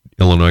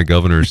Illinois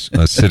governors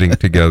sitting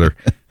together,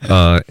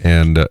 I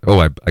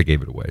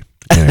gave it away.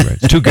 Anyway,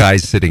 two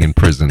guys sitting in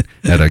prison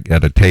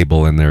at a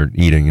table, and they're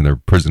eating their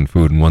prison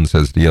food, and one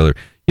says to the other,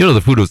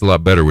 the food was a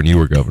lot better when you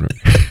were governor.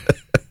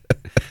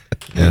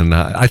 And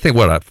I think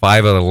 5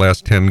 out of the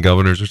last 10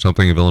 governors or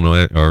something of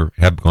Illinois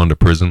have gone to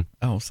prison.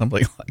 Oh,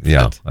 something like that.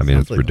 Yeah, I mean,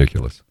 it's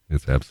ridiculous.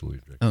 It's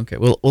absolutely ridiculous. Okay,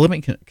 well, let me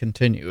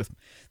continue.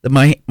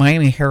 The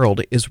Miami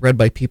Herald is read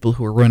by people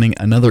who are running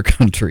another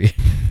country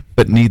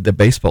but need the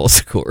baseball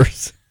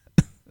scores.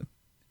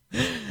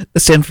 The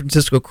San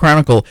Francisco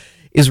Chronicle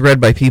is read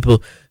by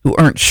people who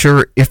aren't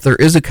sure if there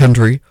is a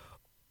country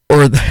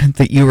or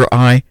that you or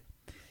I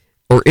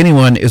or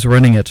anyone is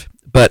running it,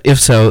 but if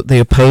so, they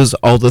oppose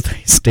all that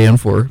they stand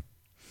for.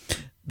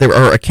 There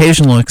are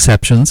occasional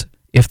exceptions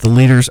if the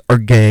leaders are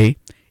gay,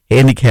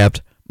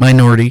 handicapped,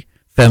 minority,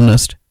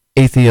 feminist,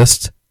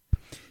 atheists,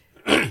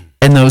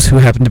 and those who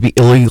happen to be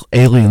illegal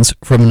aliens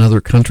from another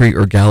country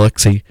or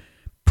galaxy,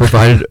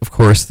 provided, of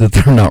course, that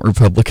they're not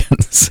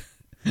Republicans.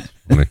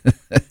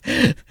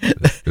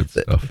 That's good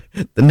stuff.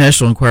 The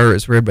National Enquirer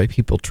is read by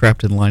people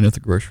trapped in line at the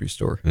grocery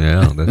store.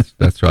 Yeah,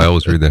 that's right. I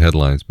always read the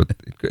headlines, but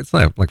it's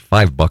like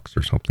 $5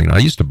 or something. I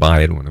used to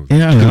buy it when it was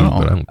I know.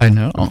 but I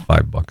know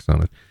 $5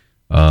 on it.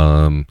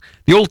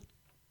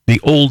 The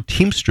old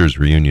Teamsters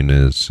reunion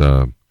is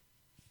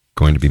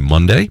going to be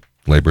Monday,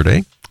 Labor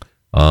Day.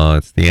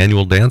 It's the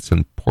annual dance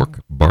and pork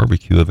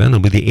barbecue event.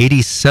 It'll be the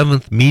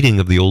 87th meeting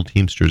of the old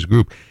Teamsters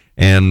group.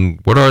 And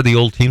what are the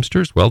old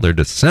Teamsters? Well, they're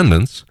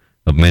descendants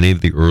of many of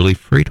the early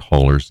freight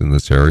haulers in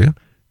this area,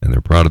 and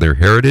they're proud of their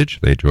heritage.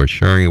 They enjoy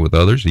sharing it with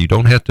others. You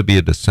don't have to be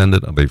a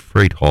descendant of a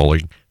freight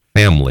hauling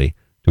family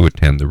to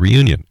attend the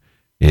reunion.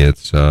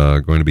 It's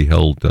going to be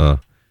held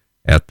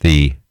at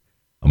the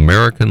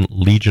American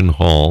Legion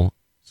Hall,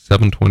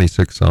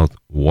 726 South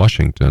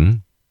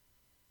Washington.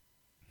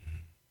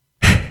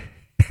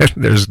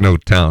 There's no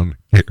town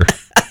here.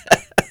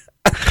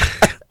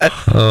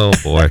 Oh,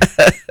 boy.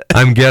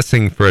 I'm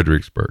guessing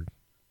Fredericksburg.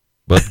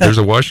 But there's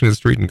a Washington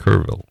Street in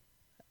Kerrville.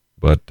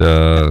 But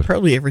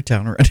probably every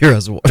town around here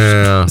has a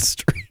Washington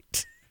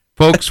Street.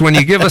 Folks, when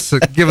you give us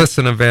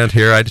an event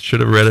here, I should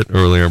have read it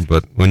earlier,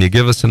 but when you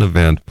give us an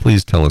event,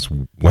 please tell us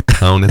what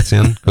town it's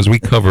in, because we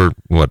cover,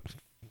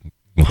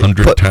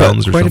 100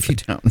 towns or something? Quite a few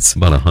towns.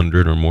 About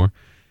 100 or more.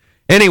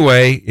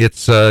 Anyway,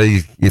 it's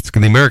the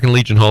American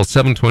Legion Hall,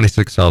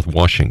 726 South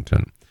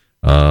Washington.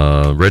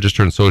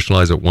 Register and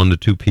socialize at 1 to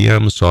 2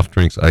 p.m. Soft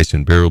drinks, ice,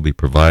 and beer will be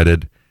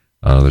provided.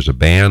 There's a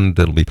band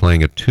that'll be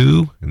playing at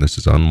 2, and this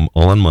is all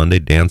on Monday.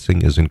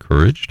 Dancing is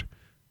encouraged,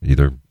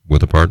 either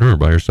with a partner or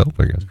by yourself,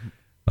 I guess.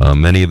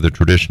 Many of the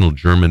traditional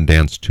German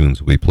dance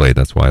tunes will be played.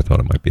 That's why I thought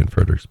it might be in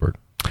Fredericksburg.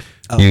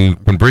 Oh. You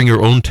can bring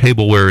your own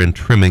tableware and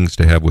trimmings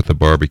to have with the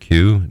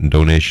barbecue, and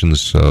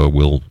donations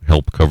will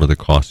help cover the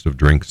cost of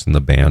drinks and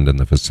the band and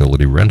the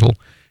facility rental.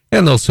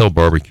 And they'll sell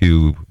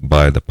barbecue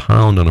by the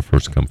pound on a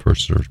first-come,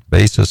 first-served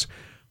basis.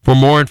 For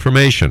more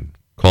information,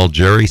 call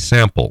Jerry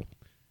Sample.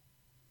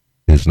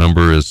 His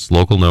number is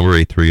local number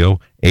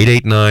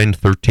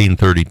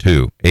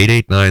 830-889-1332.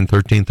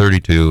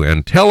 889-1332.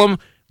 And tell him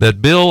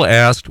that Bill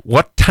asked,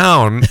 what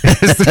town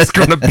is this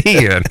going to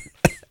be in?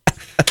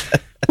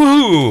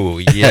 Woo,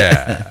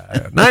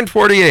 yeah.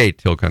 9:48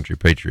 till Country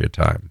Patriot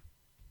time.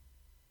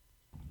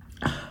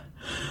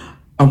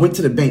 I went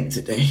to the bank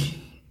today,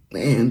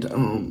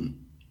 and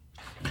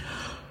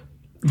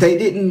they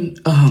didn't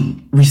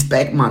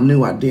respect my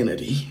new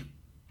identity.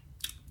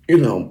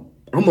 I'm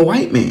a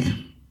white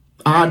man.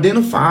 I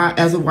identify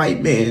as a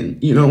white man.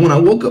 When I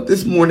woke up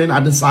this morning, I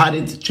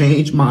decided to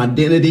change my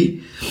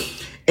identity,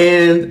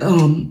 and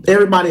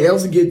everybody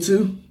else would get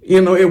to.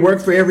 It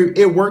worked for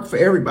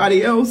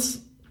everybody else.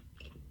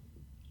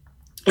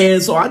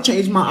 And so I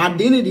changed my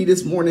identity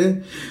this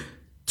morning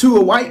to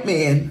a white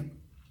man,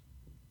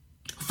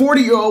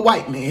 40-year-old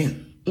white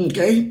man,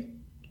 okay,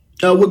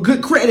 with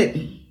good credit,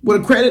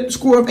 with a credit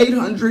score of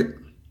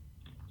 800,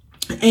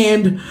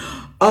 and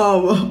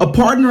a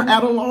partner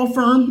at a law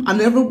firm. I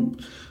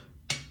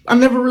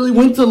never really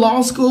went to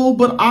law school,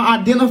 but I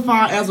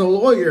identify as a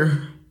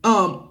lawyer.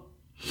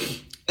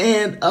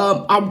 And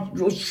I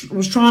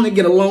was trying to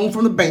get a loan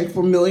from the bank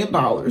for $1 million.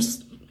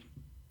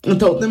 and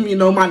told them,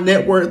 my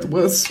net worth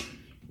was,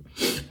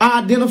 I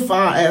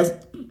identify as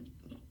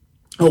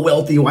a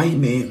wealthy white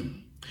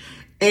man.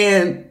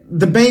 And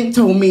the bank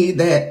told me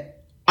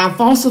that I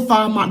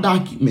falsified my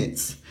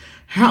documents.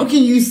 How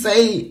can you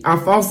say I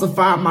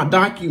falsified my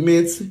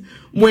documents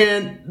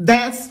when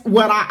that's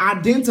what I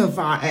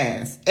identify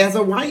as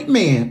a white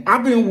man?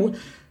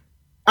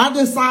 I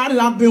decided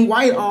I've been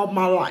white all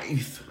my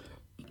life.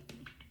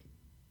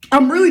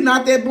 I'm really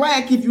not that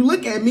black. If you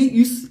look at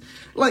me,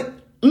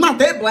 I'm not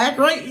that black,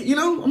 right?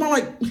 I'm not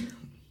like,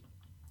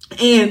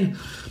 and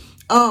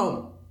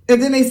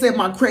then they said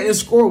my credit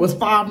score was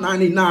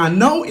 599.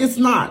 No, it's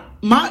not.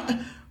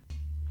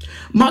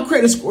 My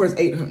credit score is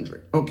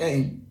 800,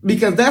 okay?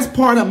 Because that's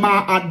part of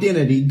my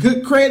identity.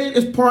 Good credit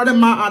is part of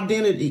my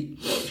identity.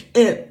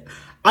 And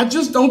I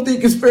just don't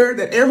think it's fair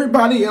that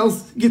everybody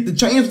else get to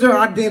change their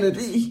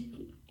identity.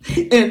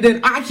 And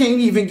then I can't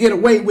even get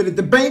away with it.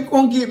 The bank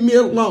won't give me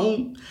a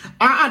loan.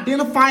 I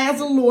identify as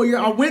a lawyer.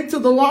 I went to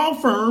the law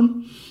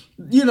firm,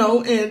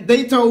 and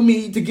they told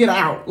me to get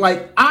out.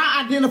 Like,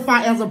 I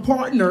identify as a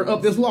partner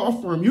of this law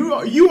firm.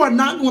 You are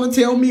not going to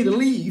tell me to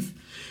leave.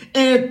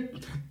 And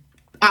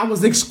I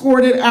was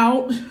escorted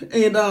out,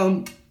 and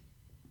I'm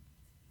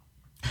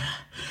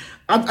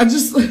gonna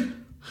just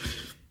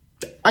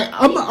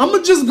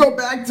go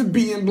back to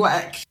being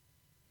black.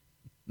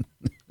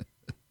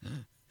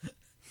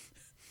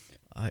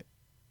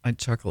 I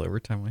chuckle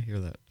every time I hear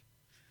that.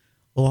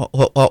 Well,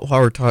 while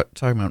we're talking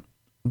about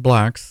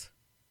blacks,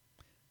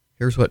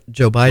 here's what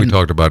Joe Biden. We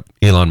talked about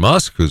Elon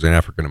Musk, who's an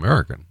African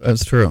American.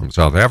 That's true. From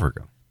South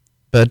Africa.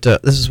 But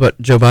this is what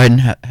Joe Biden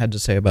had to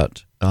say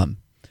about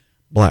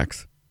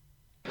blacks.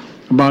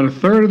 About a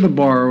third of the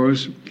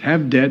borrowers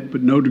have debt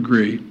but no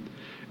degree,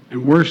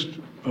 and worst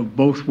of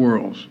both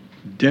worlds,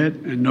 debt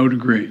and no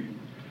degree.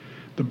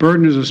 The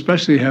burden is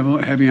especially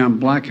heavy on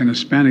black and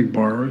Hispanic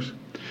borrowers,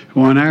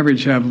 who on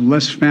average have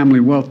less family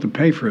wealth to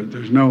pay for it.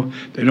 They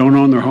don't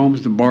own their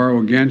homes to borrow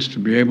against to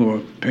be able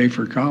to pay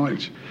for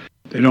college.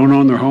 They don't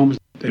own their homes.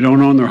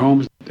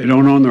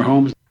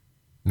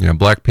 Yeah,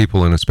 black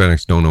people and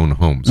Hispanics don't own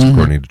homes,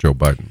 according to Joe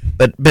Biden.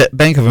 But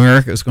Bank of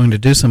America is going to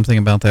do something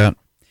about that.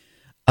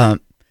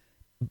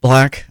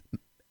 Black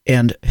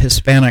and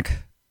Hispanic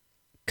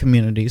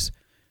communities,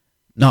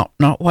 not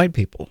white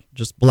people,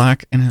 just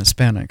black and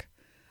Hispanic,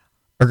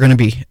 are going to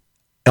be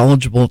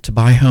eligible to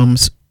buy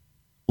homes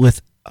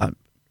with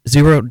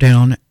zero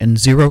down and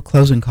zero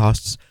closing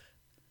costs,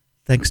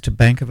 thanks to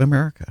Bank of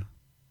America.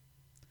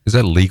 Is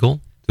that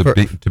legal to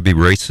be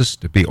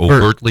racist? To be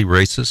overtly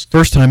racist?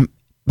 First-time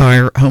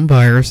home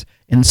buyers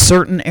in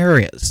certain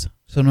areas.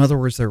 So in other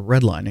words, they're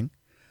redlining.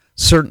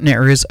 Certain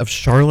areas of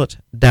Charlotte,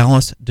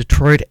 Dallas,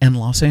 Detroit, and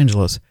Los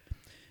Angeles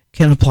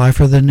can apply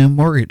for the new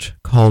mortgage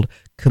called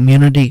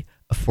Community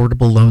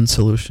Affordable Loan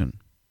Solution.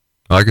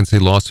 I can see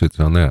lawsuits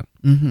on that.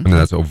 Mm-hmm. I mean,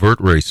 that's overt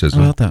racism.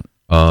 How about that?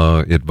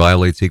 It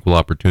violates equal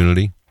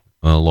opportunity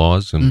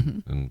laws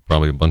and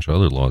probably a bunch of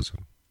other laws.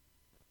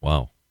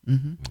 Wow.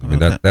 Mm-hmm. I mean,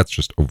 that's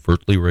just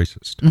overtly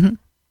racist. Mm-hmm.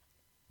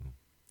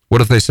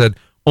 What if they said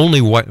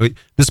only white?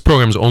 This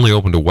program is only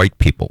open to white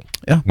people.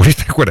 Yeah. What do you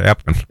think would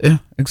happen? Yeah,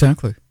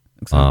 exactly.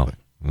 Well,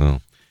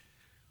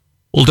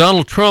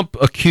 Donald Trump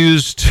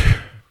accused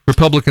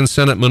Republican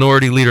Senate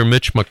Minority Leader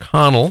Mitch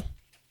McConnell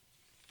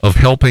of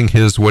helping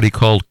his what he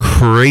called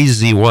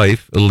crazy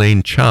wife,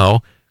 Elaine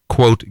Chao,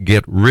 quote,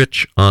 get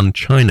rich on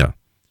China.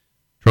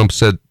 Trump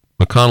said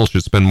McConnell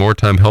should spend more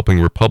time helping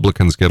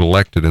Republicans get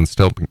elected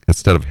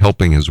instead of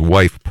helping his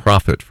wife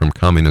profit from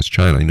communist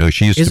China. You know,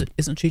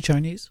 isn't she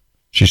Chinese?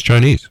 She's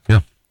Chinese,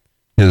 yeah.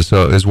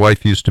 His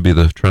wife used to be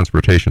the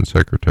transportation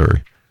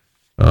secretary.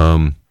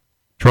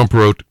 Trump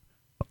wrote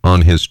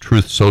on his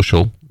Truth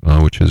Social,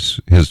 which is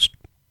his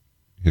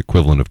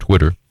equivalent of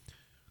Twitter,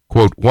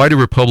 quote, why do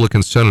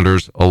Republican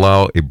senators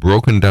allow a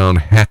broken-down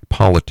hack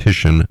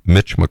politician,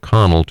 Mitch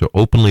McConnell, to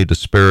openly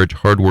disparage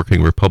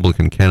hardworking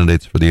Republican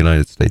candidates for the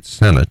United States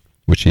Senate,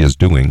 which he is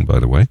doing, by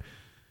the way?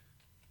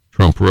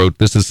 Trump wrote,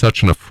 this is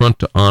such an affront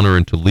to honor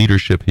and to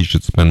leadership. He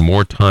should spend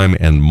more time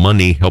and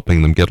money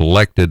helping them get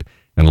elected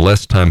and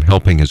less time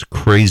helping his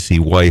crazy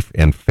wife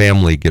and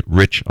family get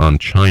rich on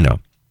China.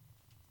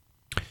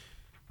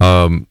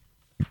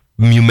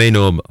 You may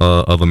know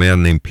of a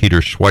man named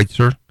Peter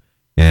Schweitzer,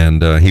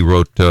 and he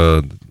wrote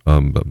a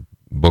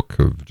book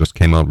just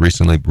came out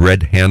recently,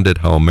 Red-Handed,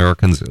 How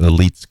Americans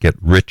Elites Get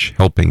Rich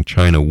Helping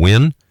China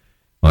Win.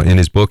 In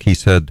his book, he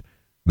said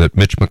that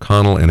Mitch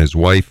McConnell and his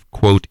wife,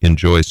 quote,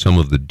 enjoy some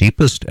of the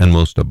deepest and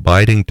most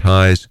abiding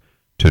ties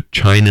to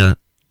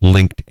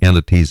China-linked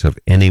entities of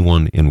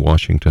anyone in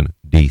Washington,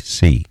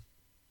 D.C.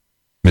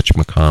 Mitch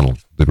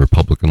McConnell, the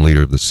Republican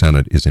leader of the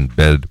Senate, is in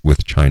bed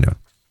with China.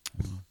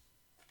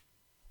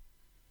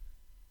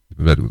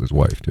 In bed with his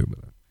wife, too.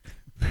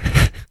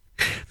 But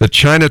the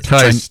China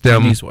ties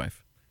stem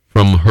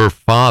from her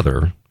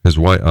father, his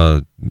wife,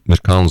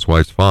 McConnell's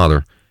wife's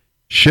father,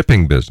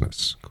 shipping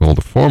business called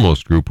the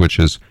Foremost Group, which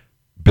has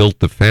built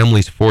the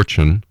family's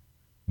fortune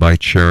by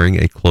sharing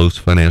a close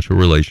financial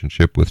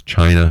relationship with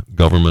China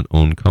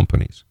government-owned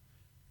companies.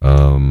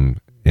 And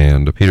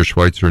Peter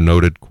Schweitzer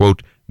noted,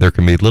 quote, There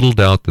can be little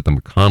doubt that the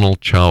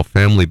McConnell-Chow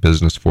family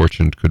business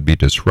fortune could be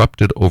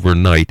disrupted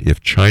overnight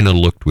if China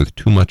looked with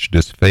too much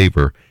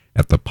disfavor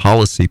at the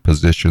policy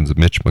positions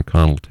Mitch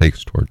McConnell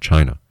takes toward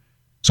China.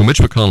 So Mitch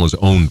McConnell is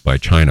owned by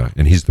China,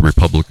 and he's the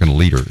Republican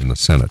leader in the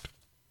Senate.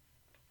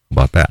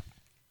 How about that?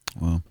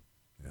 Wow.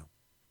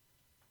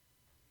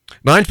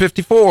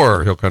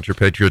 9:54, Hill Country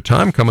Patriot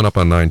Time, coming up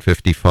on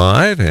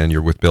 9:55, and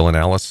you're with Bill and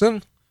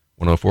Allison,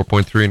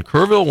 104.3 in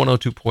Kerrville,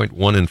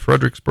 102.1 in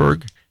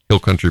Fredericksburg,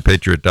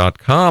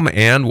 hillcountrypatriot.com,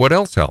 and what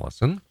else,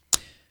 Allison?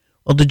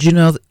 Well, did you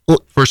know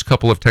First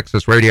couple of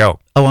Texas Radio.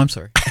 Oh, I'm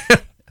sorry.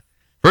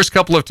 First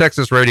couple of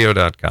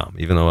TexasRadio.com,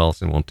 even though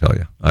Allison won't tell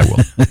you. I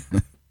will.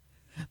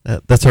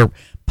 That's our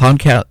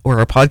podcast, or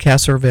our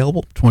podcasts are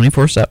available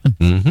 24/7.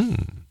 Mm-hmm.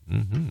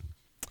 Mm-hmm.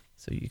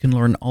 So you can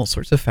learn all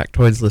sorts of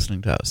factoids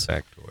listening to us.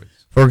 Factoids.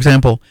 For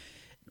example,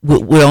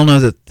 we all know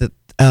that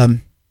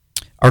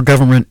our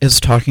government is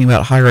talking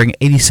about hiring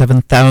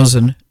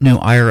 87,000 new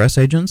IRS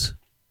agents.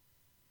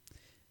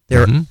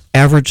 Their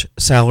average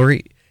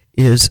salary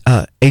is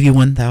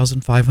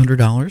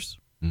 $81,500.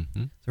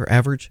 Mm-hmm. Their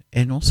average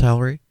annual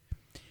salary.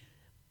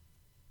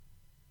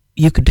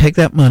 You could take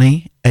that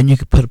money and you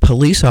could put a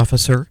police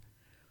officer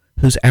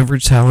whose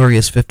average salary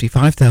is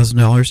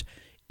 $55,000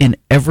 in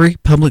every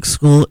public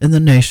school in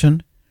the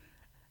nation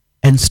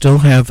and still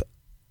have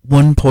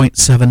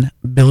 $1.7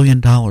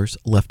 billion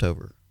left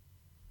over.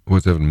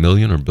 Was that,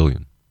 million or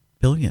billion?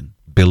 Billion.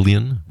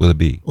 Billion with a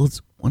B. Well,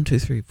 it's 1, 2,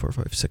 3, 4,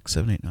 5, 6,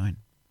 7, 8, 9.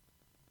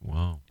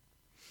 Wow.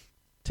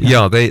 10,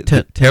 yeah,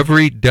 10.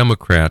 Every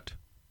Democrat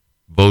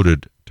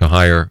voted to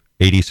hire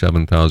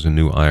 87,000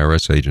 new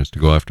IRS agents to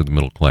go after the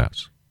middle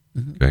class.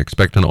 Mm-hmm. Okay,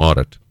 expect an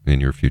audit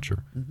in your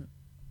future. Mm-hmm.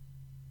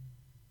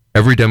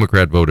 Every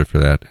Democrat voted for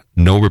that.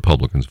 No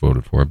Republicans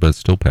voted for it, but it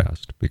still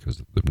passed because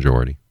the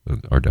majority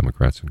are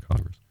Democrats in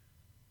Congress.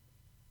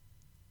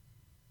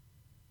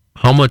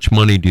 How much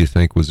money do you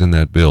think was in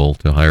that bill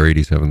to hire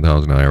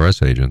 87,000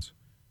 IRS agents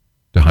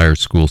to hire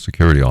school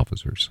security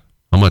officers?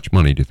 How much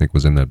money do you think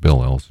was in that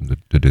bill, Alison,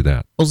 to do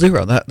that? Well,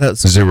 zero.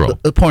 That's zero.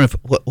 The point of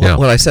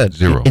what I said.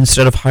 Zero.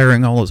 Instead of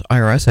hiring all those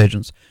IRS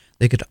agents,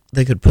 they could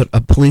put a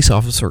police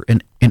officer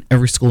in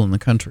every school in the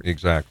country.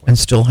 Exactly. And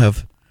still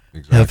have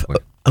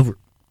over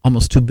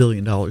almost $2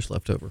 billion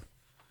left over.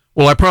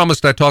 Well, I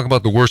promised I'd talk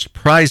about the worst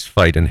prize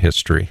fight in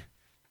history.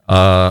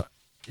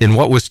 In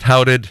what was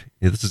touted,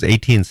 this is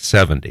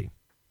 1870,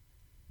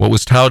 what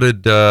was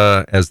touted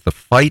as the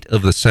fight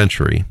of the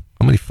century.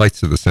 How many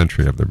fights of the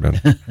century have there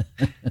been?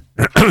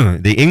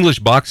 The English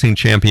boxing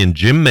champion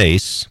Jim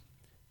Mace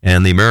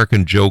and the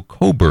American Joe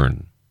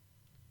Coburn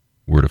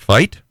were to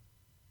fight,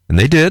 and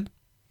they did.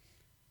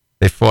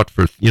 They fought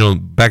for,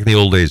 back in the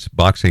old days,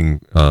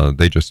 boxing,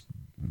 they just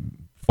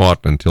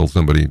fought until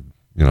somebody,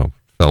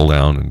 fell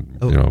down and,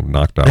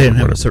 knocked out. They didn't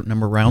have a certain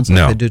number of rounds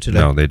like they do today?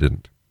 No, they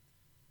didn't.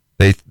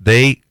 They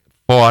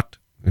fought,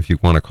 if you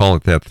want to call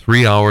it that,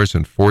 3 hours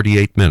and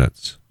 48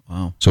 minutes.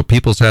 Wow. So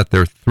people sat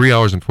there 3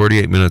 hours and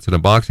 48 minutes in a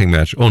boxing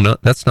match. Oh, no,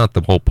 that's not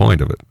the whole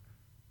point of it.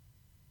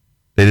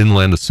 They didn't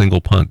land a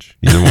single punch,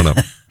 either one of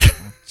them.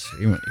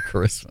 Gee,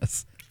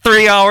 Christmas.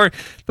 3 hours,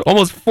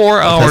 almost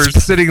 4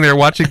 hours sitting there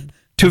watching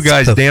two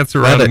guys dance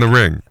around in the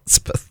ring. It's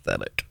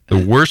pathetic. The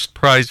worst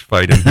prize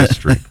fight in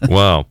history.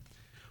 Wow.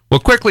 Well,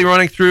 quickly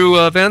running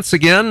through events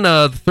again,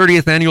 the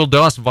 30th Annual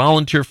Doss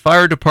Volunteer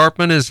Fire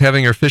Department is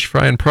having our fish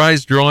fry and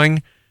prize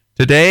drawing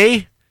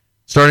today,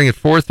 starting at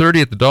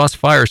 4:30 at the Doss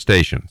Fire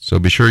Station. So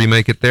be sure you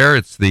make it there.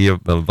 It's the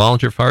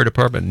Volunteer Fire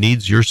Department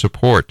needs your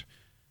support.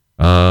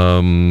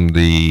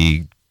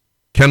 The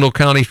Kendall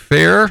County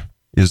Fair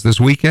is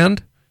this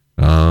weekend.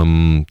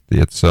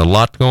 It's a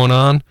lot going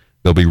on.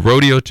 There'll be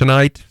rodeo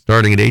tonight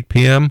starting at 8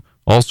 p.m.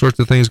 All sorts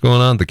of things going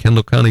on at the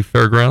Kendall County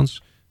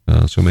Fairgrounds.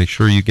 So make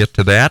sure you get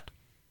to that.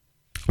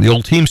 The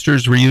old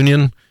Teamsters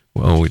reunion,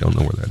 well, we don't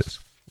know where that is.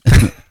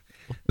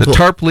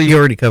 Tarpley, you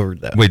already covered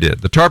that. We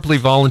did. The Tarpley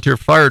Volunteer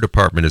Fire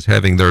Department is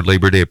having their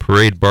Labor Day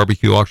Parade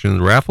barbecue auction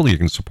and raffle. You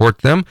can support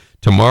them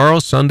tomorrow,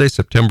 Sunday,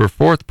 September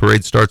 4th.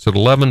 Parade starts at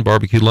 11,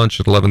 barbecue lunch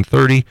at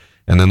 11:30,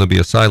 and then there'll be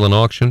a silent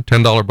auction.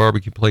 $10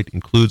 barbecue plate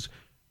includes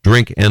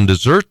drink and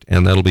dessert,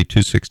 and that'll be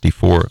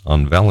 $264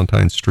 on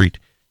Valentine Street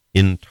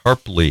in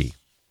Tarpley.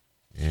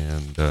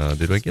 And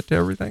did I get to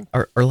everything?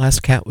 Our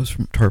last cat was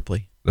from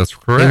Tarpley. That's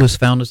correct. It was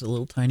found as a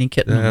little tiny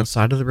kitten on the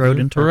side of the road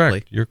in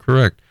Tarpley. You're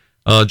correct.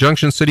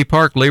 Junction City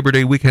Park Labor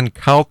Day Weekend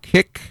Cow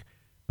Kick.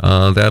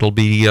 That'll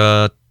be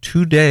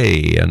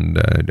today and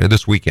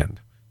this weekend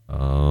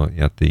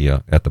at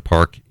the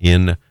park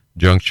in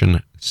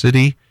Junction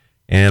City.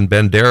 And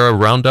Bandera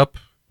Roundup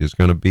is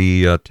going to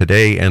be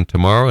today and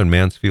tomorrow in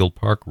Mansfield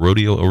Park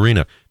Rodeo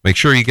Arena. Make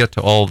sure you get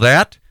to all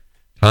that.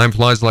 Time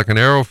flies like an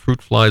arrow,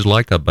 fruit flies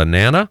like a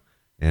banana.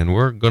 And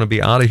we're going to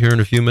be out of here in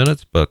a few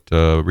minutes, but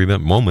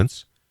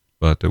moments.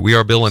 But we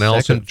are Bill and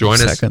Allison.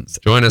 Join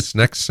us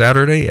next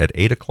Saturday at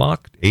 8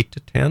 o'clock, 8 to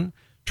 10.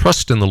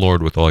 Trust in the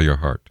Lord with all your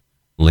heart.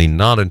 Lean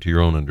not into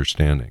your own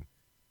understanding.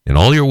 In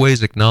all your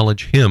ways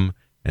acknowledge Him,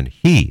 and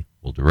He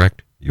will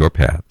direct your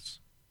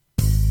paths.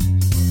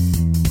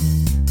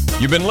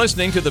 You've been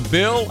listening to the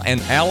Bill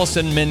and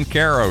Alison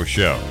Mencarow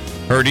Show,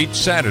 heard each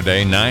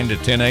Saturday 9 to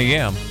 10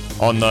 a.m.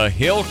 on the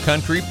Hill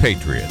Country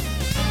Patriot.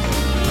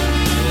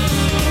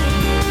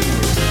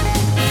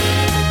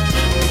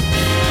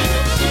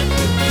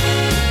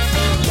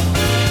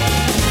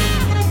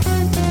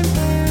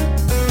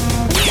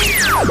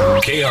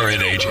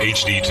 KRNH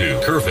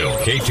HD2 Kerrville,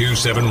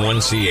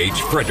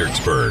 K271CH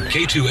Fredericksburg,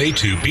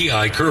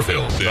 K2A2BI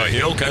Kerrville, the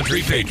Hill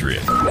Country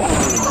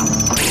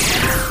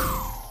Patriot.